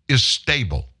identity is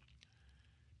stable.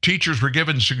 Teachers were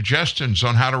given suggestions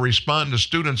on how to respond to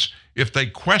students if they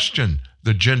question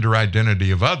the gender identity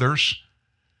of others.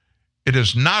 It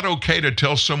is not okay to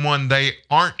tell someone they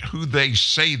aren't who they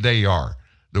say they are,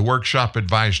 the workshop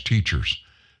advised teachers.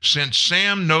 Since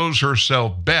Sam knows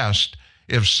herself best,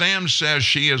 if Sam says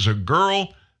she is a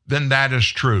girl, then that is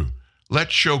true.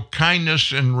 Let's show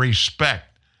kindness and respect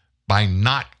by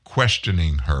not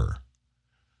questioning her.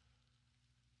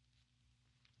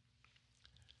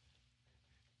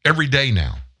 Every day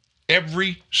now,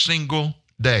 every single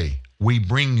day, we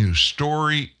bring you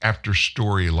story after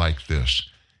story like this.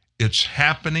 It's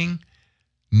happening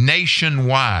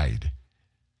nationwide.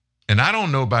 And I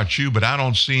don't know about you, but I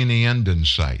don't see any end in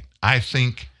sight. I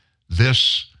think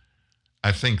this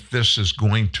is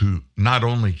going to not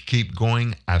only keep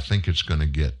going, I think it's going to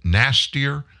get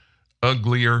nastier,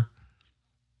 uglier,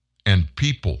 and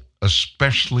people,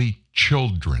 especially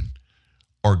children,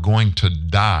 are going to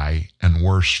die and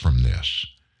worse from this.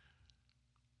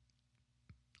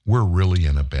 We're really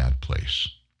in a bad place.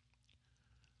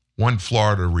 One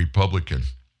Florida Republican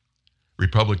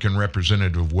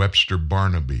Representative Webster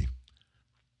Barnaby,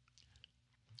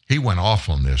 he went off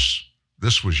on this.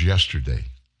 This was yesterday,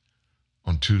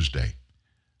 on Tuesday.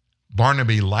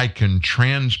 Barnaby likened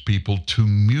trans people to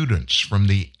mutants from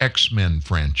the X-Men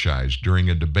franchise during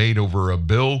a debate over a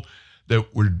bill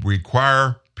that would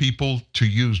require people to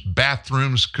use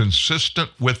bathrooms consistent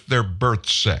with their birth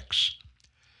sex.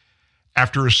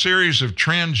 After a series of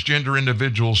transgender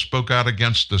individuals spoke out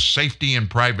against the Safety in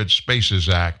Private Spaces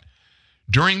Act,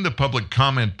 during the public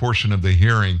comment portion of the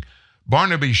hearing,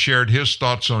 Barnaby shared his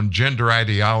thoughts on gender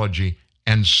ideology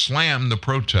and slammed the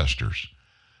protesters.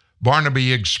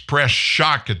 Barnaby expressed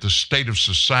shock at the state of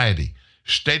society,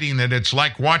 stating that it's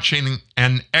like watching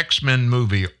an X-Men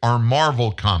movie or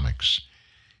Marvel comics.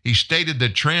 He stated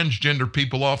that transgender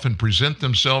people often present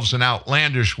themselves in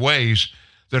outlandish ways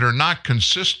that are not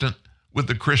consistent with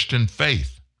the Christian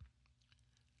faith.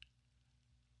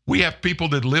 We have people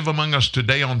that live among us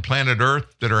today on planet Earth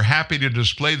that are happy to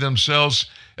display themselves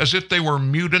as if they were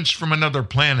mutants from another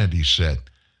planet, he said.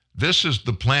 This is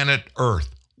the planet Earth.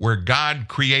 where God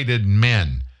created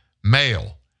men,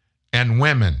 male, and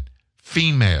women,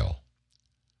 female.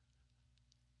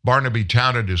 Barnaby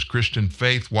touted his Christian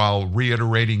faith while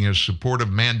reiterating his support of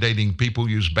mandating people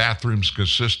use bathrooms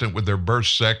consistent with their birth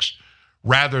sex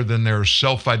rather than their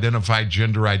self-identified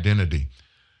gender identity.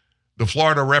 The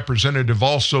Florida representative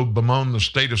also bemoaned the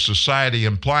state of society,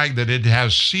 implying that it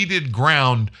has ceded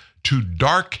ground to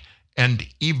dark and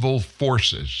evil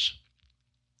forces.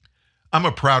 I'm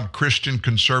a proud Christian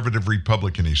conservative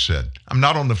Republican, he said. I'm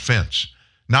not on the fence.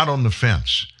 Not on the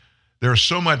fence. There's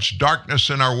so much darkness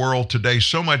in our world today,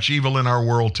 so much evil in our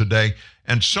world today,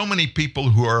 and so many people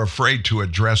who are afraid to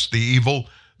address the evil,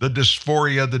 the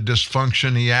dysphoria, the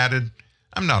dysfunction, he added.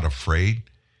 I'm not afraid.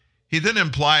 He then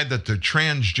implied that the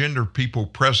transgender people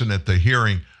present at the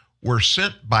hearing were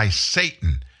sent by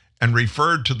Satan and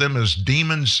referred to them as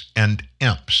demons and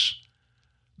imps.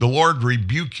 The Lord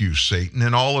rebuke you, Satan,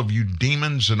 and all of you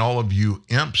demons and all of you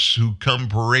imps who come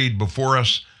parade before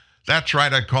us. That's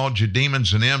right, I called you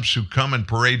demons and imps who come and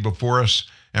parade before us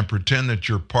and pretend that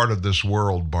you're part of this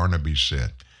world, Barnaby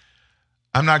said.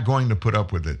 I'm not going to put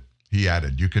up with it, he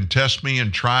added. You can test me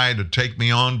and try to take me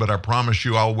on, but I promise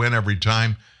you I'll win every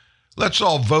time. Let's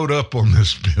all vote up on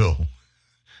this bill.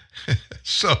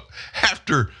 So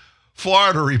after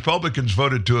Florida Republicans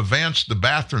voted to advance the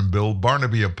bathroom bill,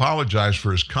 Barnaby apologized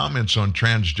for his comments on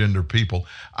transgender people.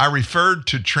 I referred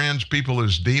to trans people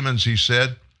as demons, he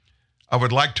said. I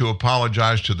would like to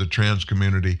apologize to the trans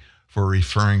community for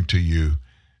referring to you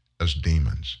as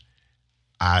demons.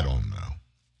 I don't know.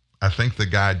 I think the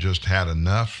guy just had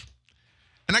enough.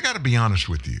 And I got to be honest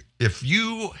with you. If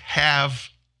you have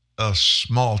a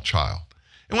small child,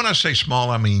 and when I say small,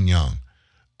 I mean young,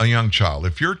 a young child.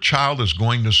 If your child is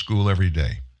going to school every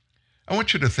day, I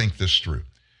want you to think this through.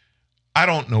 I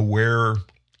don't know where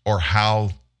or how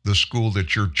the school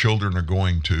that your children are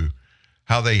going to,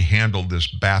 how they handle this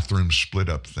bathroom split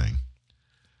up thing.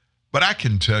 But I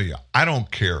can tell you, I don't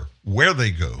care where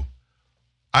they go.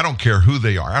 I don't care who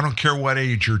they are. I don't care what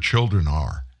age your children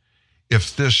are.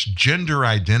 If this gender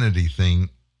identity thing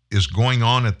is going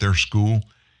on at their school,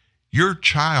 your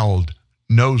child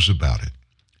knows about it.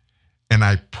 And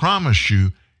I promise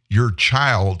you, your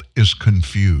child is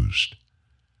confused.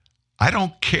 I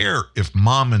don't care if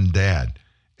mom and dad,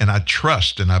 and I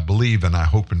trust and I believe and I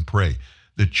hope and pray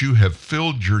that you have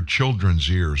filled your children's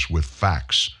ears with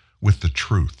facts, with the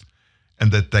truth,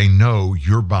 and that they know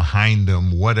you're behind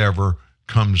them, whatever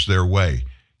comes their way.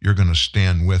 You're going to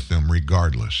stand with them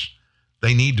regardless.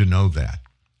 They need to know that.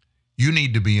 You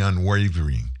need to be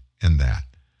unwavering in that.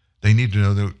 They need to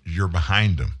know that you're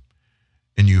behind them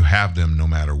and you have them no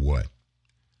matter what.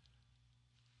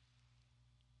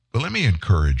 But let me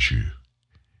encourage you.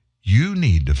 You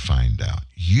need to find out.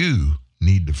 You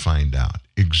need to find out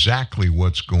exactly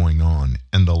what's going on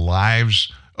in the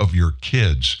lives of your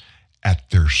kids at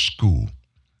their school.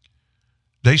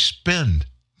 They spend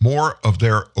more of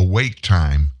their awake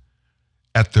time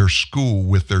at their school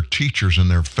with their teachers and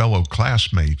their fellow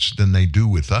classmates than they do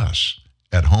with us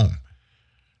at home.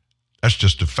 That's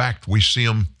just a fact. We see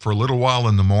them for a little while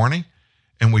in the morning,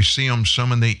 and we see them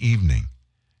some in the evening,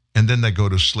 and then they go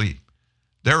to sleep.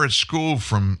 They're at school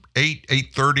from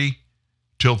 8:30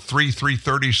 till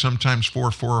 3:30, sometimes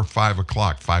 4 or 5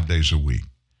 o'clock, 5 days a week.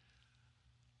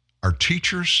 Our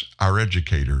teachers, our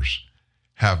educators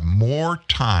have more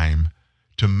time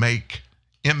to make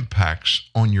impacts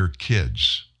on your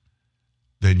kids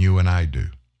than you and I do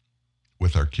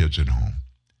with our kids at home.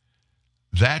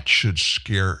 That should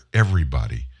scare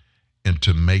everybody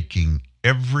into making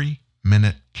every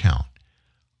minute count.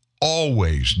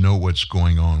 Always know what's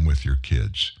going on with your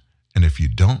kids. And if you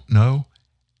don't know,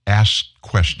 ask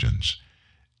questions.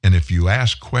 And if you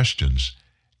ask questions,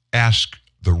 ask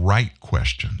the right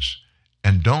questions.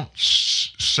 And don't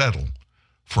settle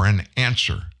for an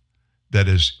answer that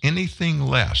is anything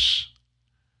less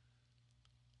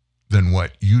than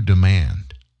what you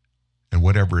demand and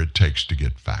whatever it takes to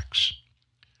get facts.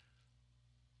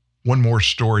 One more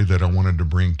story that I wanted to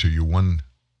bring to you, one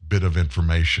bit of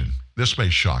information. This may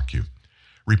shock you.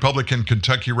 Republican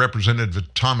Kentucky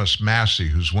Representative Thomas Massey,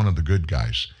 who's one of the good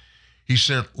guys, he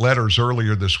sent letters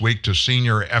earlier this week to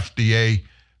senior FDA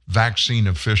vaccine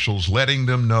officials letting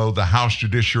them know the House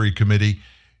Judiciary Committee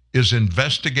is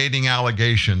investigating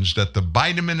allegations that the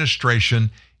Biden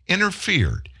administration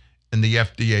interfered in the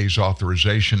FDA's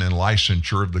authorization and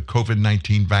licensure of the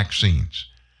COVID-19 vaccines.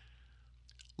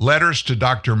 Letters to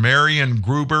Dr. Marion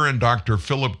Gruber and Dr.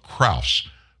 Philip Krause,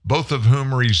 both of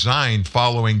whom resigned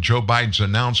following Joe Biden's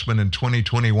announcement in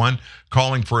 2021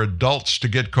 calling for adults to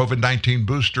get COVID-19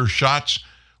 booster shots,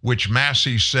 which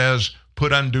Massey says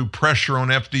put undue pressure on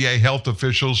FDA health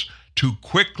officials to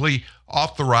quickly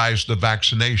authorize the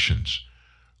vaccinations.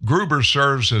 Gruber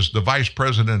serves as the Vice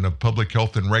President of Public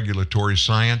Health and Regulatory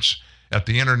Science at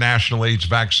the International AIDS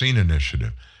Vaccine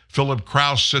Initiative. Philip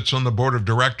Krause sits on the board of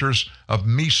directors of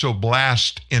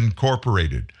Mesoblast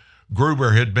Incorporated.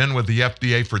 Gruber had been with the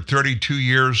FDA for 32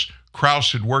 years.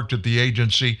 Krause had worked at the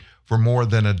agency for more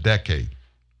than a decade.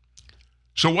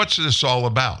 So what's this all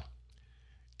about?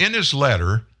 In his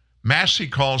letter, Massey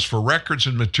calls for records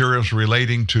and materials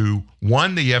relating to,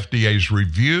 1, the FDA's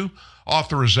review,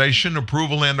 authorization,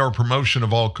 approval, and or promotion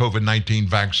of all COVID-19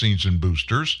 vaccines and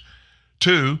boosters.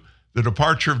 2, the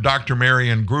departure of Dr.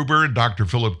 Marian Gruber and Dr.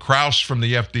 Philip Krause from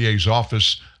the FDA's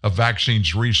Office of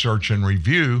Vaccines Research and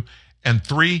Review. And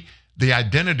 3, the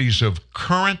identities of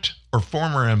current or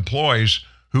former employees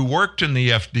who worked in the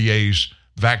FDA's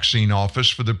vaccine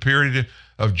office for the period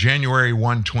of January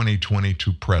 1, 2020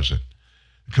 to present.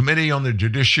 The Committee on the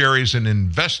Judiciary's an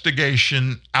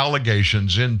investigation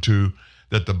allegations into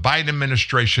that the Biden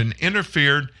administration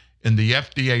interfered in the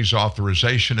FDA's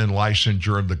authorization and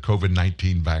licensure of the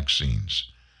COVID-19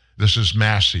 vaccines. This is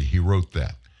Massey. He wrote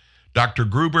that. Dr.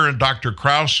 Gruber and Dr.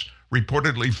 Krause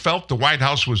reportedly felt the White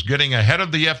House was getting ahead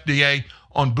of the FDA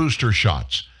on booster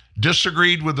shots,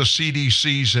 disagreed with the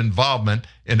CDC's involvement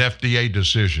in FDA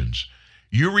decisions.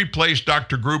 You replaced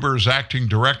Dr. Gruber as acting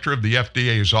director of the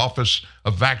FDA's Office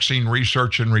of Vaccine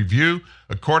Research and Review.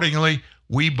 Accordingly,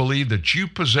 we believe that you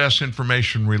possess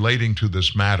information relating to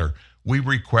this matter. We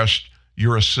request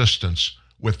your assistance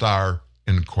with our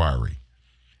inquiry.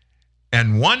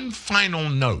 And one final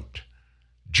note.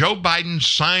 Joe Biden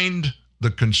signed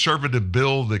the conservative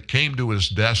bill that came to his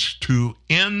desk to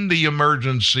end the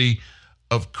emergency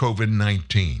of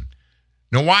COVID-19.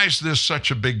 Now, why is this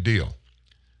such a big deal?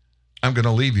 I'm going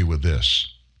to leave you with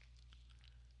this.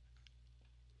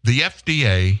 The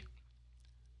FDA,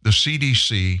 the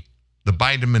CDC, the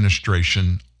Biden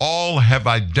administration all have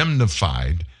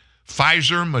indemnified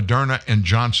Pfizer, Moderna, and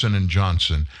Johnson &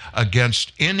 Johnson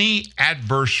against any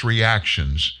adverse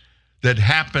reactions that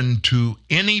happen to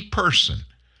any person,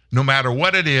 no matter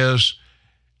what it is,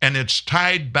 and it's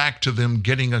tied back to them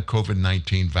getting a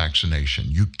COVID-19 vaccination.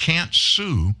 You can't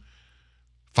sue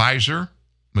Pfizer,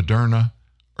 Moderna,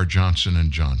 or Johnson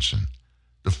 & Johnson.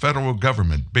 The federal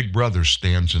government, Big Brother,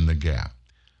 stands in the gap.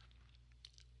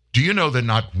 Do you know that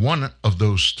not one of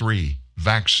those 3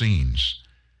 vaccines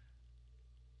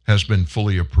has been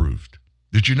fully approved?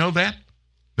 Did you know that?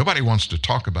 Nobody wants to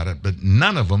talk about it, but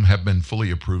none of them have been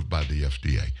fully approved by the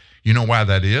FDA. You know why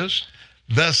that is?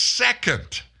 The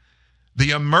second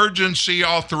the emergency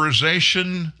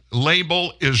authorization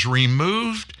label is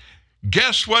removed,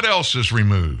 guess what else is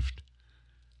removed?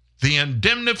 The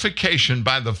indemnification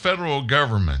by the federal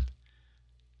government.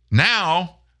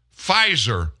 Now,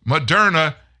 Pfizer,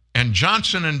 Moderna, and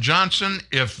Johnson & Johnson,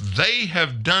 if they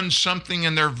have done something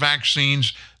in their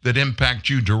vaccines that impact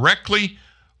you directly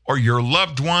or your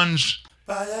loved ones,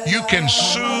 you can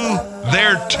sue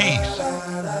their teeth.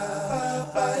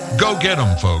 Go get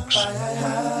them, folks.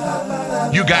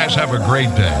 You guys have a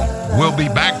great day. We'll be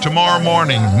back tomorrow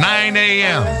morning, 9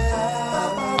 a.m.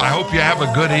 I hope you have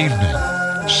a good evening.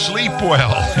 Sleep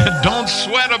well and don't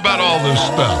sweat about all this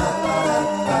stuff.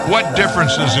 What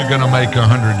difference is it going to make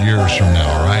 100 years from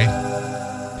now, right?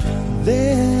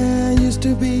 There used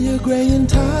to be a graying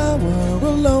tower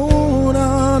alone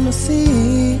on the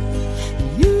sea.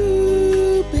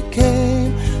 You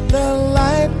became the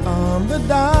light on the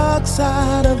dark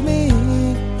side of me.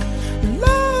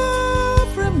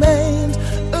 Love remains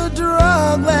a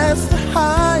drug that's the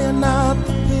high and not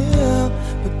the pill.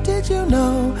 But did you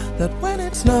know that when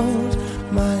it snows,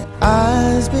 my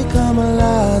eyes become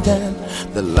large and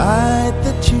the light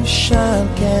that you shine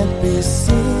can't be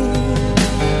seen?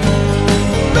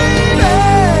 Baby,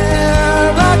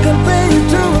 I compare you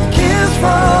to a kiss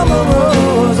from a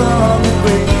rose on the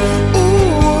grave.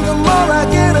 Ooh, the more I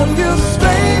get of you, the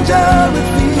stranger it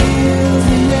feels,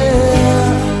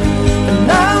 yeah. And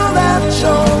now that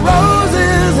your rose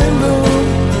is in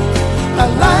bloom, a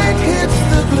light hits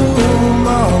the gloom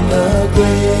on the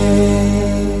grave.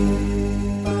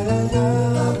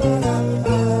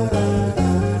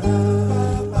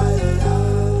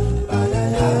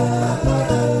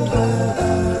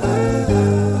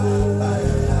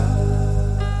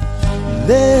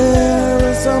 There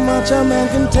is so much a man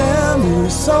can tell you,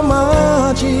 so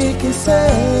much he can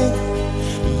say.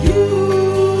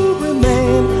 You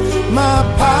remain my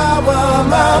power,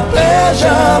 my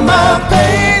pleasure, my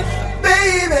pain.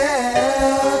 Baby,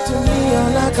 to me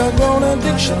you're like a grown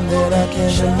addiction that I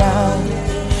can't deny.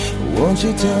 Won't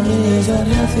you tell me, is that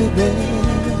healthy,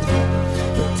 baby?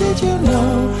 did you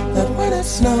know that when it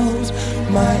snows,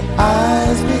 my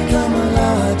eyes become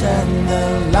large and the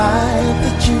light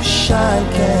that you shine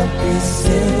can't be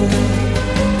seen?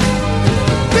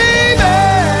 Baby,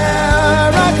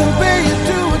 I compare you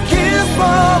to a kiss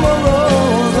from a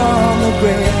rose on the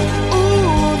grave.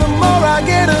 Ooh, the more I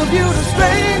get of you, the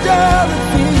stranger it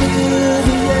feels,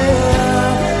 yeah.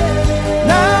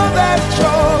 Now that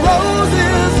your rose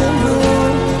is in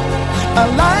bloom, a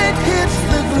light hits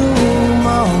the gloom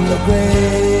on the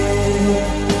grave.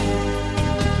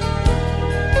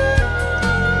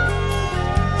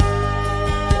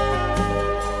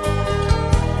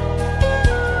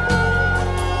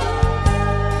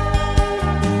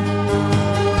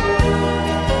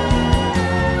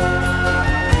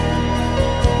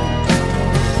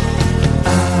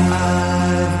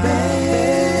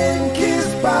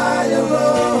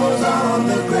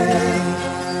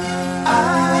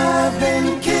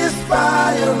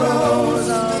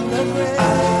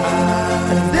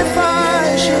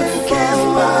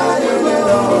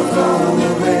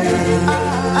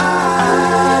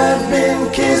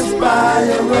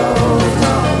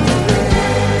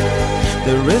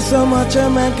 There is so much a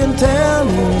man can tell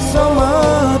me, so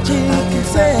much he can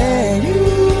say. You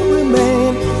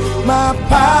remain my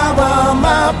power,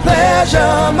 my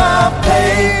pleasure, my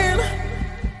pain.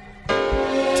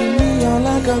 To me you're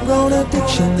like a grown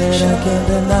addiction that I can't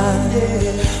deny.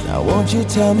 Now won't you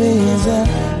tell me, is that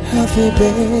healthy,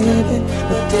 baby?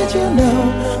 But did you know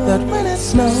that when it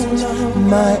snows,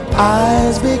 my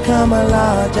eyes become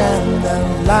large and the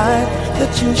light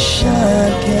that you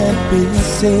shine can't be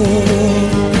seen?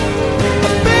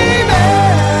 Baby,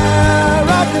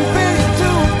 I can feel you to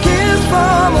a kiss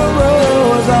from a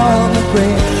rose on the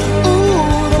grave. Ooh,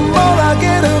 the more I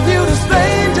get of you, the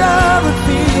stranger it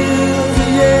feels,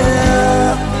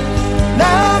 yeah.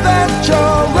 Now that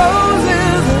your rose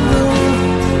is in bloom,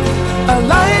 a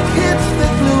light hits the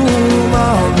gloom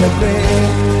on the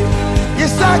grave.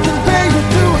 Yes, I can pay you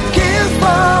to a kiss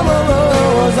from a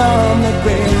rose on the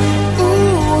grave.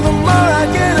 Ooh, the more I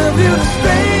get of you, the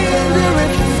stranger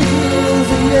it feels,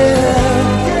 yeah.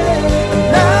 And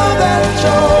now that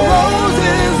your rose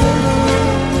is in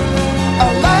bloom, a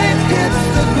light hits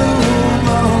the gloom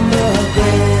on the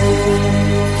grave.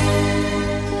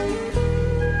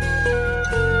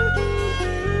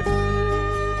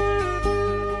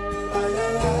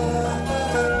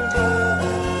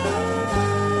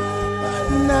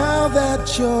 Now that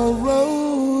your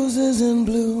rose is in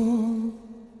bloom,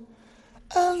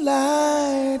 a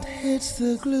light hits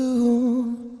the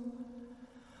gloom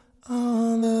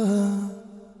on the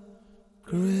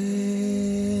grave.